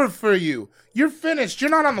over for you. You're finished. You're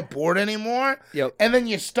not on the board anymore. Yep. And then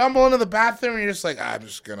you stumble into the bathroom and you're just like, I'm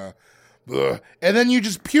just gonna. Ugh. And then you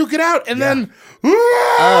just puke it out, and then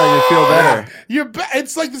Oh, you feel better.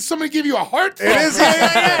 It's like somebody give you a heart. It is.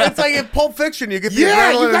 Yeah. It's like in Pulp Fiction. You get the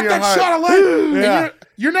Yeah, adrenaline you in got your that heart. shot of life. Yeah. And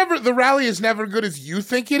you're never. The rally is never good as you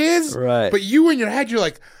think it is. Right. But you in your head, you're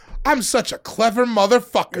like, I'm such a clever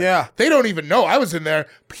motherfucker. Yeah. They don't even know I was in there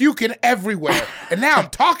puking everywhere, and now I'm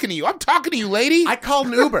talking to you. I'm talking to you, lady. I called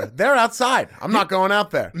an Uber. They're outside. I'm not going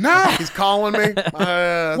out there. No. He's calling me. It's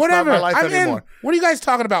Whatever. not my life I'm anymore. in. What are you guys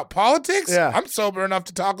talking about? Politics? Yeah. I'm sober enough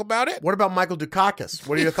to talk about it. What about Michael Dukakis?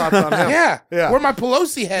 What are your thoughts on him? Yeah. Yeah. Where my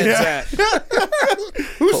Pelosi head's at?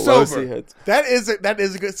 Who's Pelosi sober? heads. That is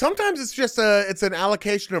a good. Sometimes it's just it's an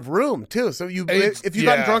allocation of room too. So if you've gotten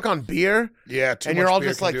Yeah. drunk on beer Yeah, too and much you're all beer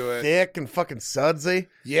just can like do it. thick and fucking sudsy.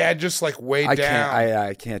 Yeah, just like way I down.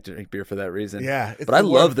 I can't drink beer for that reason. Yeah, it's but I the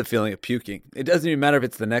love worst. the feeling of puking. It doesn't even matter if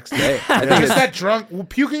it's the next day. I think Just it's, that drunk,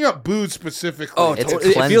 puking up booze specifically. oh, It's it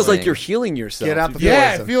feels cleansing. like you're healing yourself. Get out the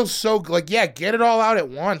yeah, poison. it feels so like get it all out at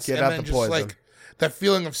once, Get and out then the just poison. like that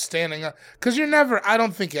feeling of standing up. Because you're never. I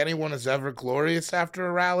don't think anyone is ever glorious after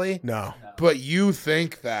a rally. No, But you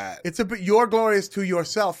think that. it's you're glorious to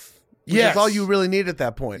yourself. Which Yes. is all you really need at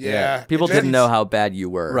that point. Yeah. People It didn't just- know how bad you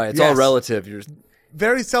were. Right, it's Yes. all relative. You're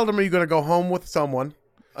Very seldom are you going to go home with someone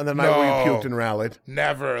on the night where you No. puked and rallied.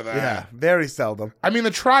 Never that. Yeah, very seldom. I mean,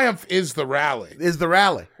 the triumph is the rally. Is the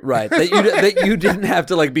rally. right that you didn't have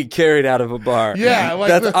to like be carried out of a bar. Yeah, like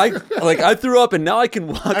That's the- I threw up and now I can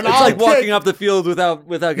walk. And It's I'll like walking take- off the field without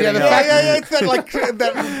getting the up. fact- Yeah. It's that like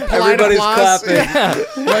that polite Everybody's applause.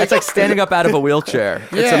 clapping. Yeah. It's like standing up out of a wheelchair.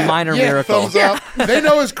 It's a minor miracle. Thumbs up. They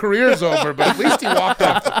know his career's over, but at least he walked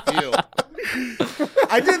off the field.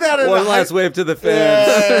 I did that in One a last high- wave to the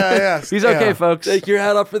fans. Yeah. He's okay, Yeah. folks. Take your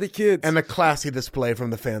hat off for the kids. And a classy display from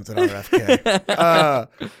the fans at RFK.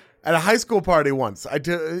 At a high school party once,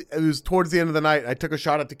 it was towards the end of the night. I took a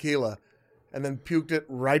shot at tequila, and then puked it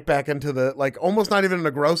right back into the almost not even in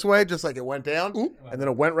a gross way, just like it went down, and then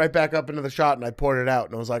it went right back up into the shot, and I poured it out,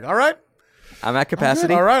 and I was like, "All right, I'm at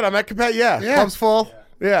capacity. all right, I'm at capacity. Yeah, Yeah. cup's full.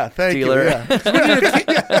 Yeah, thank Dealer. you.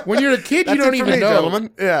 Yeah, When you're a kid, That's you don't it for even me, know. gentlemen.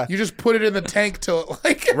 Yeah, You just put it in the tank till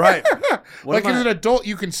like right. like as an adult,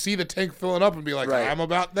 you can see the tank filling up and be like, Right. I'm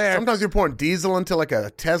about there. Sometimes you're pouring diesel into like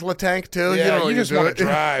a Tesla tank too. yeah, know you just want want to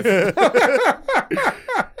drive.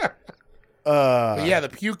 But yeah, the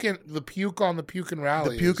puke on the puke and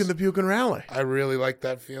rally. The puke and rally. I really like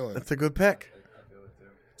that feeling, That's a good pick.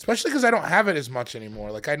 especially because I don't have it as much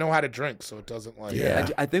anymore. Like I know how to drink, so it doesn't like. Yeah.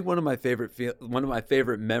 I think one of my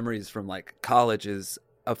favorite memories from like college is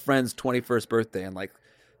a friend's 21st birthday, and like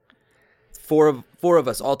four of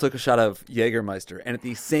us all took a shot of Jägermeister, and at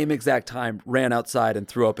the same exact time ran outside and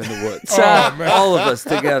threw up in the woods. Oh, man. All of us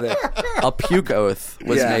together. A puke oath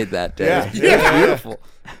was Yeah. made that day. Yeah. It was beautiful.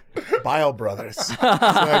 Bile Brothers. It's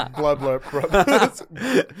like blood brothers.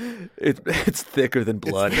 It's thicker than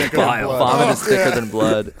blood. thicker than Bile. blood. Vomit Oh, is thicker yeah. than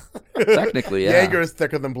blood. Technically, yeah. Jaeger is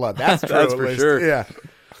thicker than blood. That's true. That's at for least. sure. Yeah.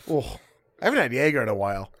 Oh, I haven't had Jaeger in a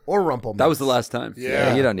while. Or Rumpelmans. That was the last time.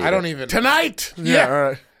 Yeah, you don't need I don't it. even. Tonight. Yeah. All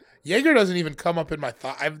right. Jaeger doesn't even come up in my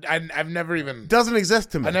thought. I've never even. Doesn't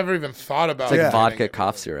exist to me. I never even thought about. It's like Yeah. vodka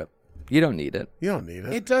cough syrup. You don't need it. You don't need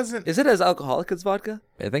it. It doesn't. Is it as alcoholic as vodka?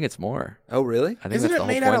 I think it's more. Oh, really? I think Isn't that's the it whole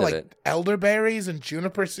made point out of of like it. elderberries and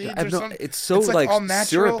juniper seeds or something? It's so like all natural.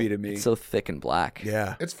 syrupy to me. It's so thick and black.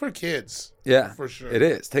 Yeah. It's for kids. Yeah, for sure. It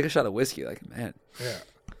is. Take a shot of whiskey, like man. Yeah.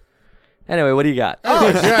 Anyway, what do you got? Oh,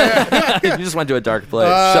 yeah. You just went to a dark place.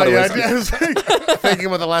 Shot of Yeah, whiskey. I was thinking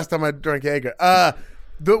about the last time I drank Jaeger.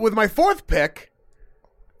 With my fourth pick,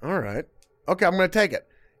 all right. Okay, I'm going to take it.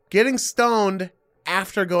 Getting stoned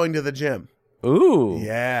after going to the gym. Ooh.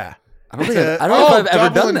 Yeah. I don't It's know if I've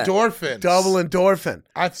ever double done that. endorphins. Double endorphin.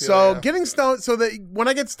 I feel so ya. getting stoned, so that when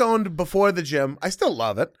I get stoned before the gym, I still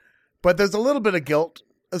love it, but there's a little bit of guilt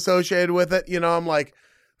associated with it. You know, I'm like,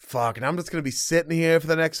 fuck, and I'm just going to be sitting here for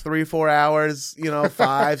the next 3-4 hours,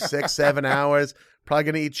 5, 6, 7 hours, Probably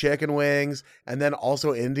going to eat chicken wings and then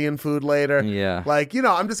also Indian food later. Yeah. Like,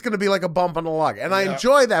 I'm just going to be like a bump on the log. And I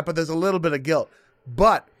enjoy that, but there's a little bit of guilt.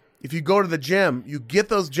 But if you go to the gym, you get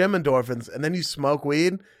those gym endorphins and then you smoke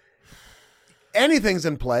weed, anything's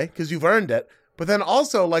in play because you've earned it. But then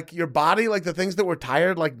also, like, your body, like, the things that were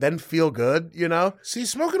tired, like, then feel good, See,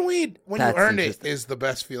 smoking weed when That's you earned it interesting. is the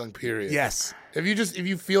best feeling, period. Yes. If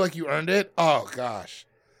you feel like you earned it, oh, gosh.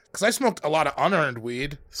 Because I smoked a lot of unearned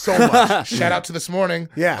weed. So much. Shout out to this morning.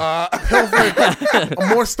 Yeah.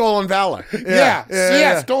 More stolen valor.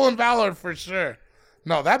 Yeah, stolen valor for sure.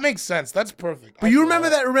 No, that makes sense. That's perfect. But you remember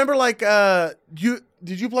that? Remember, like,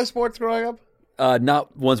 did you play sports growing up?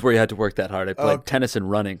 Not ones where you had to work that hard. I played tennis and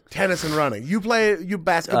running. Tennis and running. You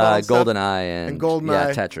basketball and stuff? GoldenEye and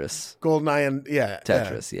GoldenEye. Yeah, Tetris. GoldenEye and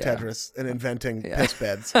Tetris, yeah. Tetris and inventing piss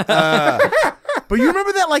beds. But you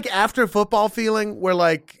remember that like after football feeling where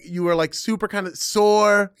like you were like super kind of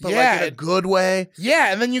sore, but like in a good way.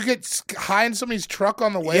 Yeah, and then you get high in somebody's truck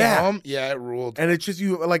on the way home. Yeah, it ruled. And it's just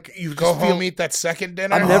you go home, eat that second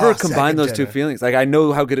dinner. I've never combined those two feelings. Like I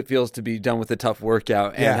know how good it feels to be done with a tough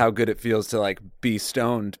workout and how good it feels to like be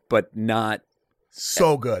stoned, but not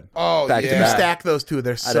so good. Oh, back to You back. stack those two,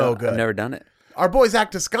 they're so good. I've never done it. Our boy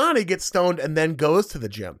Zach Toscani gets stoned and then goes to the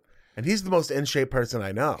gym. And he's the most in shape person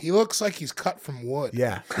I know. He looks like he's cut from wood.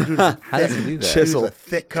 Yeah. How does he do that? He's a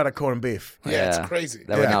thick cut of corned beef. Yeah, it's crazy.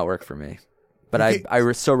 That would not work for me. But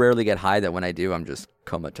I so rarely get high that when I do, I'm just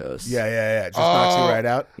comatose. Yeah. It just knocks you right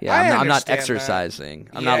out. Yeah, I I'm not understand that. exercising.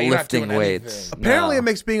 I'm Yeah, not you're not lifting doing weights. anything. Apparently, No. it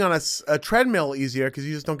makes being on a treadmill easier because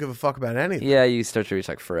you just don't give a fuck about anything. Yeah, you start to reach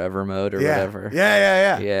like forever mode or whatever.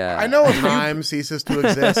 Yeah. Yeah. I know if you Time ceases to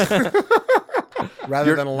exist.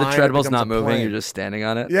 Rather than a line, the treadmill's it becomes not a moving. plane. You're just standing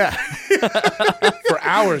on it. Yeah. for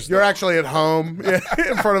hours. You're actually at home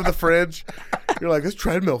in front of the fridge. You're like, this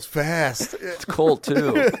treadmill's fast. It's cold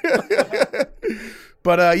too.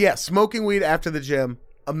 But smoking weed after the gym,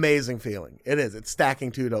 amazing feeling. It is. It's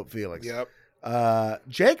stacking two dope feelings. Yep.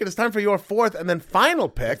 Jake, it is time for your fourth and then final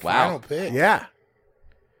pick. Wow. Final pick. Yeah.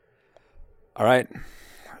 All right.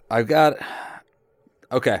 I've got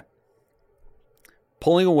okay.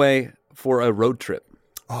 Pulling away for a road trip.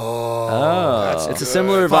 Oh, It's a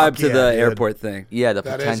similar Fuck vibe to yeah, the dude. airport thing. yeah, the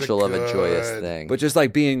That is potential of a joyous good- thing. But just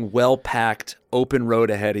like being well packed, open road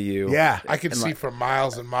ahead of you. Yeah. I could see for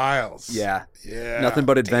miles and miles. Yeah. Yeah. Nothing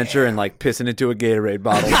but adventure and like pissing into a Gatorade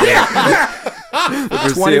bottle.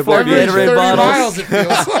 24 Every Gatorade 30 bottles. miles, it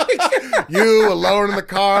feels like. You alone in the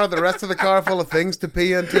car, the rest of the car full of things to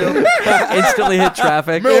pee into. Instantly hit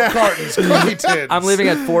traffic. Milk cartons, cookie tins. I'm leaving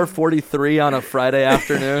at 4:43 on a Friday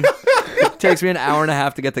afternoon. It takes me an hour and a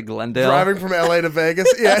half to get to Glendale. Driving from LA to Vegas.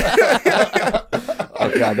 Yeah.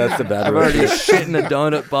 Oh god, that's the bad I've road already trip. shit in a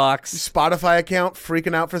donut box. Spotify account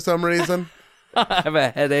freaking out for some reason. I have a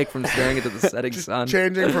headache from staring into the setting sun.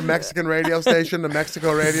 Changing from Mexican radio station to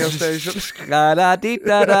Mexico radio station.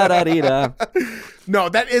 Da-da-dee-da-da-da-dee-da. No,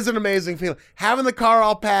 that is an amazing feeling. Having the car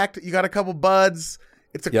all packed, you got a couple buds.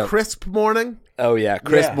 It's a Yep. crisp morning. Oh yeah,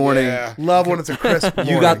 crisp Yeah. morning. Yeah. Love when it's a crisp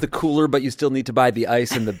morning. You got the cooler, but you still need to buy the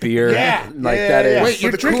ice and the beer. Yeah. Like Yeah, that yeah, is. yeah. Wait,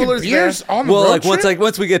 you're the drinking cooler's beers on the Well, road like trip?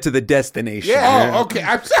 once we get to the destination. Yeah. Oh, okay.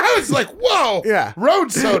 I was like, whoa. Yeah.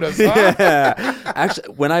 Road sodas, huh? Yeah.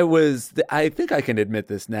 Actually, when I think I can admit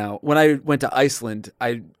this now. When I went to Iceland,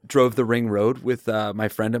 I drove the ring road with my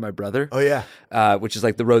friend and my brother. Oh, yeah. Which is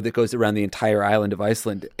like the road that goes around the entire island of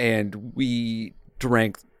Iceland, and we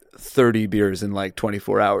drank 30 beers in like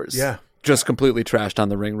 24 hours. Yeah. Just completely trashed on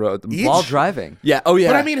the ring road. Each? While driving. Yeah. Oh, yeah.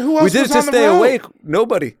 But I mean, who else we did was it to on the stay road? awake.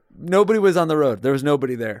 Nobody was on the road. There was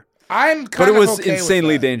nobody there. I'm But kind it of was okay with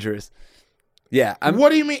insanely that. dangerous. Yeah. What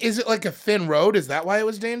do you mean? Is it like a thin road? Is that why it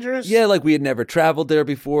was dangerous? Yeah, like we had never traveled there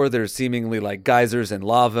before. There's seemingly like geysers and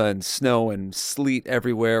lava and snow and sleet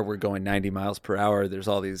everywhere. We're going 90 miles per hour. There's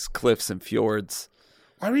all these cliffs and fjords.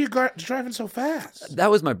 Why were you driving so fast?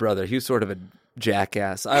 That was my brother. He was sort of a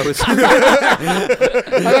jackass. I was. I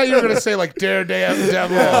thought you were going to say like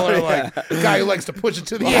Daredevil or like guy who likes to push it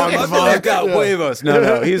to the Long end. Vaughn. got huevos.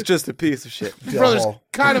 No, he's just a piece of shit. Brother's Devil.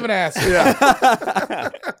 kind of an ass.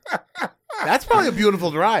 That's probably a beautiful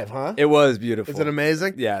drive, huh? It was beautiful. Is it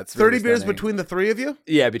amazing? Yeah, it's 30 really beers stunning. between the three of you?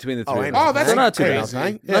 Yeah, between the three. ain't of no us. Oh, that's thing. not too Ain't crazy. no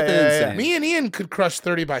thing. Nothing insane. Me and Ian could crush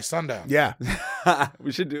 30 by sundown. Yeah.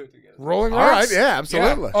 We should do it together. Rolling All rocks? right. Yeah,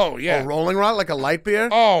 absolutely. Yeah. Oh, yeah. A rolling rod like a light beer?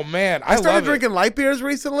 Oh, man. I started love it. drinking light beers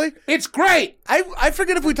recently. It's great. I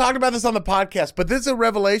forget if we talked about this on the podcast, but this is a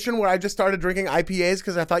revelation where I just started drinking IPAs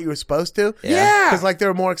because I thought you were supposed to. Yeah. Because like they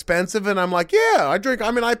were more expensive, and I'm like, yeah,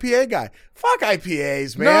 I'm an IPA guy. Fuck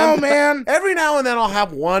IPAs, man. No, man. Every now and then I'll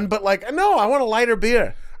have one, but like, no, I want a lighter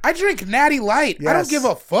beer. I drink Natty Light. I don't Yes. give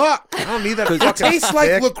a fuck. I don't need that It fucking tastes like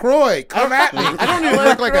thick. LaCroix. Come at me. I don't need to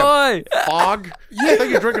drink like a Roy. fog. I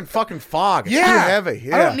think you're drinking fucking fog. It's too heavy.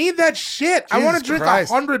 Yeah. I don't need that shit. I want to Jesus drink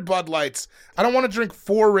Christ. 100 Bud Lights. I don't want to drink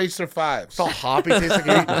 4 Racer 5s. It's all hoppy. Tastes like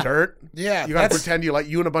you're eating dirt. Yeah, You gotta that's- pretend you like.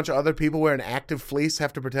 You and a bunch of other people wearing active fleece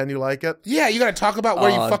have to pretend you like it. Yeah, you got to talk about where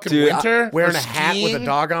you fucking dude, winter. Wearing or a hat with a skiing.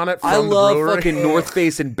 dog on it. From I the love brewery. fucking North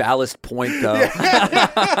Face and Ballast Point though.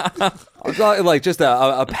 I'm talking like just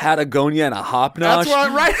a Patagonia and a Hop Nosh.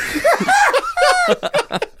 That's right.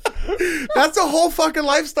 That's a whole fucking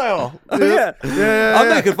lifestyle. Dude. Yeah. I'm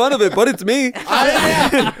making fun of it, but it's me.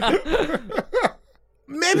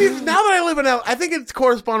 Maybe now that I live in LA, I think it's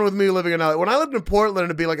corresponding with me living in LA. When I lived in Portland,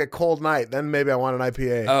 it'd be like a cold night. Then maybe I want an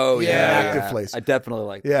IPA. Oh yeah, Active fleece. I definitely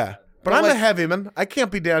like. Yeah. But But I'm a like- heavy man. I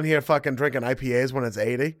can't be down here fucking drinking IPAs when it's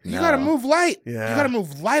 80. You got to move light. Yeah. You got to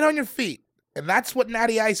move light on your feet. And that's what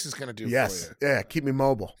Natty Ice is going to do Yes. for you. Yeah. Keep me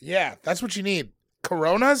mobile. Yeah, that's what you need.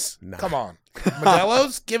 Coronas? Nah. Come on.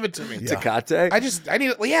 Modelo's? Give it to me. Yeah. Tecate. I just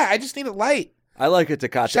need it light. I like a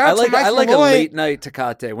Tecate. Shout out to Mike I like a Malloy. late night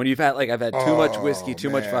Tecate when you've had like I've had too much whiskey, too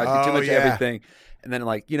much man. vodka, too Oh, much yeah. everything, and then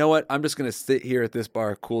like you know what? I'm just gonna sit here at this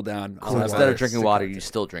bar, cool down. I'll have Instead a of drinking water, you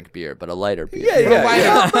still drink beer, but a lighter beer.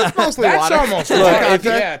 That's mostly That's water. almost Look, like,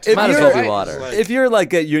 if Might as you're- well be water. If you're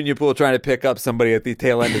like at Union Pool trying to pick up somebody at the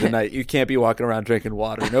tail end of the night, you can't be walking around drinking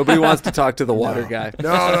water. Nobody wants to talk to the water guy.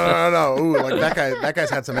 No. Ooh, like that guy. That guy's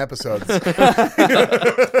had some episodes.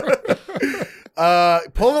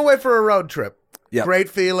 Pulling away for a road trip. Yep. Great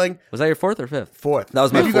feeling. Was that your fourth or fifth? Fourth. That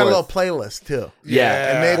was my maybe you got a little fourth. playlist too.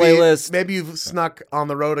 Yeah, And maybe playlist. maybe you've snuck On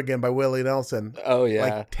the Road Again by Willie Nelson. Oh yeah.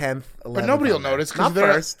 Like 10th, 11th. But nobody will on there. notice 'cause Not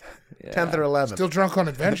they're first. 10th or 11th. still drunk on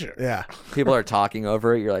adventure. Yeah. People are talking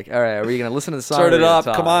over it. You're like, all right, are we going to listen to the song? Start or it are we gonna up.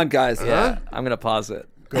 talk? Come on, guys. Yeah, I'm going to pause it.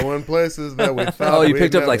 Going places that we thought. Oh, you we'd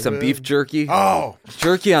picked up never like some been. beef jerky. Oh,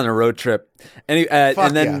 Jerky on a road trip. And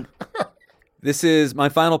then this is my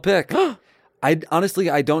final pick. I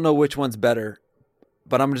don't know which one's better,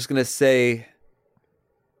 but I'm just gonna say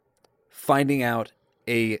finding out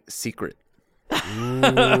a secret.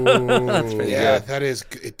 Yeah, that is.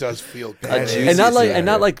 It does feel good. And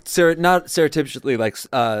not surreptitiously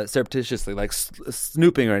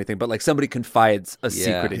snooping or anything, but like somebody confides a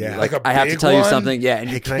secret in Yeah. you. Like Like a I have to big tell you one? something. Yeah, and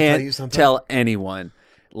Hey, you can I tell you can't something? tell anyone.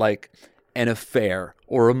 Like an affair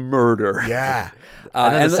or a murder. yeah.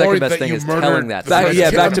 And then the or second best that thing you is murdered telling that. the Back, person.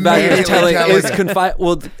 yeah, back to back is Immediately telling telling is it. confide.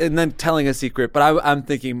 Well, and then telling a secret. But I'm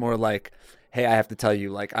thinking more like, hey, I have to tell you,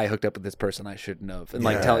 like I hooked up with this person I shouldn't have, and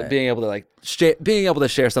like being able to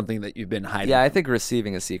share something that you've been hiding. Yeah, I think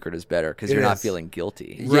receiving a secret is better because you're not is. feeling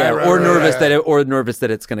guilty. yeah, Right, or right, nervous right.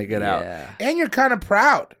 that it's gonna get out. Yeah. And you're kind of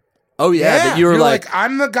proud. Oh yeah, that You're you're like,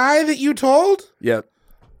 I'm the guy that you told? yeah.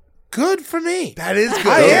 Good for me. That is good.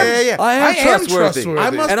 I am- Yeah. I am I am trustworthy. trustworthy. I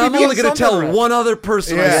must and be I'm doing only gonna tell something right. one other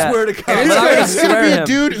person. Yeah. I swear to God. And not gonna it's gonna swear be a him.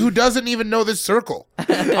 dude who doesn't even know this circle.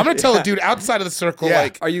 I'm gonna tell a dude outside of the circle, Yeah.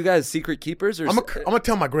 like, Are you guys secret keepers or I'm gonna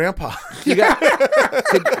tell my grandpa. do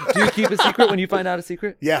you keep a secret when you find out a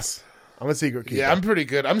secret? Yes, I'm a secret keeper. yeah, I'm pretty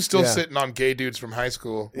good. I'm still Yeah. sitting on gay dudes from high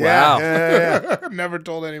school. Yeah, Wow. yeah. Never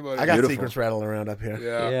told anybody. I got Beautiful. secrets rattling around up here.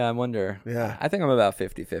 Yeah. Yeah, I wonder. Yeah. I think I'm about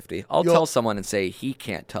 50-50. I'll You'll- tell someone and say he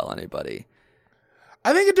can't tell anybody.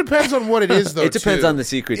 I think it depends on what it is, though. It depends too. on the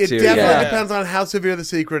secret It too. definitely Yeah. depends on how severe the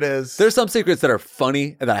secret is. There's some secrets that are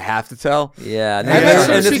funny and that I have to tell. Yeah. I've had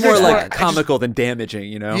some And it's more secrets where I like just- comical than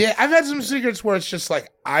damaging, you know? Yeah, I've had some secrets where it's just like,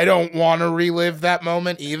 I don't want to relive that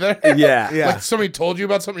moment either. Yeah. Yeah. Like somebody told you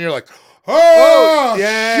about something, you're like, oh,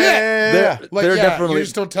 yeah, shit. yeah, yeah. Like, They're yeah, definitely- you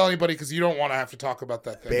just don't tell anybody because you don't want to have to talk about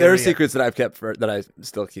that thing. There are Yeah. secrets that I've kept that I'm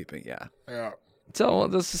still keeping, yeah. Yeah, So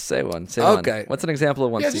let's just say one. Say Okay. one. What's an example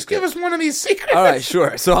of one yeah secret? just give us one of these secrets. All right,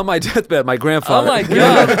 sure. So on my deathbed, my grandfather. Oh my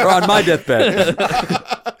God. or on my deathbed.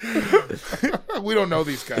 We don't know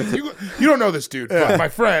these guys. You don't know this dude, but my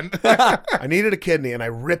friend. I needed a kidney, and I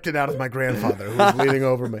ripped it out of my grandfather, who was leaning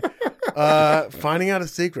over me. Finding out a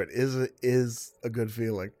secret is a good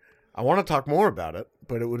feeling. I want to talk more about it,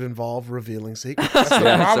 but it would involve revealing secrets. That's the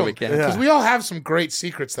Yeah, so problem. we can. Because we all have some great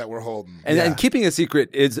secrets that we're holding. And keeping a secret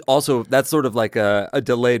is also, that's sort of like a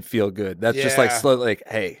delayed feel good. That's just like Yeah. slow, like,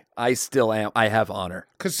 hey, I have honor.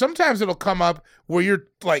 Because sometimes it'll come up where you're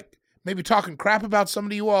like maybe talking crap about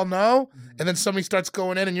somebody you all know, and then somebody starts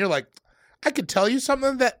going in and you're like, I could tell you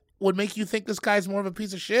something that would make you think this guy's more of a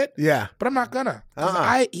piece of shit, Yeah, but I'm not gonna.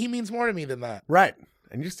 'Cause he means more to me than that. right.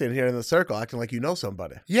 And you're standing here in the circle acting like you know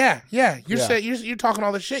somebody. Yeah. You're Yeah. saying you're talking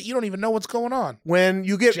all this shit. You don't even know what's going on. When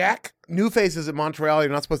you get Jack? new faces at Montreal,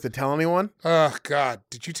 you're not supposed to tell anyone. Oh God!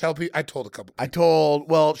 Did you tell people? I told a couple. I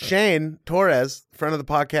told, Shane Torres, friend of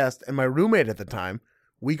the podcast, and my roommate at the time,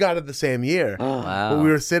 We got it the same year. Wow. But we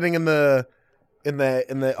were sitting in the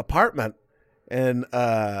apartment, and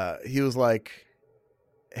he was like,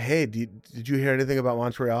 "Hey, did you hear anything about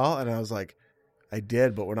Montreal?" And I was like, "I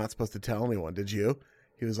did, but we're not supposed to tell anyone. Did you?"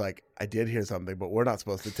 He was like, "I did hear something, but we're not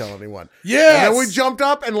supposed to tell anyone." Yes! And then we jumped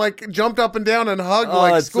up and down and hugged Oh,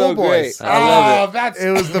 like it's so schoolboys. great. I love That's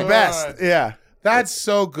It was the good. best. Yeah. That's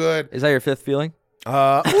so good. Is that your fifth feeling? Ooh,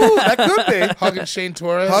 that could be. Hugging Shane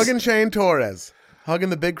Torres. Hugging Shane Torres.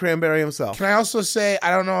 Hugging the big cranberry himself. Can I also say,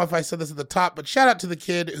 I don't know if I said this at the top, but shout out to the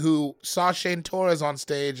kid who saw Shane Torres on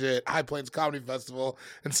stage at High Plains Comedy Festival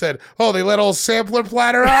and said, "Oh, they let old sampler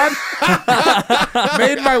platter on?"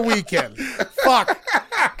 Made my weekend. Fuck.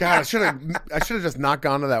 God, I should have just not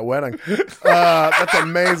gone to that wedding. That's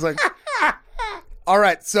amazing. All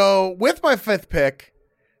right, so with my fifth pick,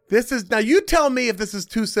 now you tell me if this is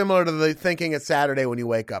too similar to the thinking it's Saturday when you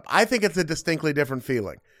wake up. I think it's a distinctly different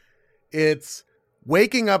feeling. It's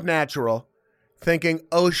waking up natural, thinking,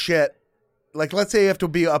 oh shit, like let's say you have to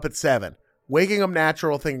be up at 7. Waking up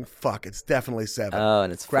natural, thinking, fuck, it's definitely 7. Oh,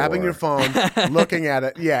 and it's grabbing 4. your phone, looking at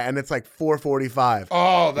it, yeah, and it's like 4:45.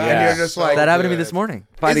 Oh, that And is you're just so like- That happened to me good. this morning.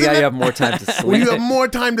 Finding Isn't out it- you have more time to sleep. When you have more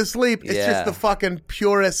time to sleep, it's Yeah. just the fucking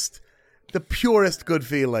purest good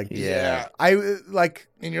feeling. Yeah. I like.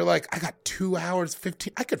 And you're like, I got 2 hours,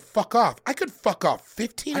 15. I could fuck off.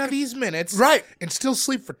 15 of these minutes. Right. And still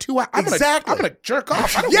sleep for 2 hours. Exactly. I'm going to jerk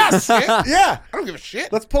off. I don't Yes. give a shit. Yeah. I don't give a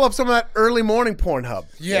shit. Let's pull up some of that early morning Pornhub.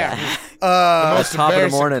 Yeah. Most top of the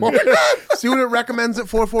morning. See what it recommends at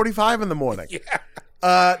 4:45 in the morning.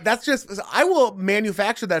 Yeah. That's just. I will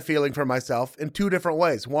manufacture that feeling for myself in 2 different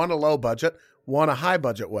ways. One, a low budget. One, a high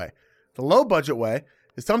budget way. The low budget way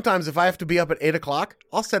is sometimes if I have to be up at 8 o'clock,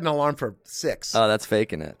 I'll set an alarm for 6. Oh, that's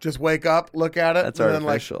faking it. Just wake up, look at it, That's and then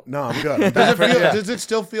artificial. like, no, I'm good. Does it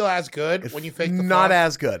still feel as good when you fake the Not funk?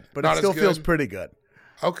 as good, but Not it as still feels good? pretty good.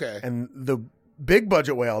 Okay. And the big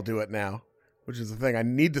budget way I'll do it now, which is the thing I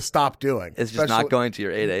need to stop doing. It's just not going to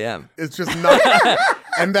your 8 a.m. It's just not.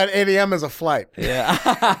 And that 8 a.m. is a flight.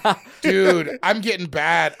 Yeah. Dude, I'm getting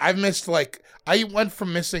bad. I've missed I went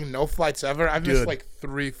from missing no flights ever. I've missed Dude.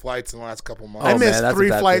 3 flights in the last couple months. I man, missed that's a 3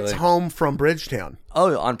 bad flights feeling. home from Bridgetown.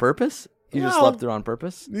 Oh, on purpose? You just No. slept through on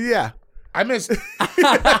purpose? Yeah. I missed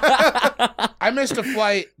I missed a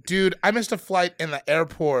flight, dude. I missed a flight in the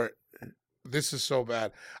airport. This is so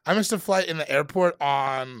bad. I missed a flight in the airport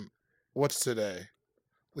on what's today?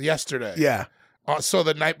 Yesterday. Yeah. So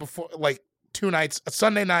the night before, 2 nights, a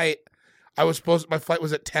Sunday night, my flight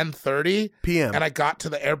was at 10:30 PM. and I got to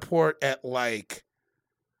the airport at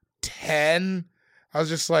 10. I was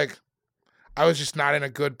just not in a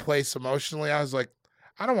good place emotionally. I was like,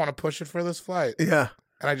 I don't want to push it for this flight. Yeah.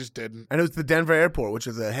 And I just didn't. And it was the Denver airport, which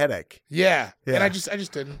is a headache. Yeah. Yeah. And I just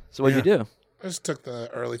didn't. So what'd you do? I just took the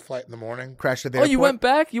early flight in the morning. Crashed at the Oh, airport. you went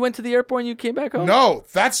back? You went to the airport and you came back home? No,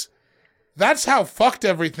 that's how fucked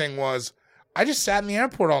everything was. I just sat in the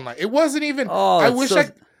airport all night. It wasn't even. Oh, I that's wish so-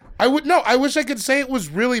 I wish I could say it was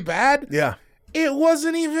really bad. Yeah. It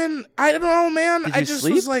wasn't even. I don't know, man. Did I you just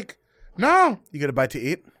sleep? was like, no, You get a bite to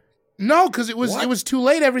eat? no, because it was too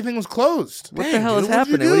late. Everything was closed. What the Dang, hell dude, is what'd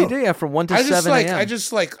you happening? What are you do? doing? Yeah, from 1 to I just 7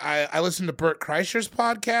 a.m. I listened to Bert Kreischer's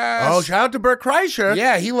podcast. Oh, shout out to Bert Kreischer.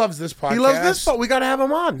 yeah, he loves this podcast. He loves this, but we got to have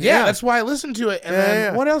him on. Yeah, that's why I listened to it. And Yeah,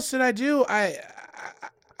 then yeah. what else did I do? I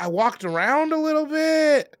walked around a little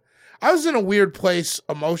bit. I was in a weird place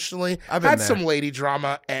emotionally. I've been had there. some lady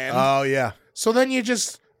drama, and Oh, yeah. so then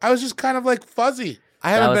I was just kind of fuzzy. I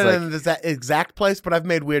haven't That was been in this exact place, but I've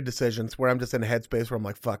made weird decisions where I'm just in a headspace where I'm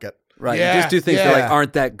like, fuck it. Right. Yeah, You just do things yeah. that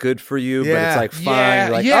aren't that good for you, but Yeah. it's fine. Yeah,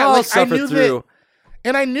 You're like, yeah, I'll I suffer knew through.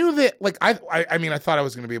 And I knew that, I mean, I thought I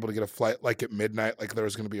was going to be able to get a flight at midnight, there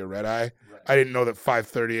was going to be a red eye. Right. I didn't know that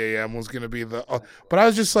 5:30 a.m. was going to be but I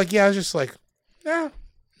was just like,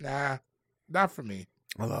 nah, not for me.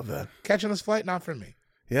 I love that. Catching this flight, not for me.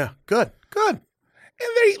 Yeah. Good. And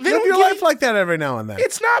they Live don't your give- life like that every now and then.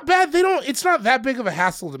 It's not bad. It's not that big of a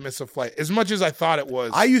hassle to miss a flight as much as I thought it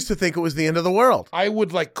was. I used to think it was the end of the world. I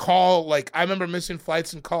would call, I remember missing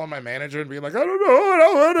flights and calling my manager and being like, I don't know what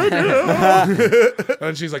I want to do.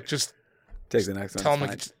 And she's like, just Take the next one. tell it's me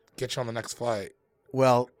fine. to get you on the next flight.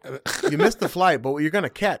 Well, you missed the flight, but what you're going to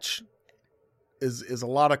catch is a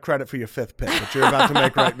lot of credit for your fifth pick that you're about to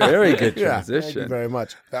make right now. Very good Yeah, Thank you transition. very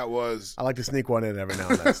much. That was. I like to sneak one in every now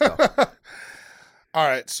and then. So. All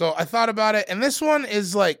right, so I thought about it, and this one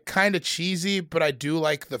is kind of cheesy, but I do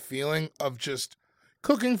like the feeling of just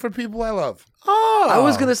cooking for people I love. Oh, I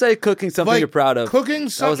was gonna say cooking something you're proud of. Cooking That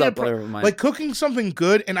was something, up there with mine. cooking something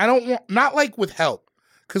good, and I don't want not with help,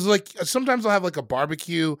 Because like sometimes I'll have like a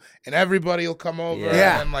barbecue and everybody will come over.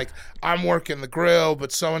 Yeah. And like I'm working the grill,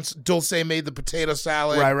 but Dulce made the potato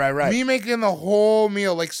salad. Right. Me making the whole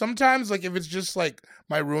meal. Like sometimes like if it's just like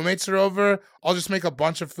my roommates are over, I'll just make a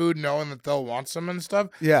bunch of food knowing that they'll want some and stuff.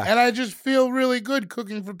 Yeah. And I just feel really good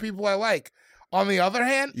cooking for people I like. On the other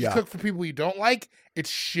hand, you cook for people you don't like, it's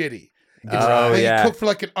shitty. You cook for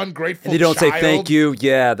like an ungrateful And they don't child. say thank you.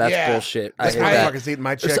 Yeah, that's bullshit. This I hate that. motherfucker's eating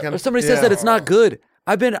my chicken. Or somebody says that it's not good.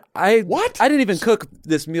 What? I didn't even cook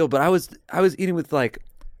this meal, but I was eating with like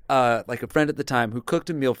a friend at the time who cooked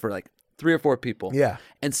a meal for like 3 or 4 people. Yeah.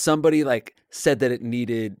 And somebody like said that it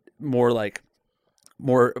needed more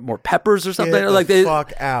peppers or something. Get or like the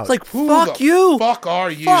fuck out. It's like Who fuck the you. fuck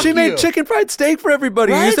are you? She made chicken fried steak for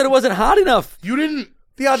everybody. Right? You said it wasn't hot enough. You didn't.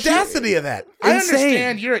 The audacity of that. I Insane.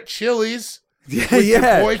 understand you're at Chili's Yeah, with your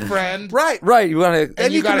boyfriend. Right. You want to?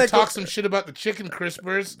 And you you can got to make talk a- some shit about the chicken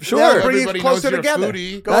crispers. Sure. Yeah, So bring it everybody closer knows you're a together.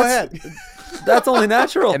 foodie. Go ahead. That's only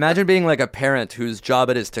natural. Imagine being like a parent whose job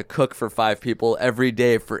it is to cook for 5 people every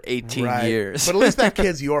day for 18 Right. years. But at least that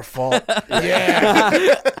kid's your fault.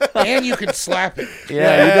 Yeah. And you can slap it.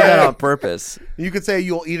 yeah, you did that on purpose. You could say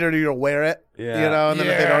you'll eat it or you'll wear it. Yeah. You know, and then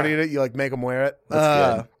if they Yeah. don't eat it, you like make them wear it.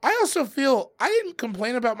 That's good. I also feel I didn't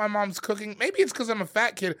complain about my mom's cooking. Maybe it's because I'm a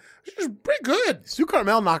fat kid. She was pretty good. Sue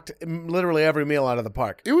Carmel knocked literally every meal out of the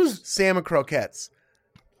park. It was Salmon croquettes.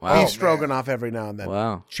 Wow. Beef stroganoff every now and then.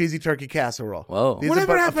 Wow. Cheesy turkey casserole. Whoa. These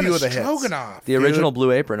whatever are but a happened few to of the hits. stroganoff. The original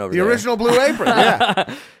Blue Apron over The there. original Blue Apron, yeah.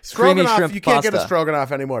 Creamy Stroganoff, shrimp you can't get a pasta.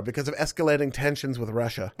 stroganoff anymore because of escalating tensions with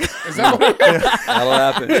Russia. Is that what, That'll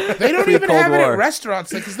happen. they don't even Pre-Cold have it War. at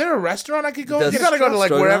restaurants. Like, is there a restaurant I could go and Does- get You gotta a go to like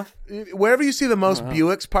Stroganoff? wherever you see the most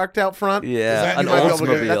Buicks parked out front. Yeah, that an you might be able to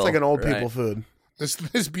get- that's Oldsmobile. like an old Right. people food.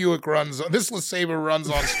 This Buick runs. This LeSabre runs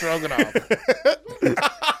on stroganoff.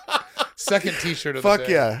 Second T-shirt of Fuck the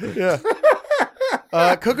day.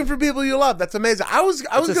 yeah. Cooking for people you love. That's amazing. I was It's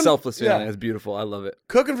gonna a selfless feeling. yeah. It's beautiful. I love it.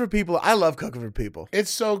 Cooking for people. I love cooking for people.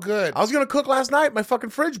 It's so good. I was gonna cook last night. My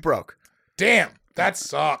fucking fridge broke. Damn, that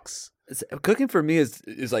sucks. Cooking for me is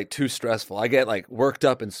like too stressful. I get like worked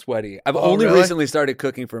up and sweaty. I've Oh, only really? recently started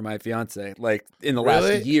cooking for my fiance, like in the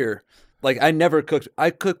Really? last year. Like I never cooked.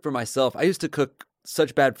 I cooked for myself. I used to cook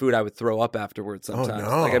such bad food I would throw up afterwards sometimes.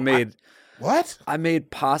 no. Like What? I made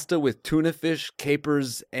pasta with tuna fish,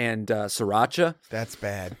 capers, and sriracha, That's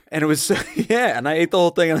bad. and it was yeah. And I ate the whole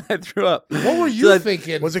thing and I threw up. What were you So I-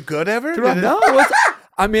 thinking? Was it good ever? Threw up? Did it- No, it was,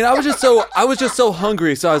 I mean, I was just so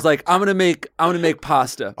hungry. So I was like, I'm gonna make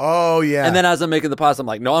pasta. Oh yeah. And then as I'm making the pasta, I'm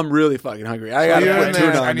like, no, I'm really fucking hungry. I gotta you're put in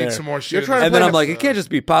tuna there. on I need there. some more shit. You're in trying this. And then play I'm the- like, it can't just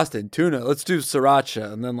be pasta and tuna. Let's do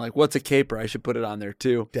sriracha. And then like, what's a caper? I should put it on there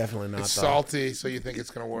too. Definitely not. It's though. salty, so you think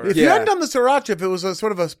it's gonna work. If you Yeah. hadn't done the sriracha, if it was a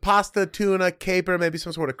sort of a pasta, tuna, caper, maybe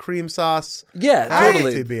some sort of cream sauce. Yeah, I-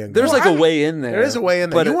 totally. being There's good. like a way in there. There is a way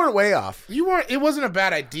in there. But You weren't way off. You weren't. It wasn't a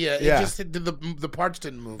bad idea. Yeah. It just the parts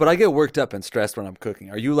didn't move. But I get worked up and stressed when I'm cooking.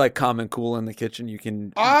 Are you like calm and cool in the kitchen? You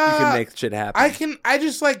can make shit happen. I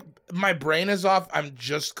just like my brain is off. I'm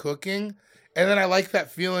just cooking, and then I like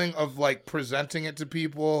that feeling of like presenting it to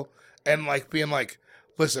people and like being like,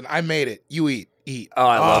 "Listen, I made it. You eat." Oh,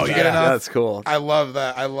 I love you that. get enough? That's cool. I love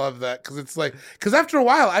that because it's like after a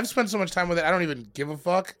while I've spent so much time with it, I don't even give a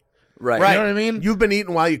fuck. Right. You know what I mean? You've been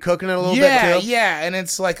eating while you're cooking it a little Yeah, bit too. yeah, and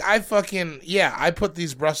it's like I put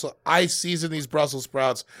these I season these Brussels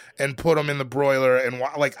sprouts and put them in the broiler and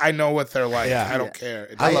like I know what they're like. Yeah. I don't care.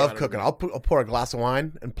 It I doesn't love matter. cooking. I'll pour a glass of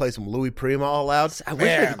wine and play some Louis Prima all loud. I wish I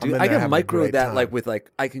Man, could I'm do. in I there can having a micro great that time. like with like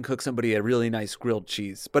I can cook somebody a really nice grilled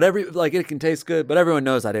cheese, but it can taste good. But everyone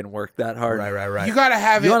knows I didn't work that hard. Right. You gotta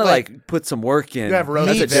have You it want to like put some work in. You have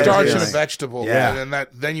roast meat, veggies. starch, Yeah. and a vegetable. Yeah. And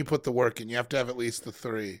then you put the work in. You have to have at least the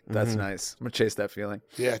 3. That's nice. I'm gonna chase that feeling.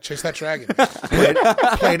 Yeah, chase that dragon.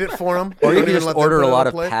 Played it for them. Or you can just order a lot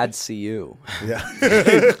of pad CU. Yeah.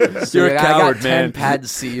 So You're a I coward, got 10 man. pad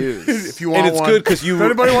CUs. If you want And it's one. good 'cause you- If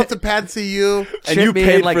anybody wants a pad CU, And Ship you me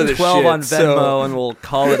paid in like for the 12 shit, on Venmo so- and we'll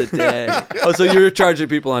call it a day. Oh, so you're charging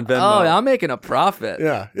people on Venmo? Oh, I'm making a profit.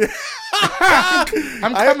 yeah.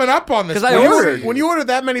 I'm coming up on this. 'Cause I When you ordered. When you order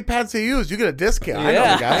that many pad CUs, you get a discount. I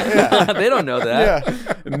know the guy. Yeah. They don't know that.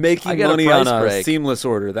 Yeah. Making I get a money on price a break. seamless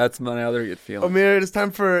order. That's my other good feeling. Amir, it is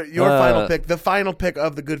time for your final pick. The final pick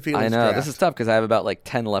of the Good Feelings I know. draft. This is tough because I have about like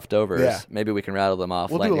 10 leftovers. Yeah. Maybe we can rattle them off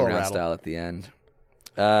We'll do a lightning little round rattle. style at the end.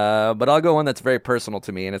 But I'll go one that's very personal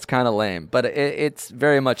to me, and it's kind of lame. But it's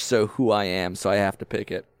very much so who I am, so I have to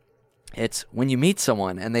pick it. It's when you meet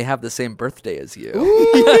someone and they have the same birthday as you.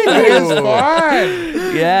 That is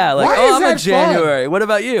fun. Yeah, like, Why oh, is I'm that a January. What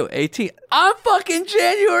about you? 18. I'm fucking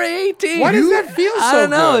January 18. Why does that feel so I don't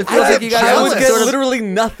know. good? It feels I like you guys get I have would jealous. some get sort of... literally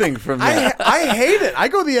nothing from that. I hate it. I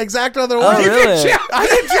go the exact other way. Oh, really? I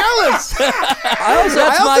get jealous. That's I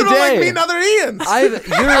my also don't day. like meeting other Ians.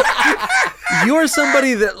 You're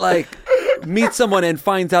somebody that like meets someone and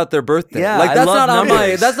finds out their birthday. Yeah, like I that's love not on my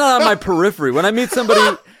numbers. that's not on my periphery. When I meet somebody,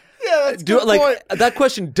 Yeah, that's a good like point. that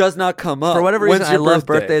question does not come up. For whatever When's reason, I your love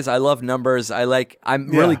birthday? birthdays. I love numbers. I'm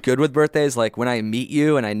really good with birthdays. Like when I meet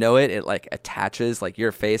you and I know it, it like attaches. Like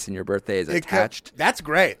your face and your birthday is attached. That's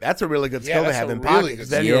great. That's a really good skill to that's have a in really pocket. good 'Cause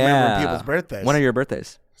then skill. you remember people's birthdays. When are your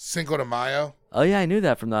birthdays? Cinco de Mayo. Oh yeah, I knew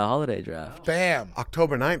that from the holiday draft. Bam.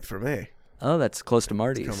 October 9th for me. Oh, that's close to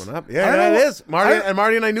Marty's. Coming up. I Yeah, don't that know- is.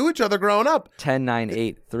 Marty and I knew each other growing up. 10, 9,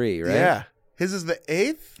 8, 3, right? Yeah. His is the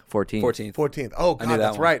 8th? 14. 14th. Oh, knew God, that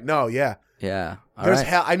that's one. right. No, yeah. Yeah. All There's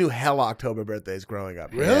right. I knew hella October birthdays growing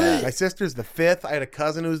up. Really? My sister's the 5th. I had a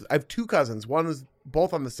cousin I have two cousins. One is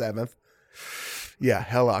both on the 7th. Yeah,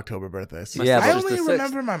 hella October birthdays. Yeah, I but only the 6th.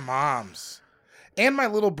 remember my mom's and my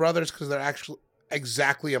little brother's because they're actually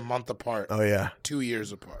exactly a month apart, Oh, yeah. 2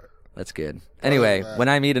 years apart. That's good. Anyway, that. when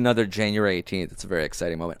I meet another January 18th, it's a very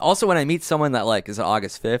exciting moment. Also, when I meet someone that like is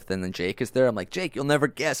August 5th and then Jake is there, I'm like, Jake, you'll never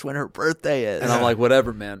guess when her birthday is. And I'm like,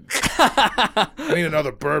 whatever, man. I need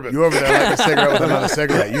another bourbon. You over there like a cigarette with another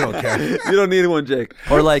cigarette. You don't care. You don't need one, Jake.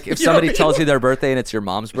 Or like if somebody tells you their birthday and it's your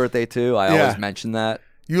mom's birthday too, I Yeah. always mention that.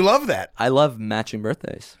 You love that. I love matching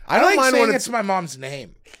birthdays. I I don't like mind saying when it's my mom's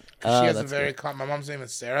name. She has a that's very my mom's name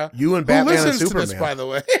is Sarah. You and Who Batman and listens to Superman. this, by the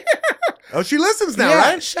way? Oh, she listens now,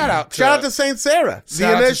 Yeah, right? shout out to Saint Sarah.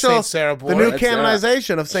 Shout out The to initial, Saint Sarah the Boy. new That's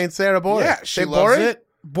canonization of Saint Sarah Boy. Yeah, she Saint loves Gborie? it.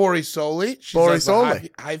 Gborie solely. She Gborie says the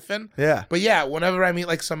solely. hyphen. Yeah. But yeah, whenever I meet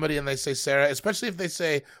like somebody and they say Sarah, especially if they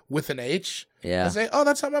say with an H, Yeah. I say, oh,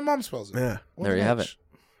 that's how my mom spells it. Yeah. With There an you have H. it.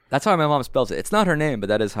 That's how my mom spells it. It's not her name, but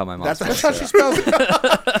that is how my mom That's spells That's it. how she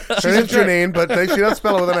spells it. Her name's Janine, but she doesn't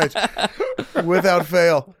spell it with an H. Without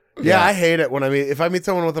fail. Yeah, I hate it when if I meet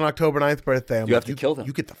someone with an October 9th birthday, I'm You like, have to kill them.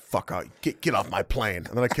 You get the fuck out. Get off my plane.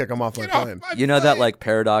 And then I kick them off my Get off plane. my You know that plane. like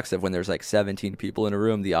paradox of when there's like 17 people in a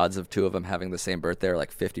room, the odds of two of them having the same birthday are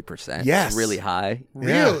like 50%. Yes. It's really high.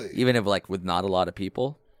 Really? Even if like with not a lot of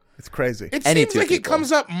people. It's crazy. It Any seems two like it people.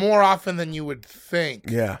 comes up more often than you would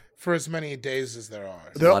think. Yeah. For as many days as there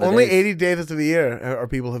are. There lot are of only days. 80 days of the year are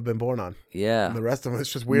people have been born on. Yeah. And the rest of them,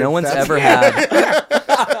 it's just weird. No one's stats. ever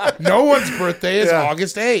had. No one's birthday is Yeah.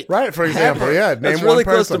 August 8th. Right, for example. Yeah. Name That's really one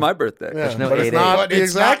close to person. my birthday. Yeah, no but it's 8/8. not But the it's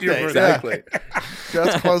exact not your date. birthday. Yeah.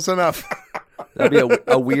 Just close enough. That'd be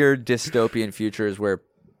a weird dystopian futures where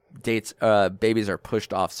babies are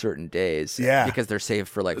pushed off certain days. Yeah. Because they're saved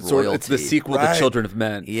for like Sort of- royalty. it's the sequel Right. to Children of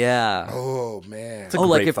Men. Yeah. Oh, man. a Oh,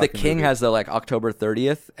 like great if the fucking king movie. has the like October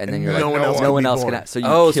 30th, and then you're no like, one else no can one be else born. can. So you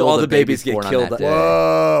Oh, so kill all the the babies get born on killed that that- day.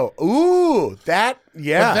 Whoa. Ooh. That,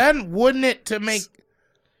 yeah. But then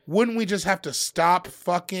wouldn't we just have to stop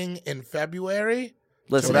fucking in February?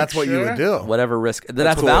 Listen, so that's what you would do. whatever risk.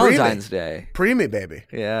 That's cool. Valentine's Day. Preemie, baby.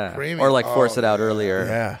 Yeah. Creamy. Or like force Oh, it out earlier.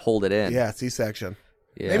 Yeah. Hold it in. Yeah, C-section.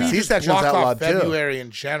 Yeah. Maybe you just C-section's block off outlawed, too. February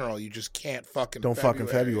in general. You just can't fucking Don't fucking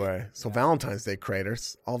February. So Valentine's Day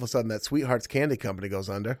craters. All of a sudden, that Sweethearts Candy Company goes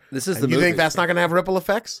under. This is And the you movie. think that's not going to have ripple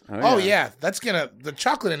effects? Oh, yeah. The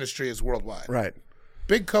chocolate industry is worldwide. Right.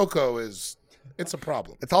 Big Cocoa it's a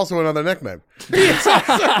problem. It's also another nickname.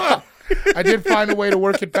 I did find a way to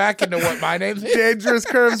work it back into what my name is. Dangerous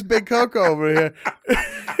Curves, Big Cocoa over here.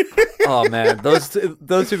 Oh man, those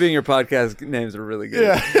two being your podcast names are really good.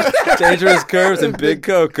 Yeah. Dangerous Curves and Big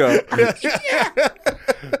Cocoa.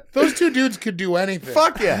 Those two dudes could do anything.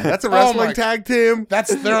 Fuck yeah. That's a Oh wrestling my- tag team.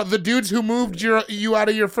 They're the dudes who moved you out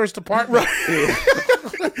of your first apartment.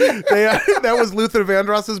 That was Luther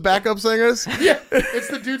Vandross's backup singers. Yeah, it's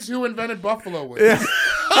the dudes who invented Buffalo Wings.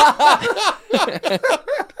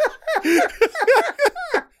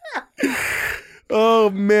 Oh,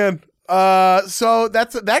 man. So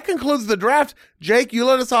that concludes the draft. Jake, you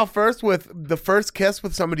let us off first with the first kiss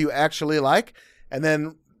with somebody you actually like, and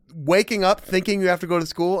then waking up thinking you have to go to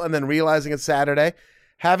school, and then realizing it's Saturday,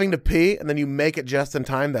 having to pee, and then you make it just in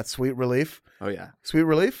time. That's sweet relief. Oh yeah, Sweet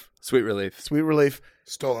relief? sweet relief. Sweet relief.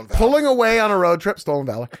 Stolen Valor. Pulling away on a road trip. Stolen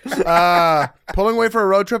valor. Pulling away for a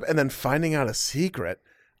road trip and then finding out a secret.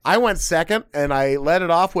 I went second, and I led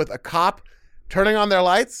it off with a cop turning on their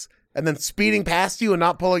lights and then speeding past you and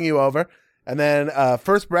not pulling you over. And then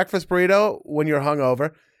first breakfast burrito when you're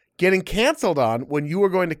hungover. Getting canceled on when you were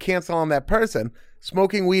going to cancel on that person.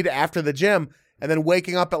 Smoking weed after the gym. and then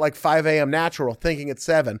waking up at like 5 a.m. natural, thinking it's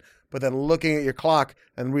 7, but then looking at your clock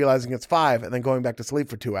and realizing it's 5, and then going back to sleep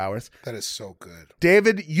for 2 hours. That is so good.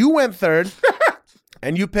 David, you went third,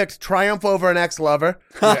 and you picked Triumph over an ex-lover,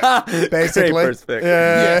 basically. Great first pick.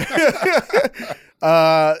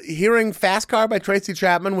 Hearing Fast Car by Tracy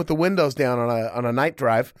Chapman with the windows down on a night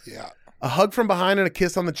drive. Yeah. A hug from behind and a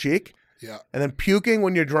kiss on the cheek. Yeah. And then puking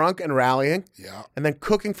when you're drunk and rallying. Yeah. And then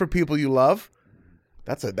cooking for people you love.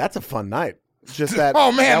 That's a fun night. Just that.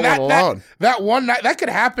 Oh man, that one alone. That one night that could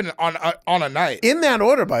happen on a night. In that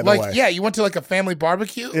order, by the way. Like, yeah, you went to like a family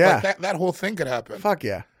barbecue. Yeah. Like that whole thing could happen. Fuck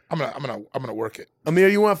yeah. I'm gonna work it. Amir,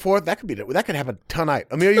 you went fourth. That could happen tonight.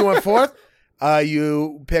 Amir, you went fourth.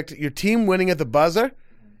 You picked your team winning at the buzzer,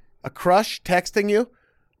 a crush texting you,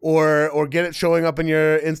 or get it showing up in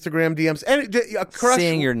your Instagram DMs, and a crush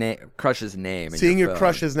Seeing your crush's name. in seeing your phone.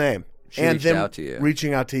 crush's name, She and reached them out to you.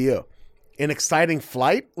 reaching out to you. An exciting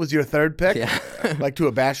flight was your third pick, Yeah. like to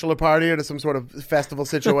a bachelor party or to some sort of festival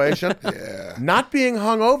situation. Yeah. Not being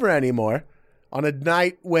hungover anymore on a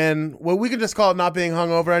night when, well, we could just call it not being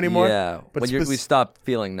hungover anymore. Yeah. but When we stop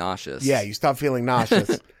feeling nauseous. yeah, you stop feeling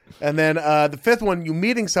nauseous. And then the fifth one, you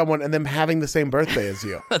meeting someone and them having the same birthday as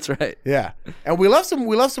you. That's right. Yeah, and we left some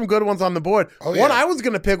good ones on the board. Oh, One yeah. I was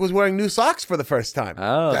gonna pick was wearing new socks for the first time.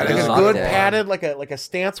 Oh, That Like is a sock good day. padded, like a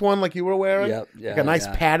stance one, like you were wearing. Yep. like a nice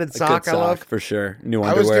padded A good sock. I love. for sure. New I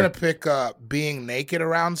was underwear. gonna pick being naked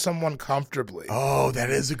around someone comfortably. Oh, that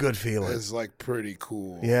is a good feeling. Is like pretty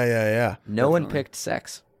cool. Yeah. No one picked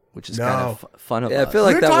sex, which is No. kind of fun of Yeah, I us. feel We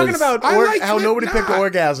like were that talking was about I like how it nobody picked not.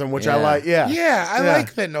 orgasm, which I Yeah. like. Yeah. Yeah, I Yeah.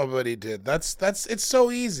 like that nobody did. That's it's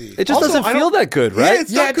so easy. It just Also, doesn't I feel don't- that good, Yeah, right?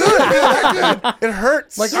 it's not good. It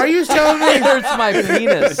hurts. Like, are you telling It me hurts my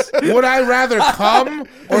penis. would I rather come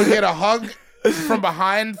or get a hug from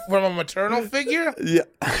behind from a maternal figure? Yeah.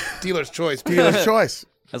 Dealer's choice. Dealer's choice.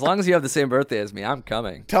 As long as you have the same birthday as me, I'm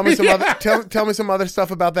coming. Tell me some other. Tell me some other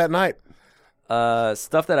stuff about that night.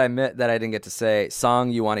 Stuff that I didn't get to say. Song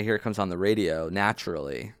you want to hear comes on the radio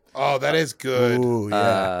naturally. Oh, that is good. Ooh,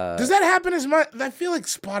 yeah. Does that happen as much? I feel like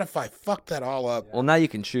Spotify fucked that all up. Well, now you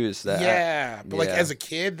can choose that. Yeah, but like Yeah. as a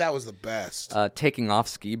kid, that was the best. Taking off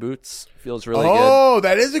ski boots feels really Oh,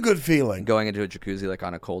 that is a good feeling. good. Going into a jacuzzi like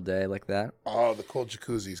on a cold day like that. Oh, the cold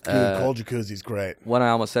jacuzzi's good. Dude, cold jacuzzi's great. One I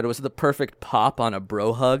almost said it was the perfect pop on a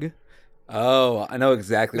bro hug. Oh, I know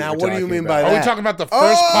exactly Now, what what you're do you talking mean by about. Are we that? talking about the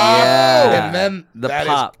first pop? Yeah. And then The that is-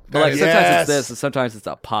 pop. But that like is- sometimes Yes. it's this and sometimes it's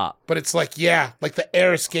a pop. But it's like, yeah, like the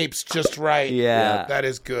air escapes just right. Yeah. That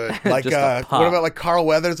is good. Like, Just a pop. what about like Carl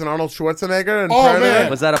Weathers and Arnold Schwarzenegger? And Oh, Predator? man.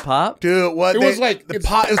 Was that a pop? Dude, what? It was like- the it's-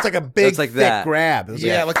 pop. It was like a big, It's like thick that. grab. It was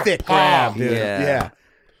Yeah, like a like a thick palm. grab, dude. Yeah.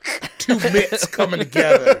 Two mitts coming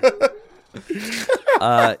together.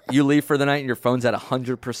 You leave for the night and your phone's at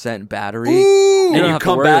 100% battery. Ooh. You don't And you have to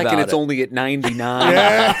come worry back about and it's it. only at 99.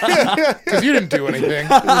 Yeah. Because you didn't do anything.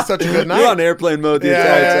 It was such a good night. You're on airplane mode the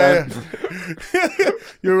entire time.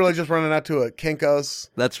 You were really just running out to a Kinko's.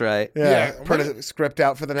 That's right. Yeah. Yeah. Put a script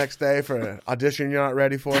out for the next day for an audition you're not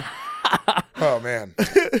ready for. Oh, man.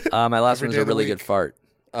 My last Every one is day a of the really week. good fart.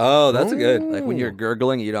 Oh, that's a good. Like when you're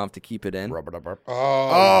gurgling, you don't have to keep it in.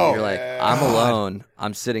 Oh, You're like, I'm alone.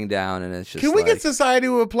 I'm sitting down, and it's just. Can we like, get society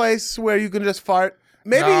to a place where you can just fart?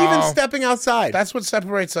 Maybe No. even stepping outside. that's what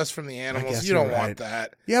separates us from the animals. guess You don't you're right. want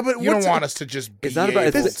that. Yeah, but You don't what's- want us to just be It's not about-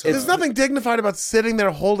 able it's- to. There's nothing dignified about sitting there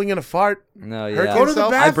holding in a fart. No, Hurt yeah. Go to the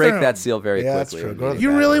yourself? I break bathroom. that seal very Yeah, that's quickly. true. Go to the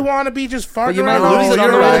You really want to be just farting you might around? lose it on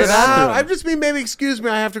you're the way to right. the bathroom. I just mean maybe excuse me,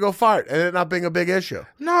 I have to go fart, and it not being a big issue.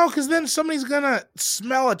 No, because then somebody's gonna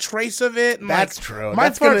smell a trace of it. And That's like, true. My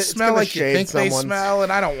That's gonna- farts it's smell gonna like you shade think they someone's- smell,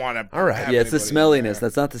 and I don't want to. All right. Yeah, it's the smelliness.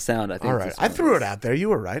 That's not the sound. I think. All it's right, the I threw it out there. You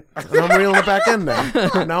were right. And I'm reeling it back in now.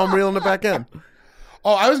 Now I'm reeling it back in.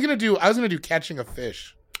 Oh, I was gonna do catching a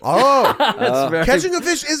fish. Oh, That's very- catching a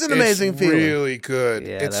fish is an amazing it's feeling. Really good.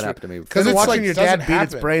 Yeah, it's that happened to me. because Because it's watching like your doesn't dad beat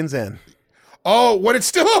its happen. brains in. Oh, when it's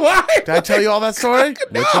still alive. Did I tell you all that story?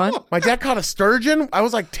 Which one? My dad caught a sturgeon. I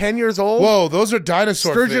was like 10 years old. Whoa, those are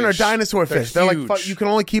dinosaur Sturgeon fish. are dinosaur fish. They're huge. like you can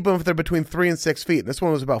only keep them if they're between 3 and 6 feet. And this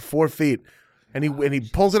one was about 4 feet. And he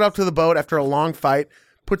pulls it up to the boat after a long fight,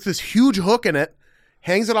 puts this huge hook in it,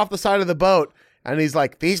 hangs it off the side of the boat, and he's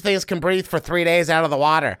like, "These things can breathe for 3 days out of the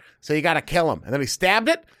water, so you got to kill them." And then he stabbed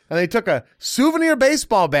it, and then he took a souvenir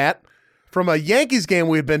baseball bat from a Yankees game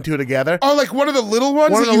we had been to together. Oh, like one of the little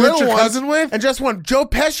ones One that of the you hit little your ones, cousin with? and just went Joe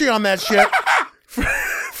Pesci on that shit for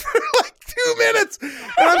like 2 minutes. And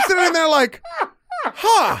I'm sitting there like,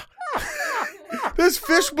 huh. There's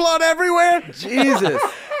fish blood everywhere. Jesus.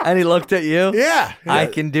 And he looked at you. Yeah. I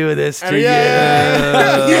can do this to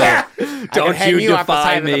Yeah. yeah. Don't hang you off the defy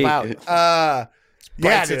side of the me. boat.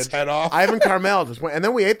 bites dude. its head off. Ivan Carmel just went, and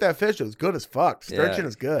then we ate that fish. It was good as fuck. Sturgeon Yeah.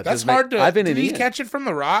 is good. That's hard to. Ivan Did and he Ian. catch it from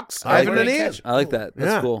the rocks? Ivan Where and did he Ian. catch it? I like that.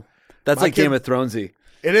 That's Yeah. cool. That's My like kid- Game of Thronesy.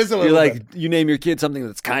 It is a You're little like bit. you name your kid something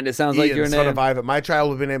that's kind of sounds like Ian, your son name. of Ivan. My child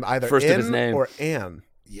would be named either First of his In name. or Ann.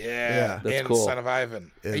 Yeah, That's In, cool. son of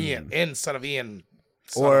Ivan. In. Ian, son of Ian.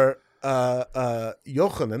 Son Or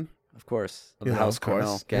Yochanan. Of course. Of the You know, House of course.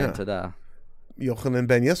 Carmel. Get Yeah. into the Yochanan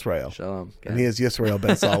ben Yisrael. shalom. And he is Yisrael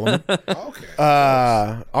ben Solomon.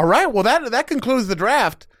 Okay. All right. Well, that concludes the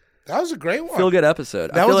draft. That was a great one. Feel good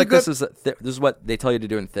episode. That I was feel a like good- this is what they tell you to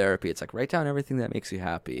do in therapy. It's like write down everything that makes you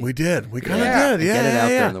happy. We did. We kind of Yeah. did. And Yeah, get it yeah, out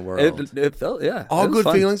yeah. there in the world. It felt All it was good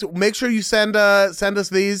fun. feelings. Make sure you send us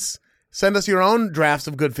these. Send us your own drafts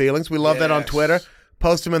of good feelings. We love that on Yes. Twitter.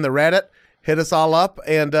 Post them in the Reddit. Hit us all up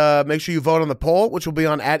and make sure you vote on the poll, which will be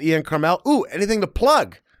on @Ian Carmel. Ooh, anything to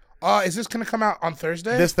plug Is this going to come out on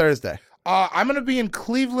Thursday? this Thursday? I'm going to be in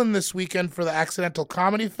Cleveland this weekend for the Accidental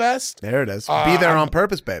Comedy Fest. There it is. Be there on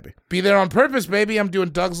purpose, baby. Be there on purpose, baby. I'm doing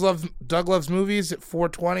Doug Loves Movies at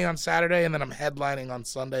 4:20 on Saturday, and then I'm headlining on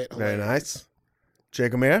Sunday. At Very Hilarious. nice.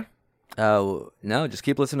 Jake Amir? No, just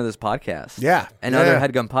keep listening to this podcast. Yeah. And Yeah. other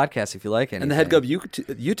HeadGum podcasts if you like anything. And the HeadGum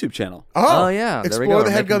YouTube channel. Oh, yeah. There we Explore go.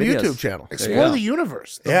 the We're HeadGum making videos. YouTube channel. Explore go. the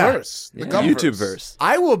universe, the Yeah. verse, the Yeah. Gumverse. YouTube verse.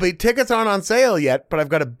 I will be. Tickets aren't on sale yet, but I've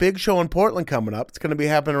got a big show in Portland coming up. It's going to be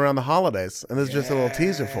happening around the holidays, and this is just a little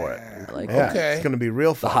teaser for it. I like Yeah, it. Okay. it's going to be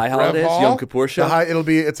real The fun. High Holidays, Hall? Yom Kippur show.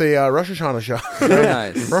 It's a Rosh Hashanah show. Very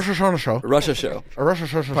nice. Rosh Hashanah show. Russia show. A Rosh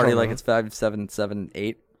Hashanah Party show. like it's 5, 7, 7,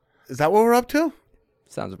 8. Is that what we're up to?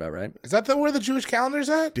 Sounds about right. Is that where the Jewish calendar's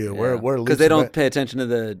at? Dude, Yeah. we're Because they don't loose. pay attention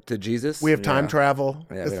to Jesus. We have time Yeah. travel.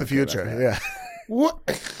 Yeah, it's we the don't care about future. that. Yeah. What?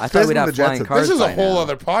 I thought we'd from have the flying Jetsons. cars This is a by whole now.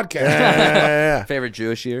 other podcast. Yeah. Favorite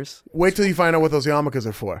Jewish years? Wait till you find out what those yarmulkes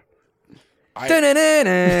are for.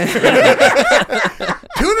 Da-na-na-na.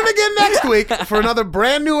 Tune in again next week for another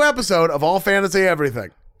brand new episode of All Fantasy Everything.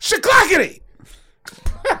 Shaklackety!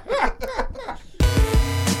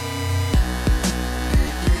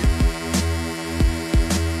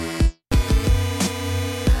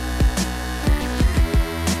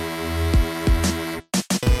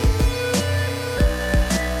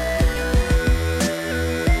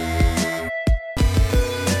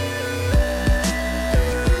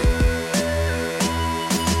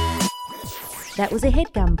 That was a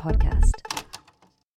HeadGum podcast.